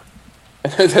not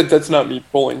that's not me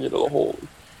pulling the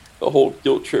whole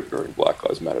guilt trip during Black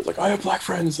Lives Matter. It's like I have black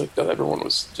friends, like that. Everyone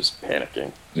was just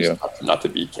panicking, not to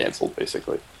be canceled,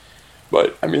 basically.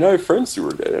 But I have friends who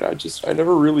are gay, and I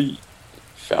never really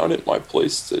found it my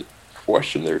place to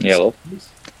question their decisions.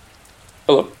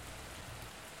 Hello?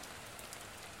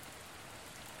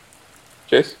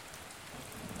 Chase?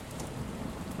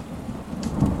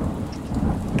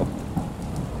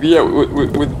 Yeah,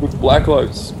 with Black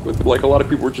Lives, with like a lot of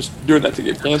people were just doing that to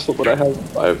get canceled, but I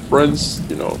have friends,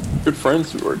 good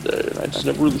friends who are gay, and I just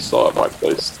never really saw it my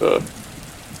place to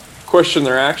question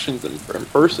their actions in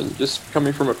person, just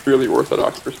coming from a purely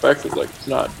Orthodox perspective. Like, it's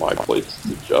not my place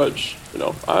to judge. I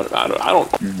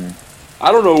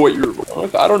don't know what you're going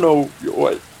with. I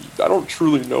don't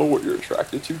truly know what you're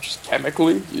attracted to, just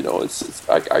chemically.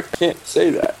 I can't say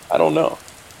that. I don't know.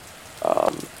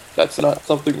 That's not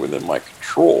something within my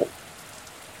control.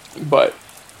 But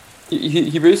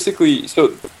he basically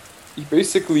said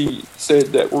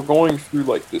that we're going through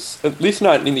like this, at least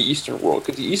not in the Eastern world,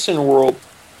 because the Eastern world,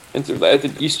 in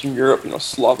Eastern Europe,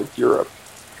 Slavic Europe,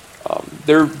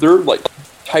 they're like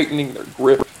tightening their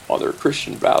grip on their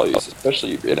Christian values,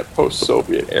 especially in a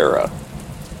post-Soviet era,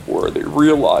 where they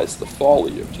realize the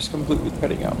folly of just completely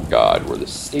cutting out God, where the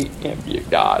state can't be a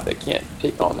God, they can't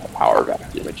take on that power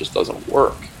vacuum, it just doesn't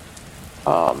work.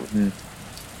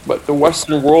 But the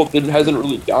Western world hasn't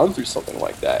really gone through something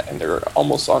like that, and they're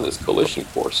almost on this collision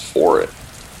course for it.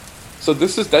 So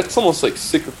that's almost like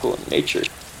cyclical in nature.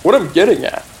 What I'm getting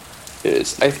at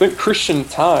is, I think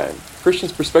Christian's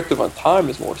perspective on time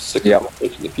is more cyclical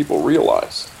than people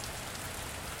realize.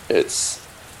 It's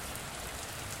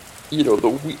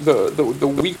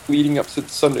the week leading up to the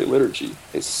Sunday liturgy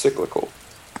is cyclical.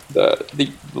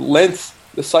 The Lent,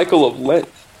 the cycle of Lent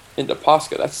into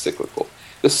Pascha, that's cyclical.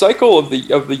 The cycle of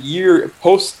the year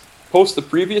post the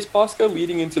previous Pascha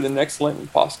leading into the next Lenten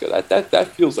Pascha, that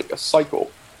feels like a cycle.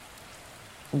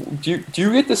 Do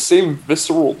you get the same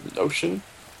visceral notion?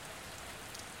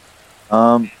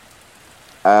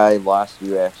 I lost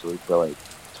you actually for like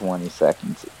 20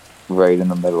 seconds right in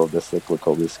the middle of the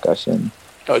cyclical discussion.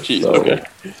 Oh, geez, so okay.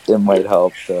 It might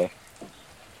help to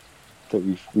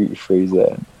rephrase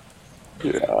that.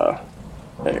 Yeah.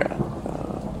 Hang on.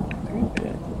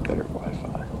 Better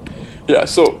Wi-Fi. Yeah,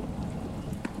 so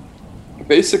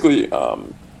basically, I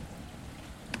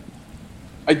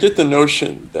get the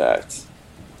notion that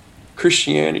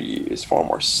Christianity is far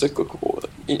more cyclical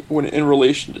in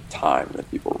relation to time than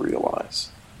people realize.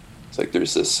 It's like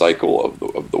there's this cycle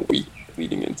of the week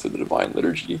leading into the Divine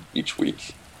Liturgy each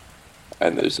week,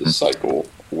 and there's a cycle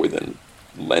within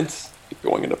Lent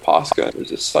going into Pascha, and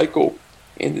there's a cycle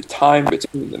in the time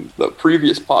between the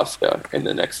previous Pascha and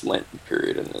the next Lenten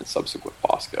period and then subsequent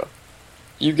Pascha.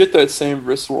 You get that same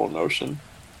visceral notion?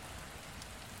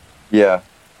 Yeah,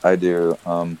 I do.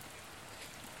 I'm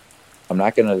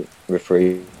not going to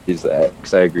rephrase that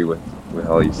because I agree with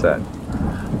all you said.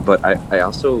 But I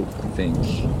also think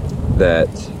that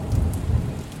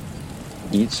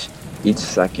each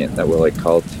second that we're like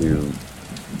called to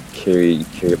carry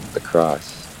up the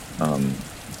cross,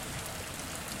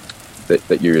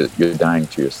 that you're dying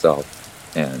to yourself.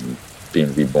 and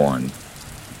being reborn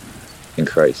in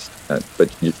Christ.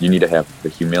 But you need to have the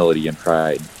humility and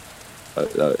pride,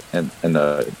 and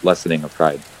the lessening of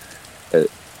pride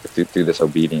through this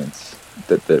obedience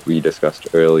that we discussed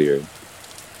earlier,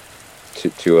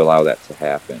 to allow that to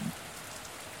happen.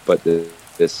 But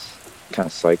this kind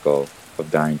of cycle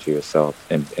of dying to yourself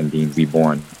and being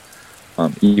reborn,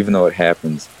 even though it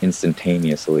happens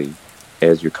instantaneously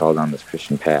as you're called on this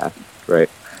Christian path, right?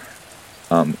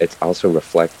 It's also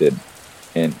reflected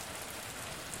in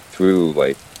through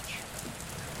like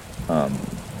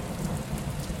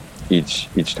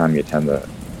each time you attend the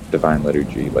divine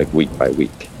liturgy, like week by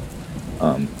week,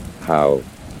 how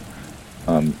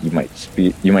you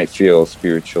might feel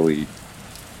spiritually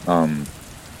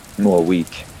more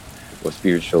weak or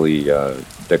spiritually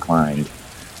declined,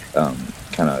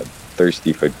 kind of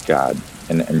thirsty for God,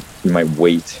 and you might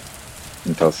wait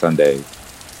until Sunday,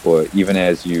 or even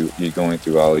as you're going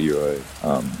through all your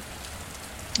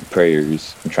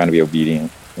prayers and trying to be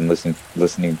obedient and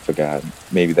listening for God.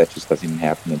 Maybe that just doesn't even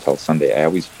happen until Sunday. I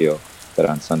always feel that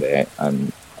on Sunday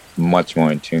I'm much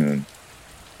more in tune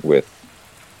with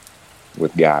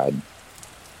God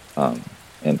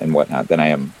and whatnot than I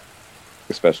am,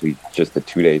 especially just the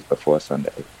 2 days before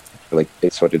Sunday. Like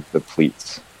it sort of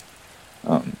depletes,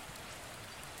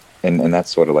 and that's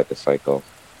sort of like a cycle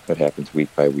that happens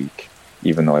week by week.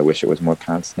 Even though I wish it was more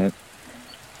constant,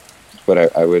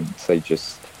 but I would say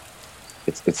just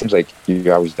it seems like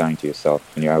you're always dying to yourself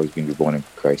and you're always being reborn in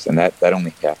Christ, and that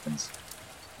only happens.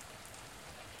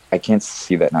 I can't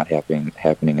see that not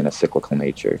happening in a cyclical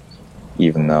nature,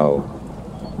 even though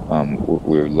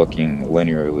we're looking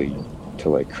linearly to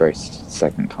like Christ's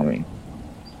second coming,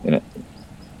 and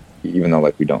even though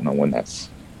like we don't know when that's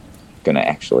going to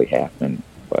actually happen.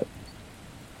 But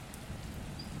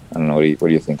I don't know. What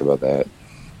do you think about that?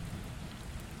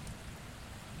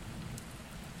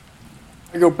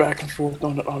 I go back and forth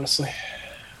on it, honestly.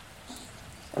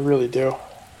 I really do.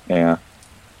 Yeah.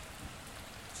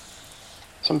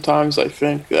 Sometimes I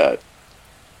think that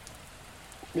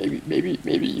maybe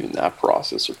even that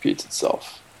process repeats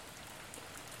itself.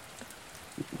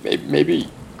 Maybe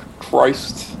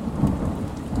Christ,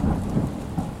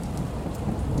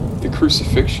 the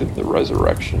crucifixion, the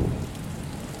resurrection,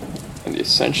 and the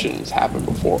ascension has happened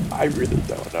before. I really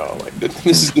don't know. Like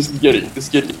this is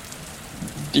getting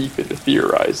deep into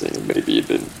theorizing, and maybe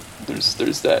even there's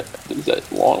that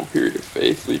long period of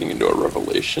faith leading into a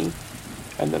revelation,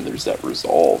 and then there's that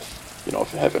resolve,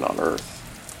 of heaven on earth.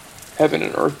 Heaven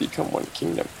and earth become one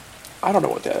kingdom. I don't know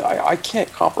what that. I can't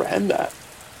comprehend that.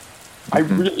 I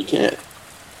really can't.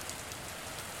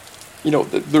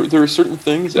 There are certain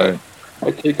things that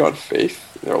I take on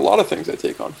faith. There are a lot of things I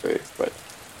take on faith, but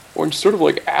when you're sort of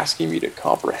like asking me to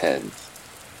comprehend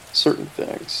certain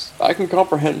things, I can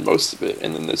comprehend most of it,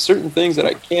 and then there's certain things that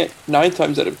I can't. 9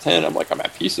 times out of 10, I'm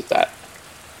at peace with that.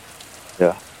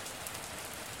 Yeah.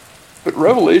 But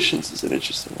Revelations is an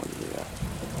interesting one. Yeah.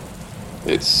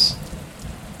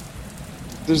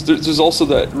 There's also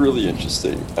that really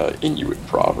interesting Inuit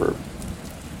proverb.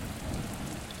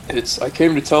 I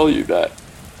came to tell you that,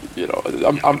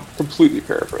 I'm completely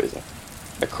paraphrasing,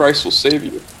 that Christ will save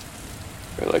you.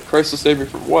 Like, Christ will save me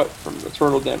from what? From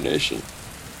eternal damnation.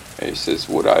 And he says,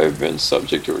 would I have been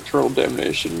subject to eternal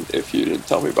damnation if you didn't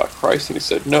tell me about Christ? And he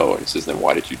said, no. And he says, then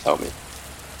why did you tell me?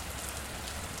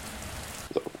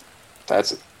 So,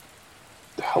 that's a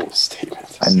hell of a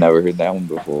statement. I never heard that one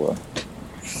before.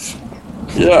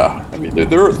 Yeah. I mean,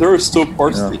 there are still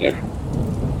parts of the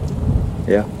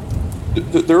Yeah.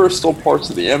 There are still parts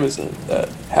of the Amazon that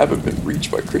haven't been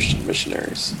reached by Christian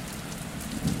missionaries.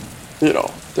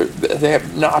 They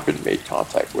have not been made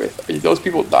contact with. I mean, those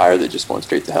people die, or they just going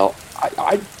straight to hell.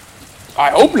 I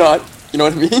hope not. You know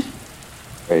what I mean?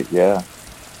 Right. Yeah.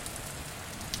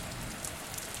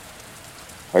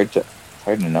 Hard to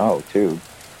know too.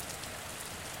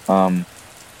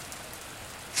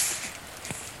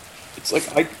 It's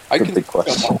like I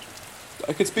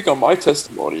can speak on my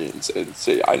testimony and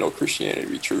say I know Christianity to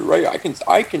be true, right? I can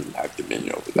have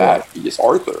dominion over that. Be just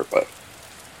Arthur, but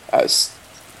as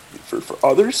for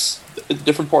others in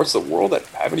different parts of the world that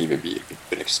haven't even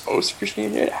been exposed to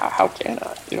Christianity, how can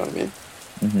I? You know what I mean?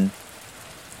 Mm-hmm.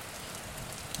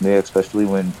 Yeah, especially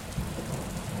when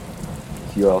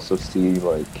you also see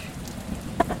like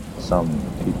some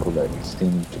people that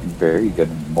seem to be very good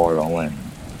and moral, and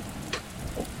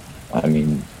I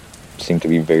mean, seem to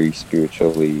be very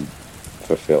spiritually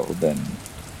fulfilled, and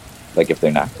like if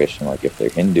they're not Christian, like if they're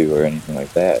Hindu or anything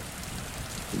like that,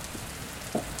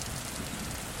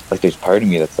 like there's part of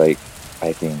me that's like,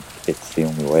 I think it's the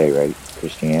only way, right?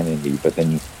 Christianity. But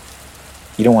then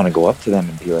you don't want to go up to them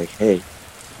and be like, hey,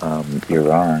 you're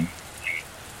wrong.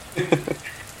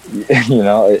 You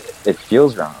know, it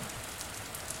feels wrong.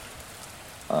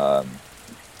 And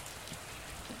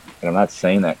I'm not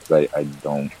saying that because I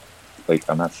don't, like,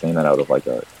 I'm not saying that out of like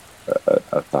a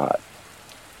thought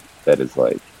that is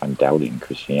like I'm doubting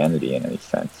Christianity in any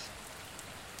sense.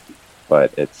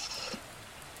 But it's,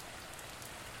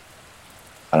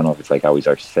 I don't know if it's like always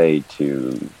our say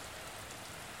to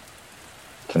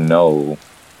know,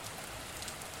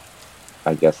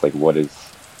 I guess, like what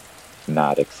is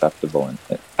not acceptable. And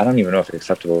I don't even know if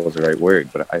acceptable is the right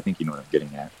word, but I think you know what I'm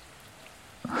getting at.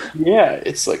 Yeah,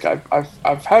 it's like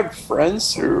I've had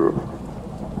friends who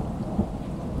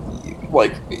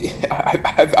like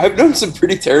I've known some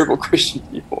pretty terrible Christian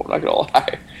people. I'm not gonna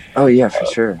lie. Oh yeah, for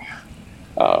sure.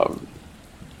 Um,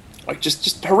 like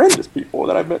just horrendous people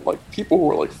that I've met, like people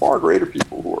who are like far greater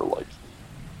people who are like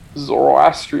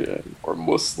Zoroastrian or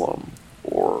Muslim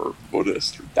or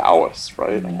Buddhist or Taoist,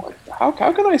 right? I'm like, how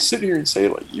can I sit here and say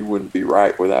like you wouldn't be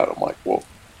right without? I'm like, well,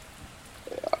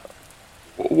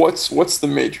 what's the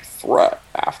major threat?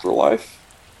 Afterlife,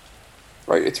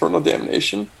 right? Eternal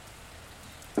damnation.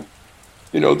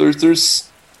 You know, there's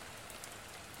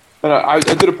and I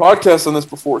did a podcast on this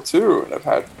before too, and I've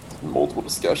had multiple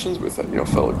discussions with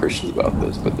fellow Christians about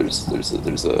this. But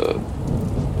there's a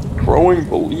growing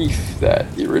belief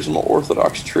that the original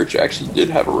Orthodox Church actually did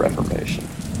have a Reformation,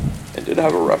 and did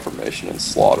have a Reformation and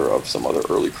slaughter of some other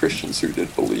early Christians who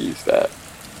did believe that,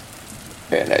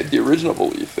 and had the original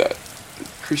belief that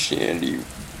Christianity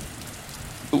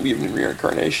believed in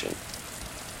reincarnation.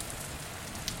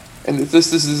 And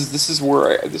this is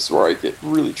where I get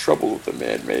really troubled with the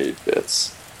man-made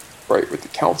bits, right? With the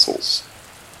councils,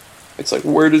 it's like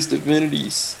where does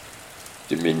divinity's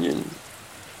dominion,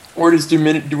 where does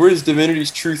divinity's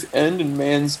truth end and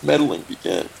man's meddling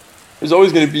begin? There's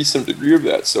always going to be some degree of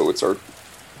that. So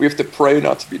we have to pray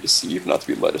not to be deceived, not to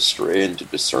be led astray, and to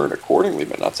discern accordingly,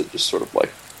 but not to just sort of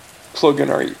like plug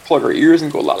our ears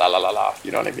and go la la la la la.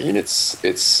 You know what I mean? It's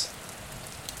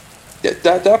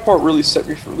that part really set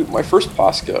me free. My first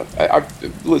Pascha, to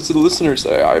the listeners,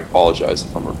 I apologize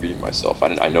if I'm repeating myself.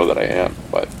 I know that I am,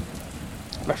 but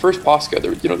my first Pascha,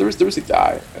 there was a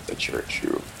guy at the church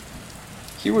who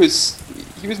he was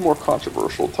more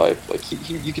controversial type. Like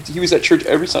he was at church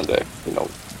every Sunday.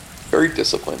 Very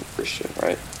disciplined Christian,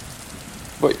 right?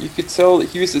 But you could tell that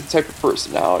he was the type of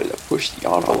personality that pushed the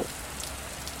envelope.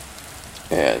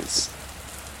 And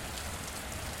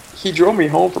he drove me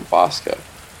home from Pascha.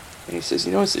 And he says,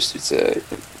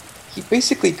 he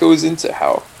basically goes into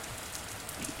how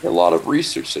a lot of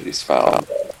research that he's found,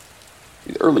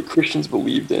 the early Christians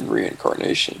believed in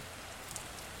reincarnation.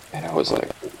 And I was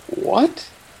like, what?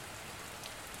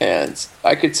 And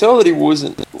I could tell that he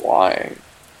wasn't lying.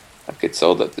 I could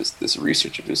tell that this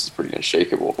research of his is pretty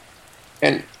unshakable.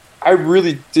 And I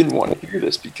really didn't want to hear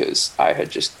this because I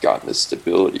had just gotten the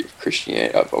stability of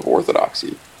Christianity, of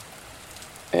orthodoxy.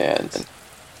 And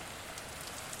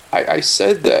I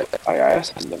said that, I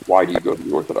asked him, why do you go to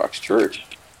the Orthodox Church?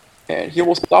 And he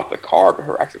almost stopped the car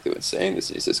practically when saying this.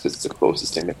 And he says, because it's the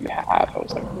closest thing that we have. I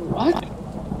was like, what?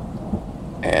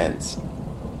 And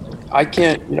I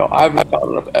can't, I haven't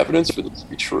found enough evidence for this to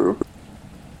be true.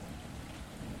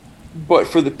 But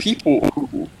for the people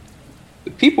who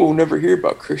never hear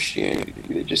about Christianity,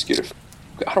 they just get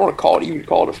I don't want to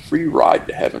call it a free ride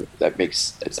to heaven.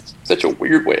 It's such a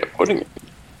weird way of putting it.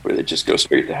 Where they just go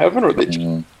straight to heaven, or they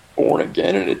just born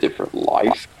again in a different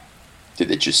life? Did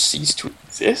they just cease to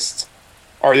exist?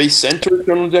 Are they sent to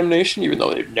eternal damnation even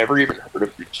though they've never even heard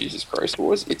of who Jesus Christ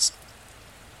was?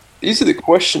 These are the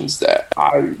questions that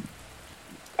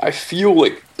I feel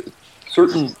like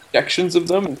certain sections of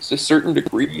them, to a certain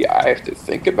degree, I have to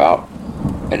think about,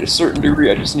 and to a certain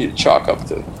degree, I just need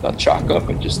to not chalk up,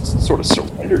 and just sort of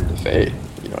surrender to faith.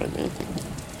 You know what I mean?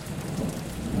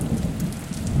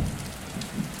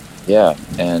 Yeah,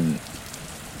 and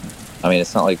I mean,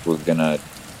 it's not like we're gonna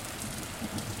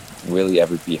really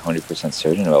ever be 100%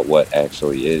 certain about what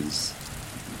actually is,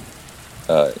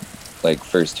 like,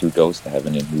 first who goes to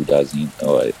heaven and who doesn't,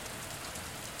 or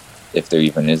if there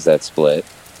even is that split,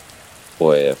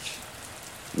 or if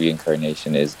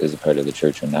reincarnation is a part of the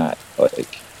church or not.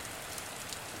 Like,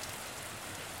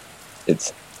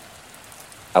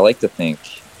 I like to think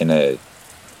in a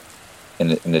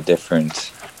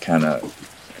different kind of,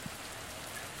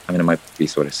 I mean, it might be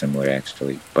sort of similar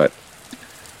actually, but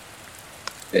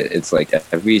it's like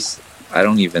I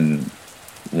don't even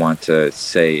want to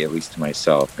say, at least to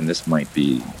myself, and this might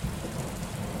be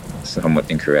somewhat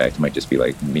incorrect, it might just be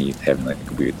like me having like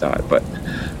a weird thought, but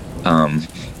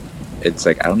it's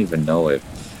like I don't even know if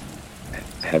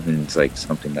heaven's like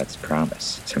something that's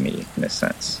promised to me in a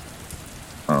sense.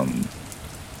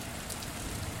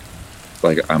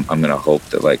 Like I'm gonna hope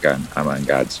that like I'm on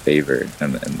God's favor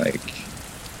and like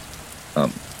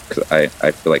because I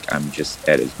feel like I'm just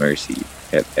at His mercy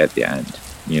at the end,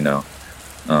 you know,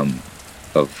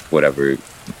 of whatever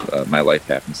my life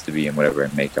happens to be and whatever I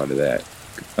make out of that.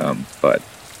 But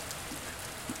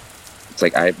it's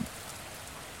like I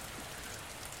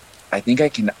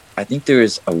think there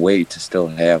is a way to still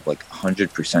have like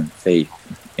 100% faith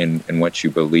in what you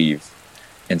believe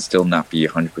and still not be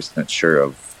 100% sure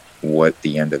of what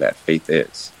the end of that faith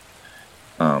is.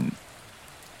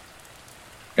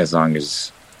 As long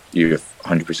as your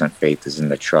 100% faith is in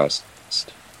the trust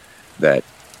that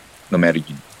no matter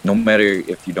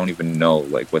if you don't even know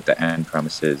like what the end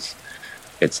promise is,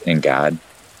 it's in God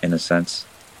in a sense.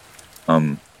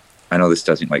 I know this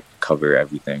doesn't like cover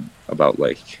everything about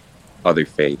like other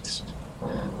faiths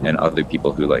and other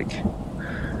people who like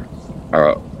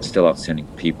are still outstanding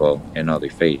people in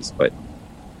other faiths, but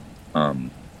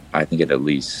I think it at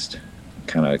least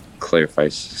kind of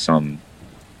clarifies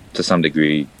to some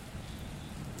degree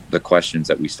the questions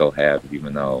that we still have,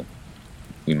 even though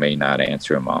we may not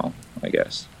answer them all, I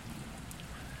guess.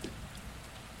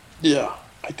 Yeah,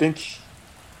 I think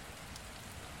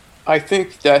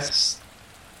that's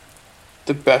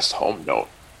the best home note.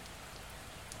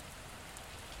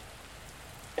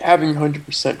 Having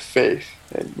 100% faith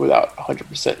and without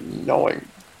 100% knowing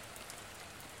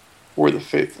where the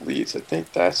faith leads, I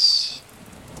think that's,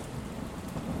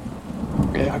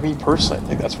 yeah, I mean, personally, I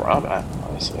think that's where I'm at,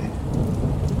 honestly.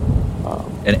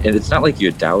 And it's not like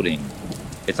you're doubting.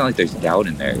 It's not like there's doubt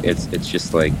in there. It's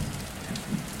just like,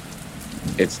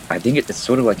 I think it's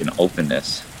sort of like an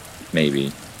openness,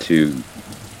 maybe, to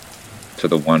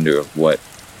the wonder of what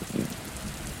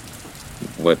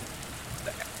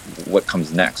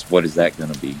comes next. What is that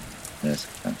going to be, in a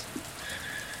sense?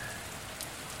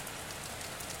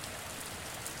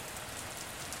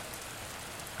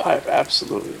 I have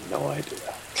absolutely no idea.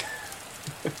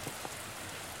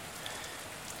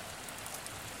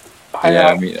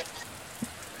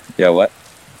 What?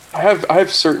 I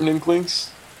have certain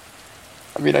inklings.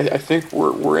 I mean, I think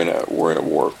we're in a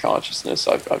war of consciousness.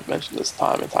 I've mentioned this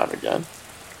time and time again.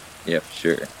 Yeah, for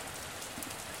sure.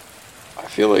 I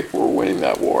feel like we're winning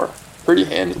that war pretty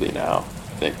handily now.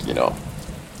 I think, you know,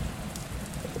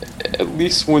 at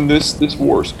least when this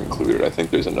war is concluded, I think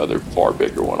there's another far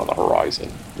bigger one on the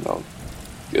horizon. You know,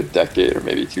 a decade or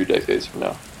maybe 2 decades from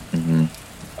now. Mm-hmm.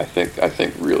 I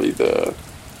think really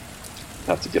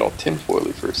not to get all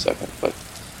tinfoily for a second, but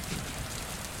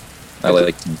I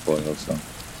like tinfoil, so.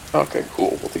 Okay,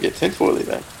 cool. Well, to get tinfoily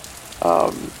then,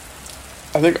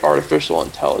 I think artificial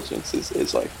intelligence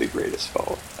is like the greatest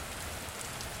foe.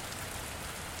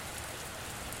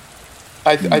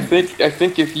 I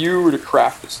think if you were to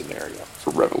craft a scenario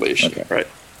for Revelation, okay, right?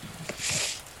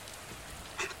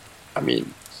 I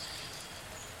mean,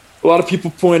 a lot of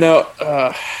people point out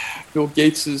Bill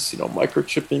Gates's, you know,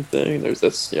 microchipping thing.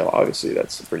 That's, you know, obviously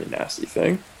that's a pretty nasty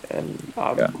thing, and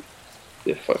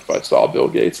if I saw Bill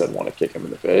Gates, I'd want to kick him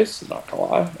in the face. I'm not gonna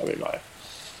lie. I mean,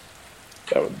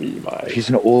 that would be my. He's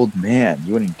an old man.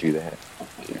 You wouldn't do that.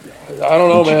 I don't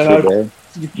know, man.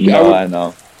 I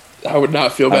know. I would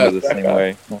not feel bad. The same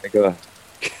way. Oh my god.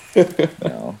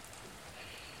 No.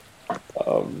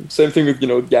 Same thing with, you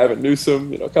know, Gavin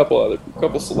Newsom. You know, a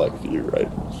couple select few, right?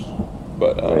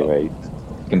 But right.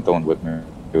 You can throw in Whitmer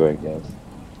too, I guess.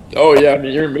 Oh yeah, I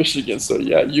mean, you're in Michigan, so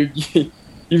yeah,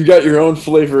 you've got your own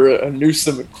flavor of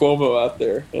Newsom and Cuomo out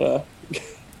there. Yeah.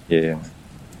 Yeah.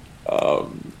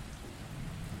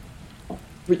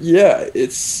 But yeah,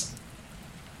 it's.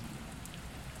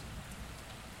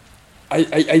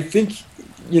 I think,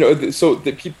 you know, so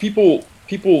the people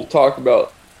talk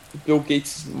about Bill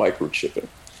Gates' microchipping,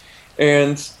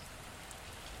 and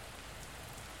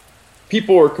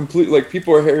people are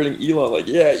heralding Elon, like,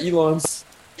 yeah, Elon's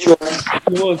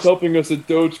helping us at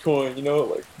Dogecoin, you know,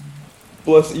 like,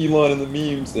 bless Elon and the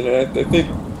memes. And I think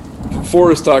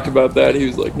Forrest talked about that. He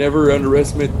was like, never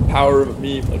underestimate the power of a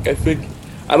meme. Like,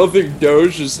 I don't think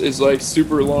Doge is like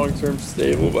super long-term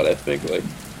stable, but I think like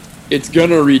it's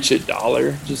gonna reach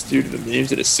 $1 just due to the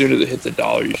memes, and as soon as it hits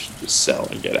 $1, you should just sell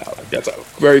and get out. Like, that's a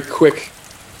very quick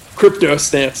crypto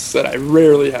stance that I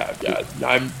rarely have, guys.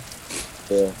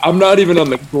 I'm not even on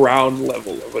the ground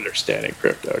level of understanding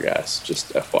crypto, guys.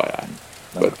 Just FYI.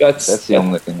 But that's the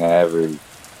only thing I ever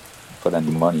put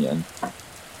any money in.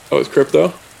 Oh, it's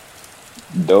crypto?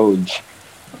 Doge.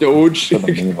 For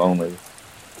the meme only.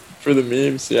 For the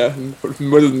memes, yeah.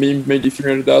 Whether the meme made you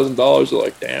 $300,000, they're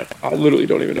like, damn, I literally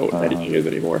don't even know what anything is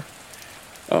anymore.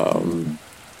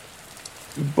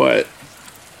 but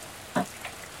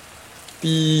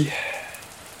the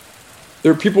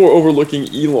there are people overlooking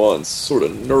Elon's sort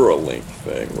of Neuralink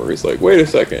thing, where he's like, "Wait a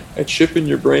second, a chip in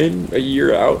your brain a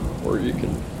year out, where you're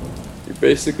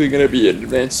basically going to be an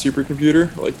advanced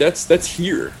supercomputer. Like that's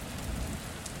here.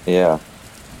 Yeah.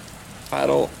 I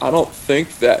don't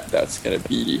think that's going to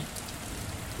be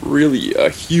really a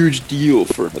huge deal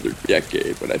for another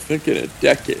decade, but I think in a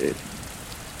decade,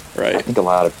 I right? think a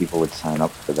lot of people would sign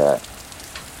up for that.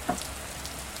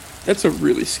 That's a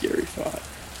really scary thought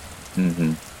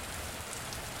Hmm.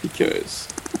 because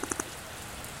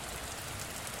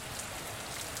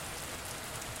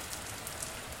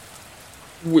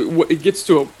it gets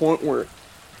to a point where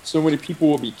so many people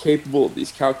will be capable of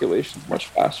these calculations much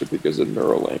faster because of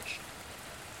Neuralink.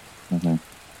 Hmm.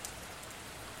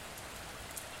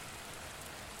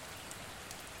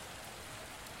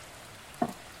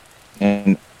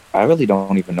 And I really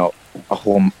don't even know a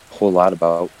whole lot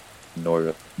about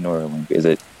Neuralink. Is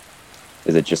it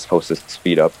just supposed to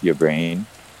speed up your brain,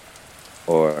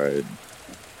 or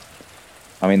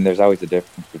I mean, there's always a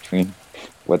difference between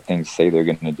what things say they're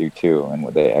going to do too and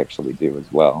what they actually do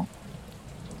as well.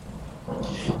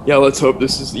 Yeah, let's hope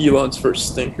this is Elon's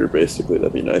first stinker. Basically,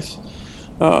 that'd be nice.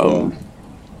 Yeah. Um,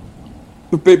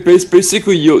 but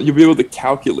basically, you'll be able to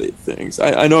calculate things.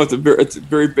 I know it's a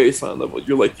very baseline level.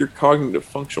 Your cognitive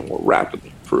function will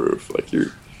rapidly improve. Like your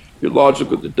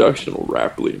logical deduction will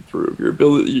rapidly improve. Your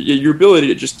ability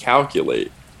to just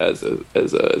calculate as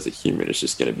a human is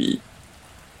just going to be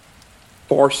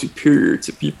far superior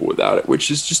to people without it,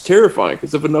 which is just terrifying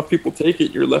because if enough people take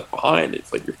it, you're left behind.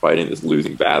 It's like you're fighting this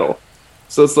losing battle.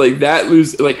 So it's like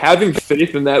like having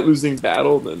faith in that losing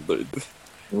battle, then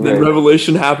Right.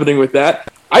 revelation happening with that.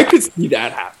 I could see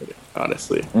that happening,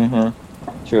 honestly.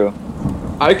 Mm-hmm. True.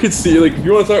 I could see, like, if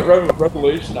you want to talk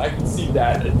revelation, I could see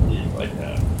that as being like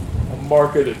a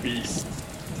mark of the beast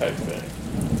type thing.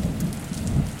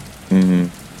 Mm-hmm.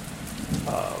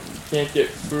 Can't get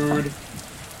food,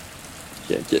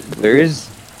 can't get. There is,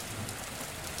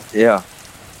 yeah,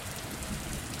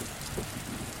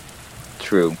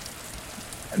 true.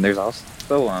 And there's also,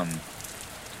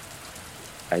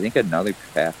 I think another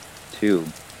path too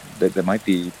that might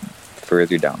be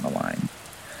further down the line.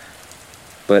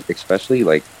 But especially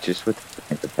like just with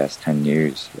like, the past 10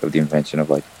 years of the invention of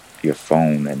like your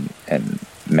phone and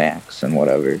Macs and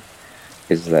whatever,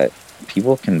 is that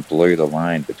people can blur the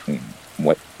line between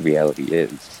what reality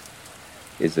is.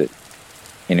 Is it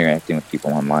interacting with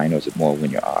people online, or is it more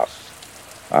when you're off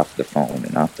the phone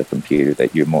and off the computer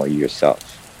that you're more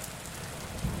yourself?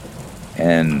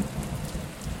 And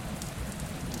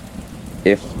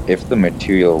if the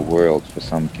material world for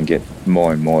some can get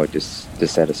more and more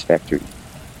dissatisfactory,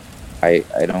 I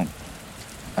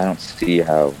don't see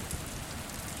how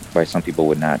why some people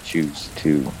would not choose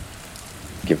to,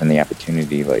 given the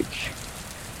opportunity, like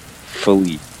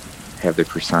fully have their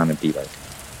persona be like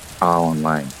all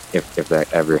online, if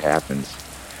that ever happens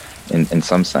in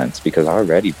some sense, because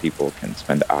already people can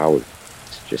spend hours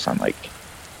just on like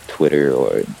Twitter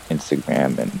or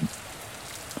Instagram and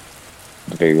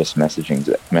various messaging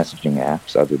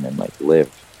apps other than like Live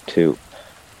too.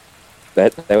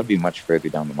 That would be much further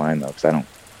down the line though, because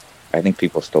I think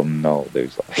people still know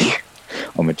there's like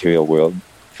a material world,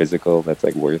 physical, that's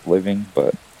like worth living,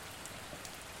 but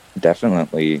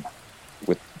definitely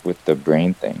with the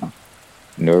brain thing,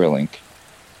 Neuralink,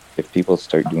 if people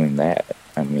start doing that,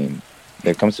 I mean,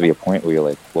 there comes to be a point where you're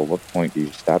like, well, what point do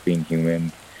you stop being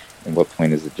human, and what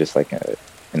point is it just like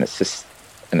an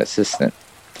assistant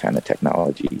kind of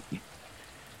technology?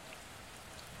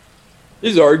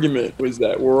 His argument was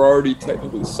that we're already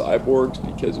technically cyborgs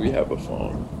because we have a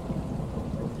phone.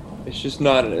 It's just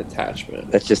not an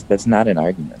attachment. That's not an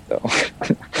argument though.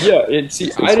 Yeah, and see,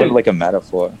 It's sort of like a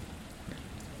metaphor.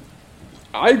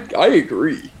 I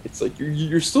agree. It's like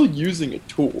you're still using a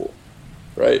tool,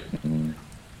 right? Mm.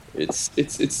 It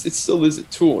still is a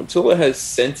tool until it has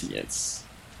sentience.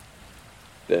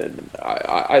 Then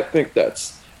I think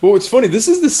that's. But what's funny, this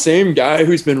is the same guy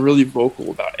who's been really vocal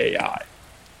about AI.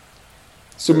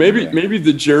 So maybe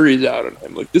the jury's out on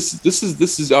him. Like this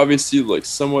is obviously like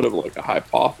somewhat of like a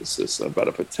hypothesis about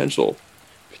a potential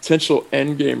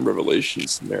end game revelation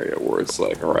scenario where it's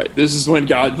like, all right, this is when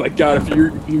God, if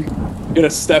you're gonna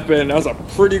step in, now's a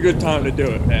pretty good time to do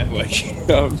it, man. Like,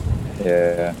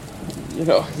 Yeah.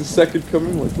 the second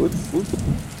coming. Like, let's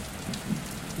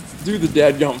do the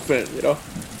dadgum thing,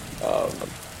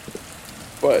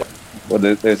 But Well,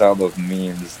 there's all those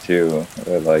memes too,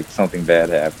 where like something bad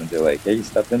happens, they're like, "Hey,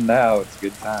 step in now. It's a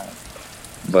good time."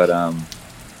 But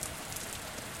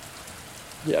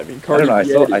yeah, I mean, I Cardi don't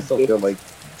know. B I still already feel like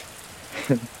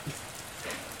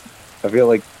I feel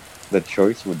like the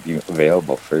choice would be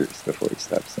available first before he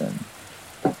steps in.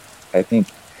 I think,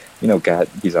 God,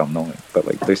 he's all knowing, but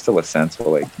like, there's still a sense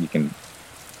where like you can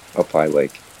apply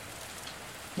like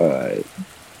uh,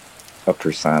 a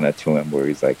persona to him where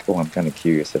he's like, oh, I'm kind of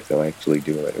curious if they'll actually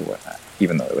do it or whatnot.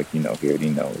 Even though like he already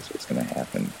knows what's gonna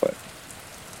happen, but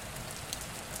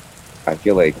I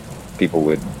feel like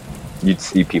you'd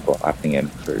see people opting in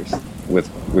first,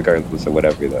 regardless of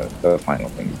whatever the final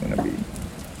thing is gonna be.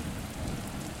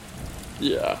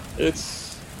 Yeah,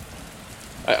 it's.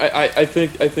 I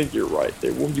think you're right.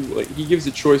 He gives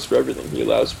a choice for everything. He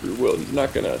allows free will. He's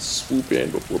not gonna swoop in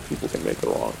before people can make the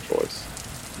wrong choice.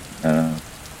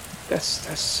 That's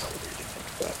so weird to think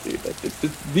about, dude. Like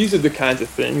these are the kinds of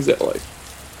things that like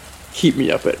keep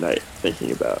me up at night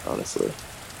thinking about. Honestly.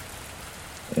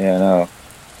 Yeah, no.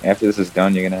 After this is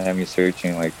done, you're gonna have me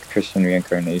searching like Christian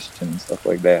reincarnation and stuff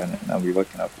like that, and I'll be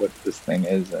looking up what this thing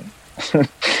is. And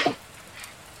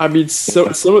I mean,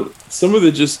 so some of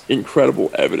the just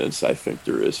incredible evidence I think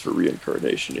there is for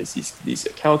reincarnation is these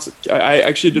accounts. I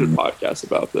actually did a podcast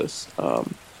about this.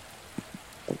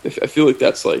 I feel like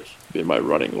that's like been my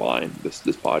running line. This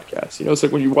podcast, it's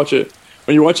like when you watch a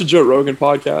Joe Rogan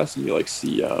podcast and you like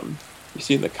see you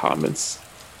see in the comments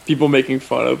people making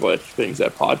fun of like things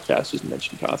that podcasters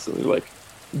mention constantly, like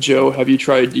Joe, have you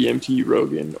tried DMT?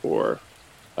 Rogan, or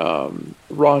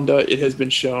Rhonda, it has been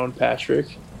shown. Patrick,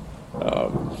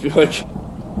 I feel like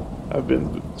I've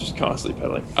been just constantly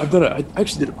peddling. I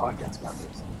actually did a podcast about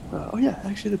this. Oh yeah, I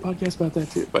actually did a podcast about that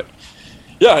too. But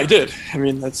yeah, I did. I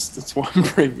mean, that's why I'm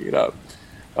bringing it up.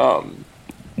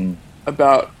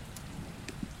 About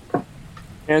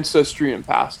ancestry and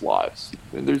past lives.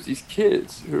 And there's these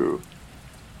kids who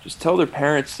just tell their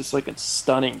parents just like in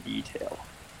stunning detail,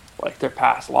 like their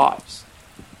past lives.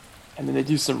 And then they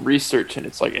do some research and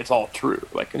it's like, it's all true.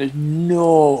 Like, and there's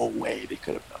no way they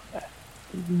could have done that.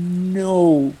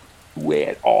 No way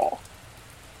at all.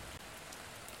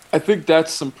 I think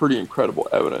that's some pretty incredible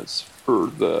evidence for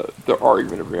the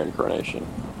argument of reincarnation.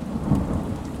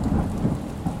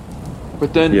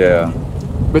 But then,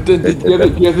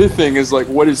 the other thing is like,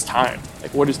 what is time?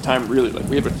 Like, what is time really? Like,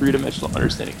 we have a three-dimensional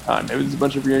understanding of time. Maybe there's a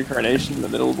bunch of reincarnation in the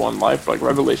middle of one life. Like,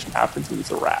 revelation happens and it's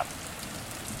a wrap.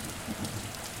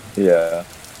 Yeah.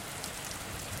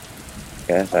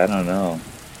 Guess I don't know.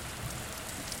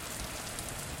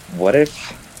 What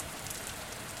if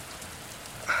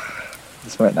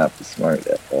this might not be smart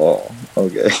at all?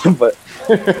 Okay, but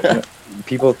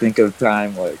people think of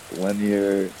time like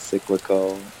linear,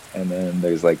 cyclical, and then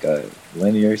there's like a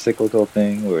linear cyclical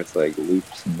thing where it's like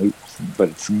loops and loops, but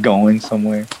it's going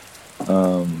somewhere.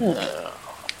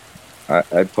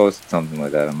 I posted something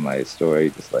like that on my story,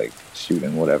 just like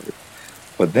shooting whatever.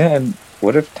 But then,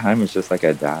 what if time is just like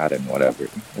a dot and whatever?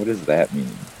 What does that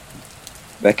mean?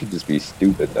 That could just be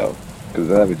stupid though, because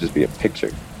that would just be a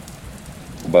picture.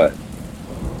 But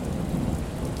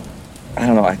I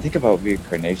don't know. I think about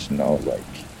reincarnation though, like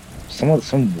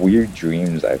some weird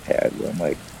dreams I've had where I'm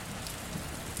like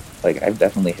I've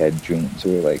definitely had dreams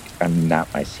where like I'm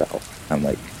not myself. I'm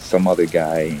like some other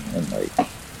guy in like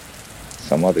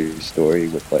some other story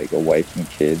with like a wife and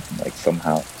kids and like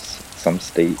somehow some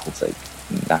state that's like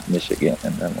not Michigan,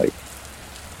 and then like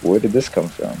where did this come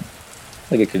from?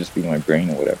 Like it could just be my brain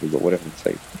or whatever, but what if it's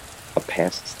like a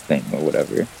past thing or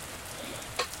whatever?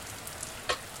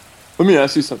 Let me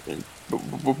ask you something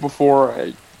before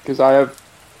because I've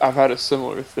had a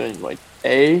similar thing. Like,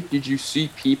 did you see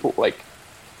people like?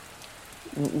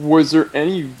 Was there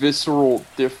any visceral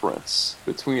difference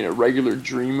between a regular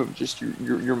dream of just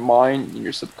your mind and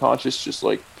your subconscious just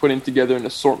like putting together an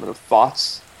assortment of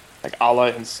thoughts, like a la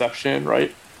Inception,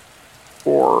 right?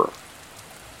 Or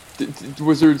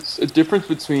was there a difference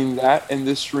between that and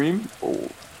this dream? Or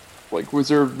like, was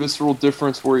there a visceral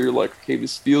difference where you're like, okay,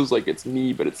 this feels like it's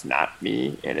me, but it's not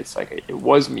me, and it's like it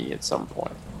was me at some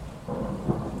point?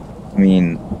 I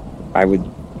mean,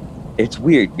 it's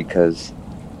weird because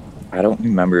I don't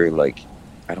remember, like,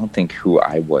 I don't think who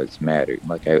I was mattered.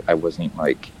 Like, I wasn't,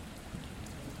 like,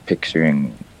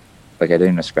 picturing, like, I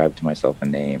didn't ascribe to myself a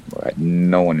name. Or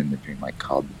no one in the dream, like,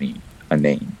 called me a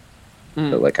name.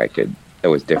 But, like, that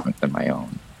was different than my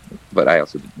own. But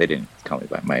they didn't call me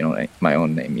by my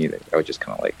own name either. I was just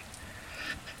kind of, like,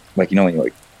 when you're,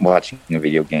 like, watching a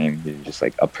video game, you're just,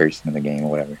 like, a person in the game or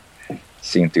whatever.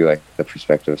 Seeing through, like, the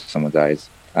perspective of someone's eyes.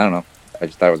 I don't know. I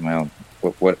just thought it was my own.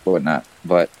 What not.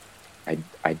 But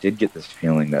I did get this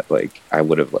feeling that like I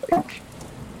would have like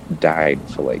died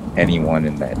for like anyone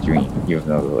in that dream, even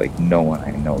though like no one I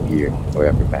know here or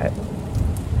ever met.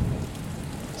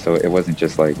 So it wasn't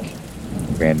just like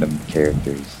random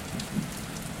characters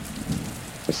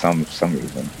for some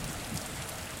reason.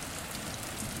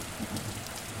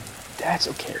 guys,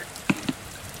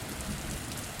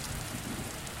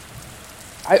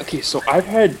 okay. So I've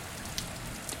had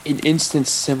an instance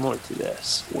similar to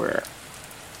this where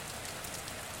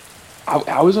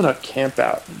I was on a camp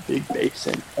out in Big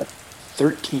Basin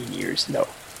 13 years ago,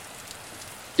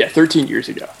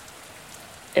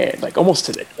 and like almost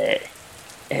to the day,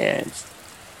 and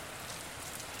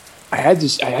I had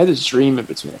this dream in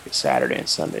between like a Saturday and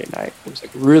Sunday night. It was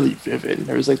like really vivid, and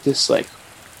there was like this like,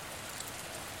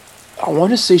 I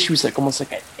want to say she was like almost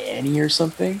like a nanny or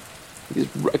something.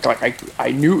 Like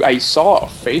I saw a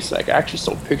face. Like I actually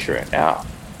still picture it now.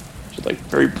 She's like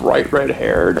very bright red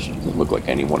hair. She doesn't look like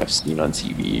anyone I've seen on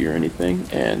TV or anything.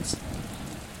 And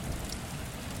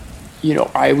you know,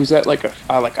 I was at like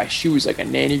she was like a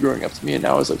nanny growing up to me, and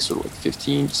I was like sort of like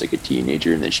 15, just like a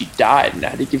teenager, and then she died, and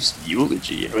I had to give some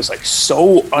eulogy, and it was like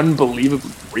so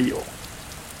unbelievably real.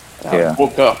 And I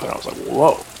woke up, and I was like,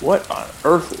 "Whoa, what on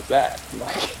earth was that?"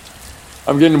 Like,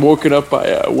 I'm getting woken up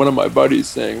by one of my buddies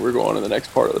saying we're going to the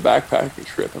next part of the backpacking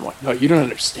trip. I'm like, no, you don't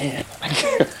understand.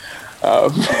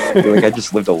 You're like, I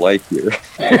just lived a life here.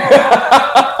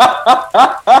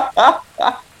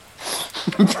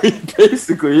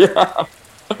 Basically, yeah.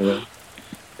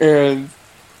 And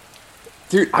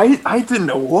dude, I didn't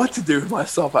know what to do with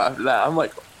myself after that. I was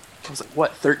like,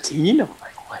 what, 13? I'm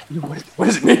like, what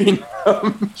does it mean?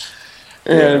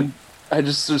 And I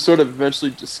just sort of eventually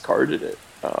discarded it.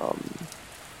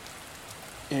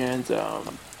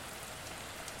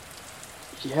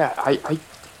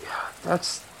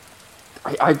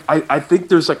 I think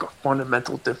there's like a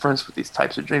fundamental difference with these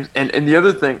types of dreams. And the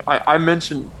other thing, I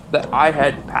mentioned that I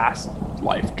had past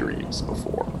life dreams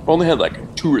before. I've only had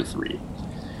like 2 or 3.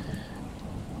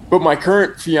 But my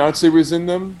current fiance was in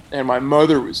them, and my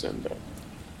mother was in them.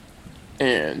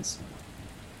 And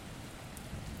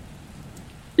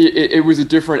it was a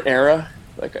different era,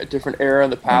 like a different era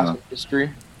in the past of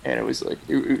history. And it was like,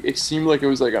 it seemed like it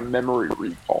was like a memory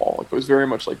recall. Like it was very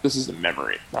much like, this is a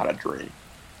memory, not a dream.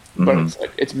 But it's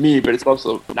like, it's me, but it's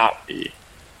also not me.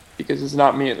 Because it's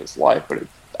not me in this life, but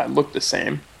I look the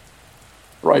same.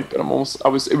 Right? But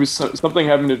it was something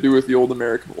having to do with the old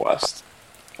American West.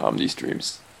 These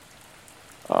dreams.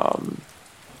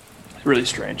 Really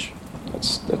strange.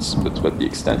 That's what the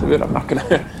extent of it. I'm not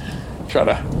gonna try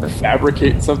to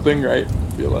fabricate something, right?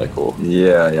 Be like, well,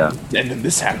 yeah. And then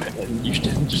this happened, and you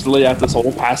should just lay out this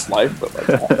whole past life, but like,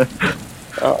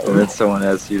 and then someone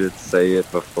asks you to say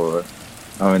it before.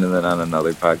 I mean, and then on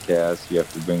another podcast, you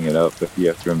have to bring it up if you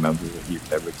have to remember that you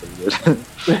fabricated.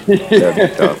 That'd be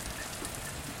tough.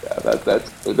 Yeah,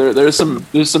 there's some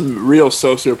real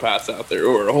sociopaths out there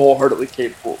who are wholeheartedly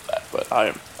capable of that, but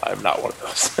I am not one of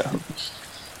those. So.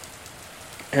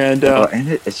 And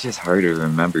it's just hard to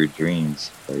remember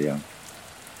dreams. But yeah.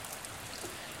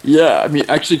 Yeah, I mean,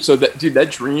 actually, so that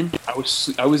dream, I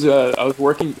was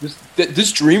working.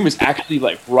 This dream was actually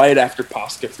like right after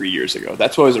Posca 3 years ago.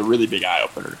 That's why it was a really big eye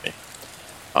opener to me.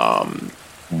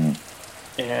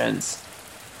 And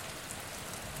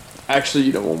actually,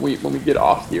 you know, when we get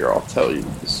off here, I'll tell you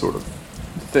the sort of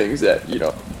things that, you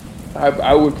know,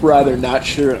 I would rather not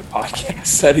share in a podcast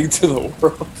setting to the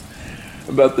world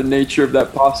about the nature of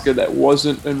that Posca that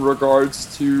wasn't in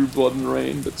regards to Blood and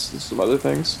Rain, but some other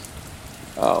things.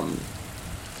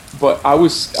 But I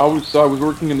was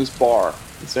working in this bar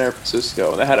in San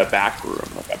Francisco, and they had a back room,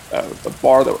 like a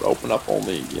bar that would open up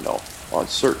only, you know, on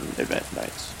certain event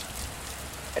nights.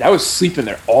 And I was sleeping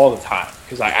there all the time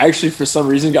because I actually, for some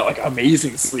reason, got like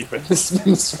amazing sleep in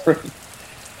this room.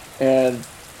 And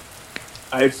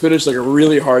I had finished like a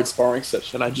really hard sparring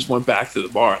session. I just went back to the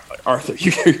bar. I'm like, Arthur,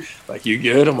 you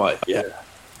good? I'm like, yeah.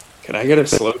 Can I get a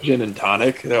slow gin and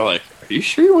tonic? And they're like, are you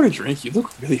sure you want to drink? You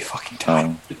look really fucking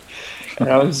tired. And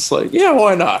I was just like, yeah,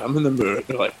 why not? I'm in the mood.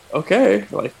 They're like, okay.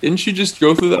 Like, didn't you just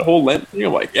go through that whole Lent thing?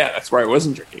 I'm like, yeah, that's where I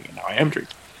wasn't drinking, and now I am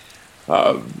drinking.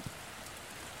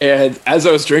 And as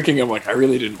I was drinking, I'm like, I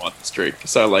really didn't want this drink.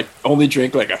 So I like only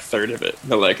drank like a third of it.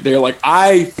 They're like,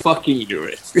 I fucking knew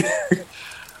it.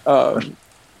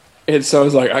 And so I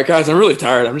was like, guys, I'm really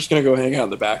tired. I'm just going to go hang out in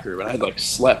the back room. And I had like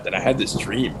slept, and I had this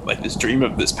dream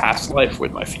of this past life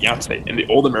with my fiance in the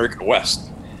old American West.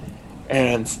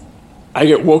 And I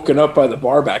get woken up by the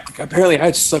bar back. Like, apparently I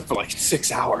had slept for like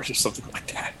 6 hours or something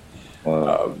like that.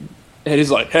 Wow. And he's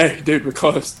like, hey, dude, we're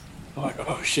closed. I'm like,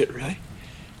 oh shit, really?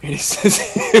 And he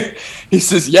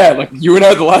says, yeah, like you and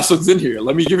I are the last ones in here.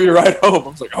 Let me give you a ride home. I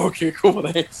was like, okay, cool,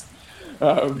 thanks.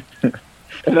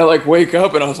 And I like wake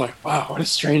up, and I was like, wow, what a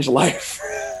strange life.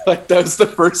 Like that was the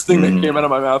first thing that came out of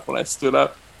my mouth when I stood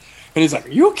up. And he's like,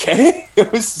 are you okay?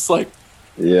 It was just like,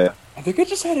 yeah, I think I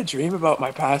just had a dream about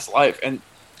my past life. And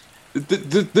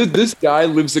This guy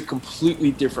lives a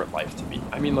completely different life to me.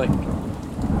 I mean, like,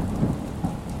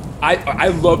 I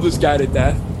love this guy to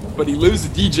death, but he lives a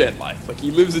degen life. Like,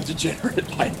 he lives a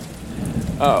degenerate life.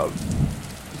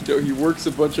 He works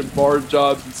a bunch of bar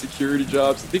jobs and security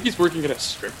jobs. I think he's working at a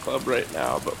strip club right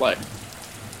now, but like,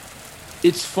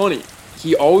 it's funny.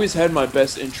 He always had my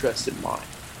best interest in mind.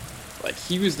 Like,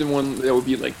 he was the one that would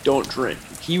be like, don't drink.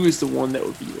 He was the one that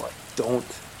would be like, don't.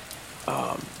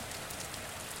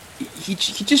 He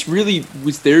just really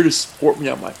was there to support me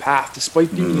on my path,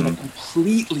 despite being in a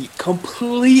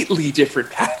completely different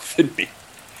path than me.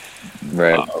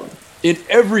 Right. In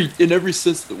every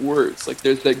sense of the words, like,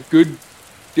 there's that good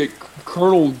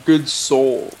kernel, good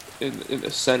soul in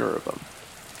the center of him,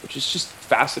 which is just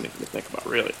fascinating to think about,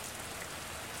 really.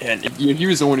 And he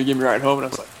was the one who gave me a ride home, and I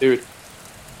was like, dude,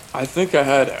 I think I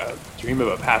had a dream of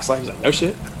a past life. He's like, no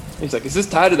shit. He's like, is this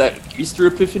tied to that Easter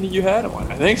epiphany you had? I'm like,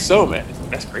 I think so, man. He's like,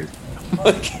 that's crazy.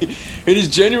 Like, and he's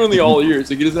genuinely all ears.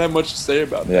 Like, he doesn't have much to say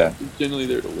about that. Yeah. He's genuinely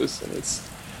there to listen.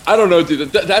 I don't know,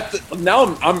 dude.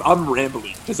 Now I'm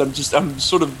rambling because I'm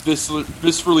sort of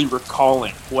viscerally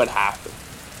recalling what happened.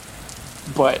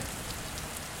 But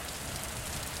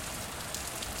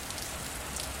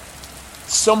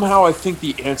somehow I think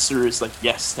the answer is like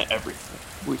yes to everything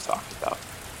we've talked about.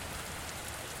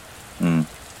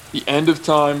 The end of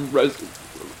time,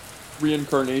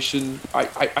 reincarnation.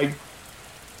 I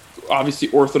obviously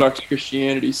Orthodox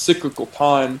Christianity, cyclical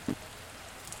time.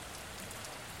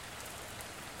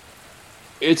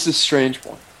 It's a strange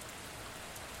one,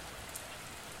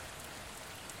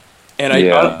 and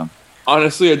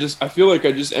honestly, I feel like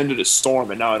I just ended a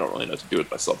storm, and now I don't really know what to do with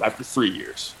myself after 3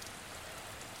 years.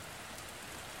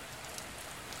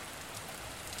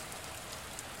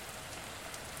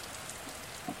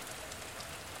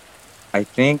 I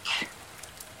think,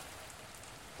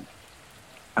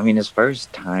 I mean, as far as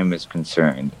time is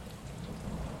concerned,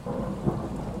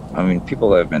 I mean,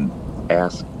 people have been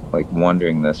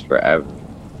wondering this forever.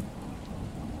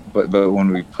 But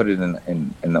when we put it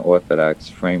in the Orthodox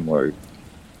framework,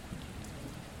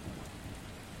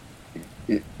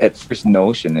 at first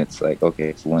notion, it's like, okay,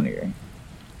 it's linear.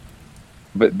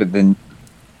 But then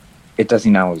it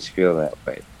doesn't always feel that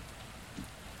way.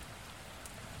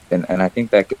 And I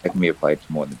think that can be applied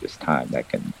to more than just time. That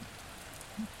can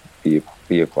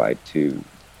be applied to,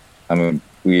 I mean,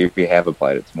 we have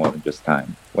applied it to more than just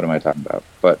time. What am I talking about?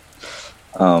 But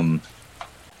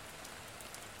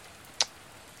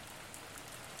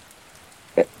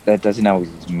that doesn't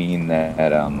always mean that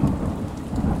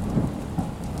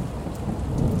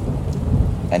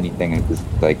anything is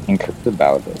like incorrect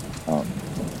about it.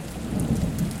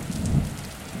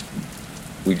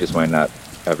 We just might not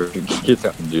ever get to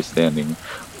understanding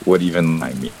what even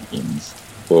time means,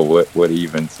 or what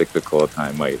even cyclical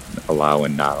time might allow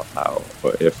and not allow,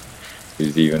 or if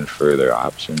there's even further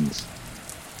options.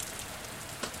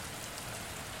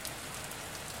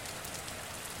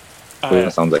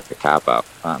 It sounds like a cop out,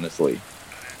 honestly.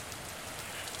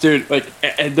 Dude, like,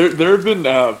 and there have been.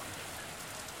 I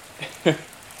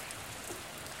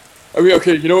mean,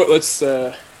 okay, you know what? Let's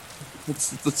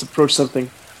approach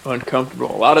something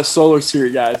uncomfortable. A lot of Solo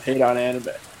Series guys hate on anime.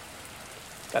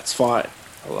 That's fine.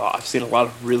 I've seen a lot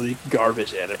of really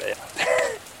garbage anime out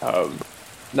there.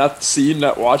 Not seen,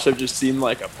 not watched. I've just seen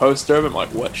like a poster of it. I'm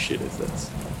like, what shit is this?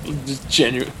 Just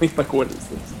genuinely like, what is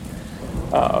this?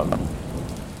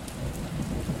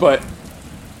 But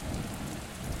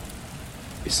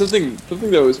it's something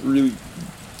that was really,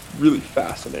 really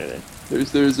fascinating.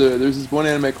 There's this one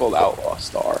anime called Outlaw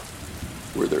Star,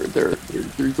 where they're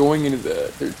going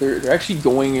into they're actually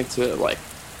going into like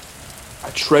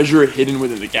a treasure hidden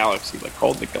within the galaxy, like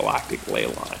called the Galactic Ley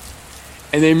Line,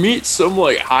 and they meet some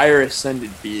like higher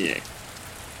ascended being,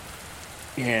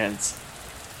 and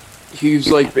he's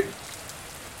like,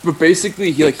 but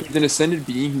basically he's an ascended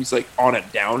being who's like on a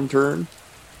downturn,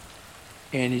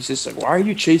 and he's just like, why are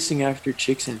you chasing after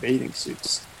chicks in bathing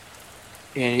suits?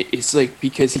 And it's like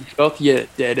because he felt he had a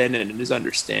dead end in his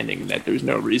understanding that there's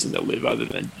no reason to live other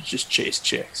than just chase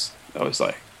chicks. I was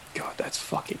like, God, that's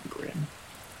fucking grim.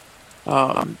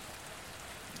 And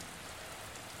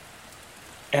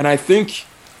I think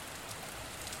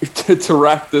to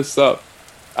wrap this up,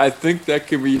 I think that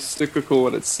can be cyclical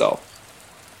in itself,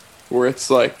 where it's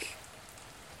like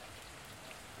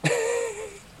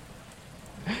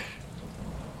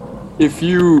if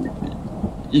you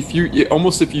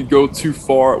go too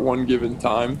far at one given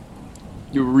time,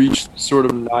 you reach sort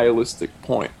of nihilistic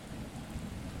point.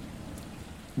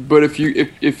 But if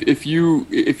you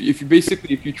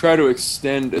try to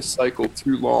extend a cycle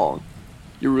too long,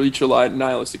 you reach a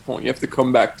nihilistic point. You have to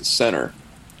come back to center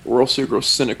or else you grow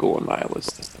cynical and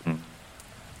nihilist.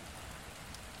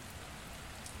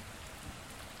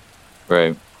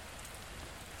 Right.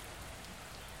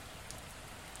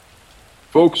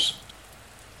 Folks.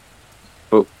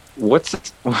 But what's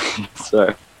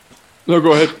sorry? No,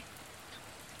 go ahead.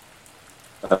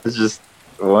 I was just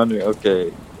wondering.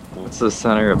 Okay, what's the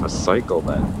center of a cycle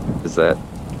then? Is that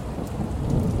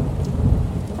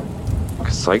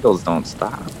because cycles don't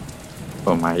stop?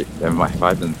 Oh my! Have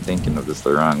I been thinking of this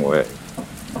the wrong way?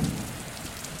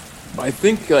 I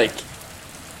think like,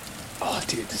 oh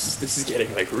dude, this is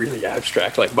getting like really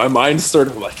abstract. Like my mind's sort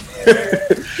of like,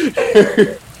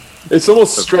 it's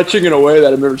almost stretching in a way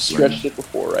that I've never stretched it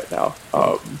before right now.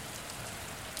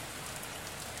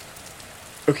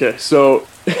 Okay, so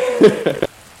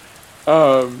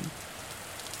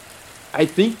I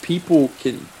think people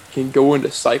can go into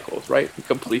cycles, right, and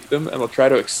complete them, and they'll try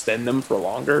to extend them for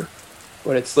longer.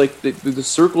 But it's like the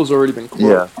circle's already been closed.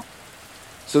 Yeah.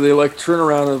 So they like turn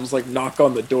around and just like knock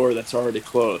on the door that's already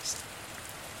closed.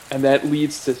 And that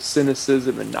leads to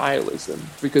cynicism and nihilism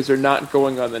because they're not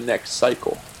going on the next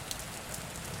cycle.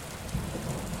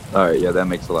 All right, yeah, that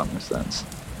makes a lot more sense.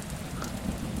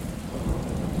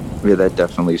 Yeah, that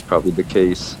definitely is probably the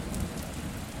case.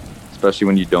 Especially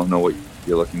when you don't know what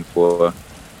you're looking for.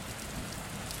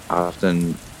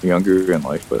 Often younger in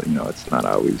life, but it's not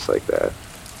always like that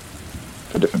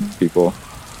for different people.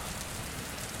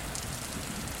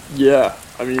 Yeah,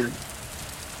 I mean,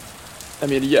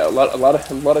 yeah, a lot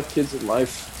of kids in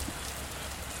life.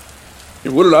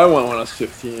 What did I want when I was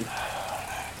 15?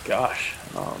 Gosh,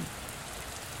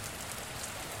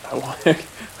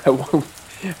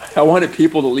 I wanted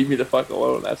people to leave me the fuck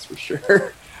alone. That's for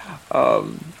sure.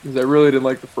 Because I really didn't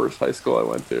like the first high school I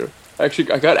went to.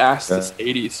 Actually, I got asked to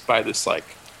Sadie's by this like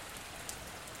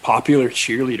popular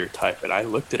cheerleader type, and I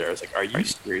looked at her. I was like, "Are you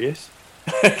serious?"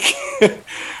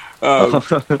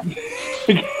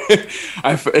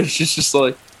 She's just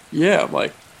like, yeah. I'm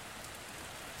like,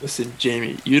 listen,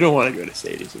 Jamie, you don't want to go to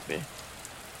Sadie's with me.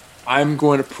 I'm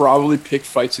going to probably pick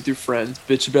fights with your friends,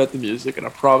 bitch about the music, and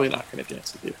I'm probably not going to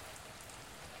dance with you.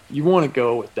 You want to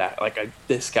go with that, like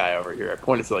this guy over here. I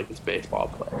pointed to like this baseball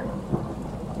player.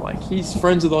 I'm like, he's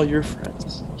friends with all your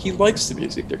friends. He likes the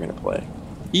music they're going to play.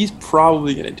 He's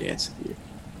probably going to dance with you.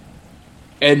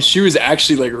 And she was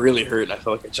actually like really hurt, and I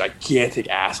felt like a gigantic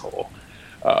asshole.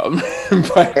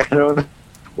 But I don't know.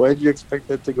 Why did you expect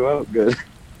that to go out good?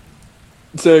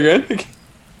 Say again?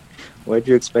 Why did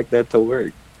you expect that to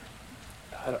work?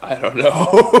 I don't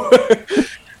know.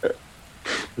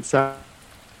 It's not.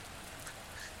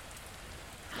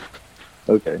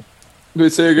 Okay.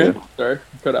 Wait, say again? Yeah. Sorry,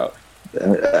 cut out.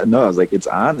 No, I was like, it's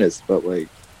honest, but like,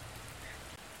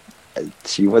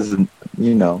 she wasn't,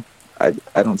 I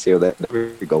don't see how that ever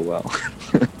go well.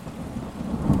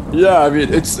 Yeah, I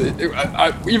mean,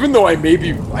 even though I may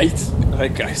be right,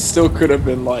 like I still could have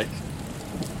been like,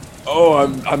 oh,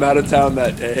 I'm out of town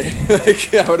that day.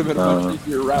 Like that would have been a much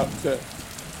easier route to.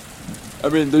 I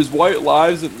mean, there's white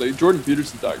lies, and like Jordan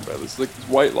Peterson talked about this. Like there's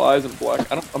white lies and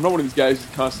black. I'm not one of these guys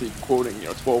who's constantly quoting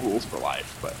 12 rules for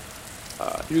life, but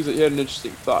he had an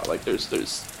interesting thought. Like there's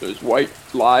white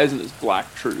lies and there's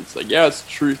black truths. Like yeah, it's the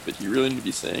truth, but you really need to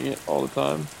be saying it all the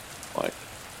time. Like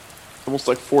it's almost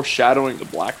like foreshadowing the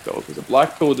black pill, because the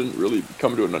black pill didn't really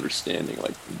come to an understanding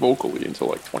like vocally until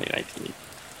like 2019.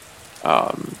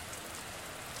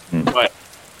 But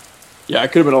yeah, I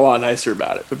could have been a lot nicer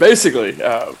about it. But basically,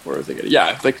 where was I going?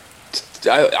 Yeah, like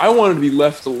I wanted to be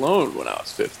left alone when I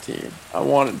was 15. I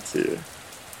wanted to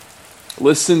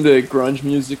listen to grunge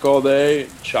music all day,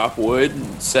 and chop wood,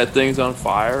 and set things on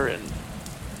fire, and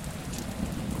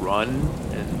run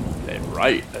and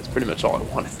write. That's pretty much all I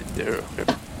wanted to do.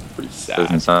 It's pretty sad.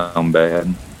 Doesn't sound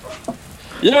bad.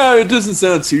 Yeah, it doesn't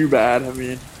sound too bad. I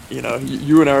mean,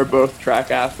 you and I are both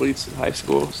track athletes in high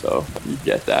school, so you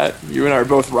get that. You and I are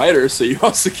both writers, so you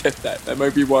also get that. That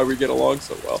might be why we get along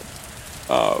so well.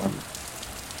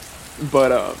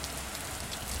 But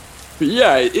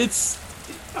yeah,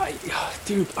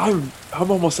 dude, I'm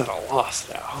almost at a loss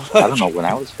now. I don't know when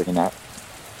I was figuring out.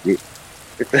 I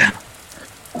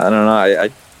don't know.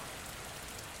 I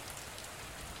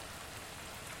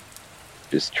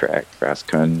just track, cross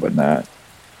country, whatnot.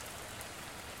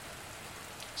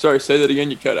 Sorry, say that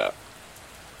again. You cut out.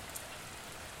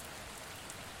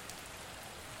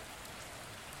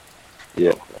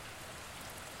 Yeah.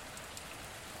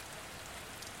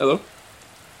 Hello?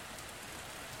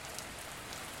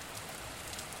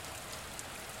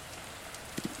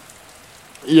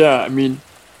 Yeah, I mean,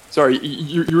 sorry,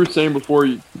 you were saying before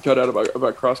you cut out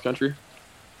about cross country?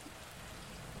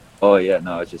 Oh, yeah,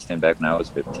 no, I was just saying back when I was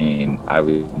 15, I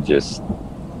was just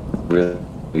really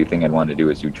only thing I'd want to do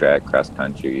is do track, cross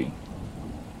country,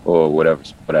 or whatever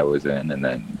sport I was in, and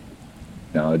then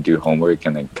do homework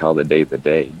and then call the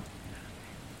day.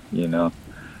 You know.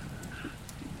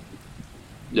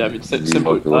 Yeah, I mean,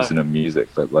 simple. Listen to music,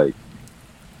 but like,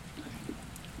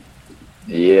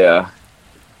 yeah,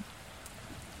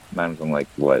 mine was like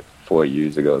what 4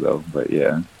 years ago though, but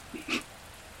yeah.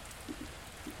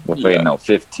 Well, wait, no,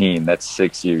 15. That's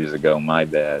 6 years ago. My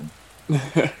bad.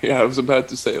 Yeah, I was about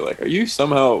to say, like, are you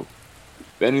somehow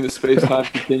bending the space-time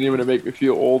continuum to make me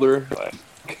feel older?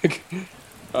 Like,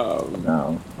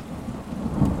 no.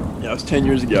 Yeah, it was 10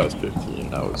 years ago. I was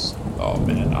 15. I was, oh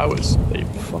man, I was a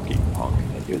fucking punk.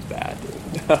 Like, it was bad,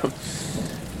 dude.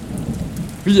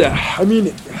 But yeah, I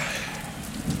mean,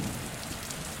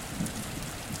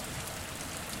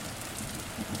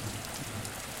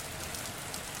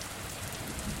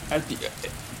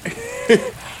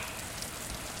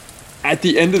 at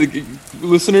the end of the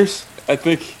listeners, I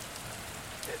think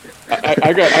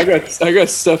I got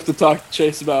stuff to talk to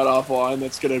Chase about offline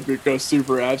that's gonna go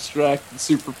super abstract and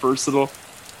super personal.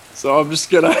 So I'm just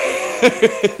gonna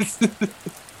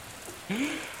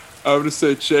I'm gonna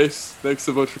say, Chase, thanks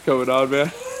so much for coming on,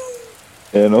 man.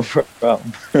 Yeah, no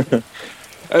problem.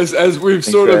 As we've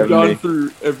sort of gone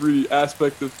through every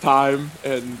aspect of time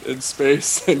and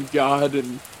space and God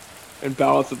and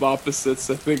balance of opposites,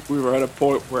 I think we were at a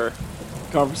point where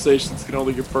conversations can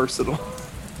only get personal.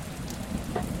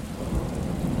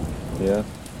 Yeah.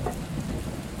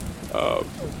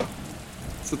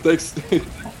 So thanks,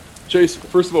 Chase.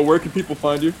 First of all, where can people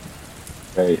find you?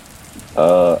 Right.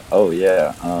 Oh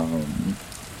yeah.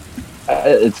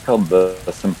 It's called the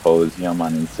Symposium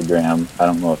on Instagram. I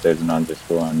don't know if there's an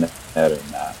underscore on that or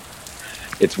not.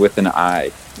 It's with an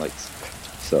I, like,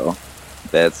 so.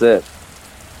 That's it.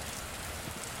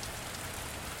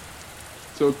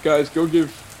 So guys, go give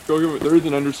it. There is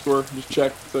an underscore. Just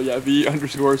check. So yeah,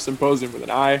 _Symposium with an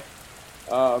I.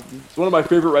 It's one of my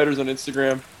favorite writers on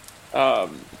Instagram.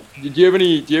 Do you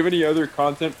have any other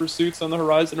content pursuits on the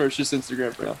horizon, or it's just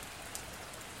Instagram for now?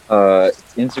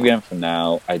 Instagram for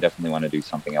now. I definitely want to do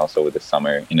something else over the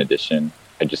summer. In addition,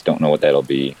 I just don't know what that'll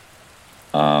be.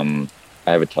 I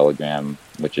have a Telegram,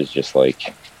 which is just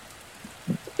like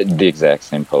the exact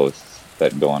same posts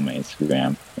that go on my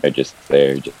Instagram. They're just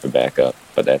there just for backup,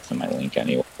 but that's in my link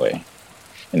anyway,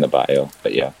 in the bio.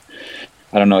 But yeah,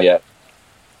 I don't know yet.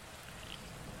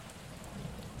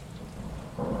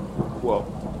 Well,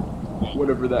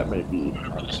 whatever that may be,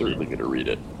 I'm certainly going to read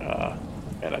it,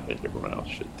 and I think everyone else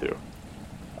should too.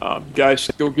 Guys,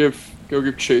 go give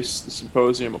Chase the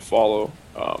Symposium a follow.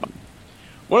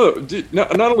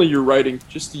 Not only your writing,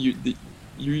 just your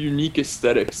unique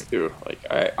aesthetics too. Like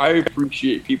I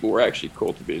appreciate people who are actually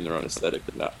cultivating their own aesthetic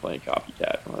and not playing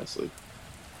copycat. Honestly,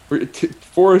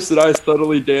 Forrest and I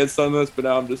subtly danced on this, but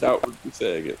now I'm just outwardly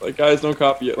saying it. Like, guys, don't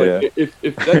copy it. Like, yeah.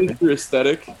 if that is your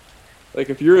aesthetic. Like,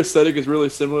 if your aesthetic is really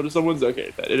similar to someone's,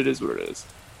 okay, it is what it is.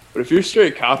 But if you're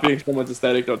straight copying someone's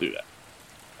aesthetic, don't do that.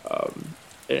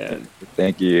 And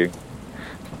thank you.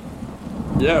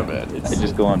 Yeah, man. I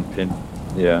just go on pin.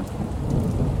 Yeah.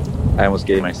 I almost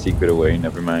gave my secret away.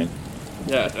 Never mind.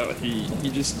 Yeah, no, he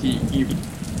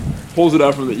pulls it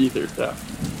out from the ether. Yeah.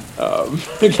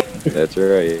 That's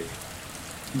right.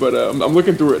 But I'm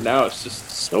looking through it now. It's just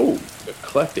so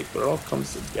eclectic, but it all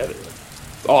comes together.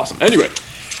 It's awesome. Anyway.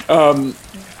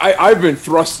 I've been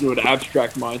thrust into an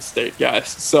abstract mind state, guys.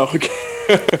 So,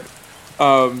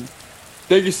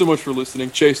 thank you so much for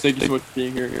listening. Chase, thank you so much for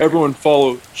being here. Everyone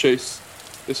follow Chase,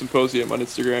 the Symposium, on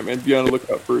Instagram, and be on the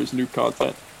lookout for his new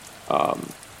content.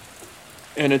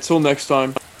 And until next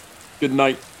time, good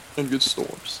night and good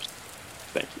storms.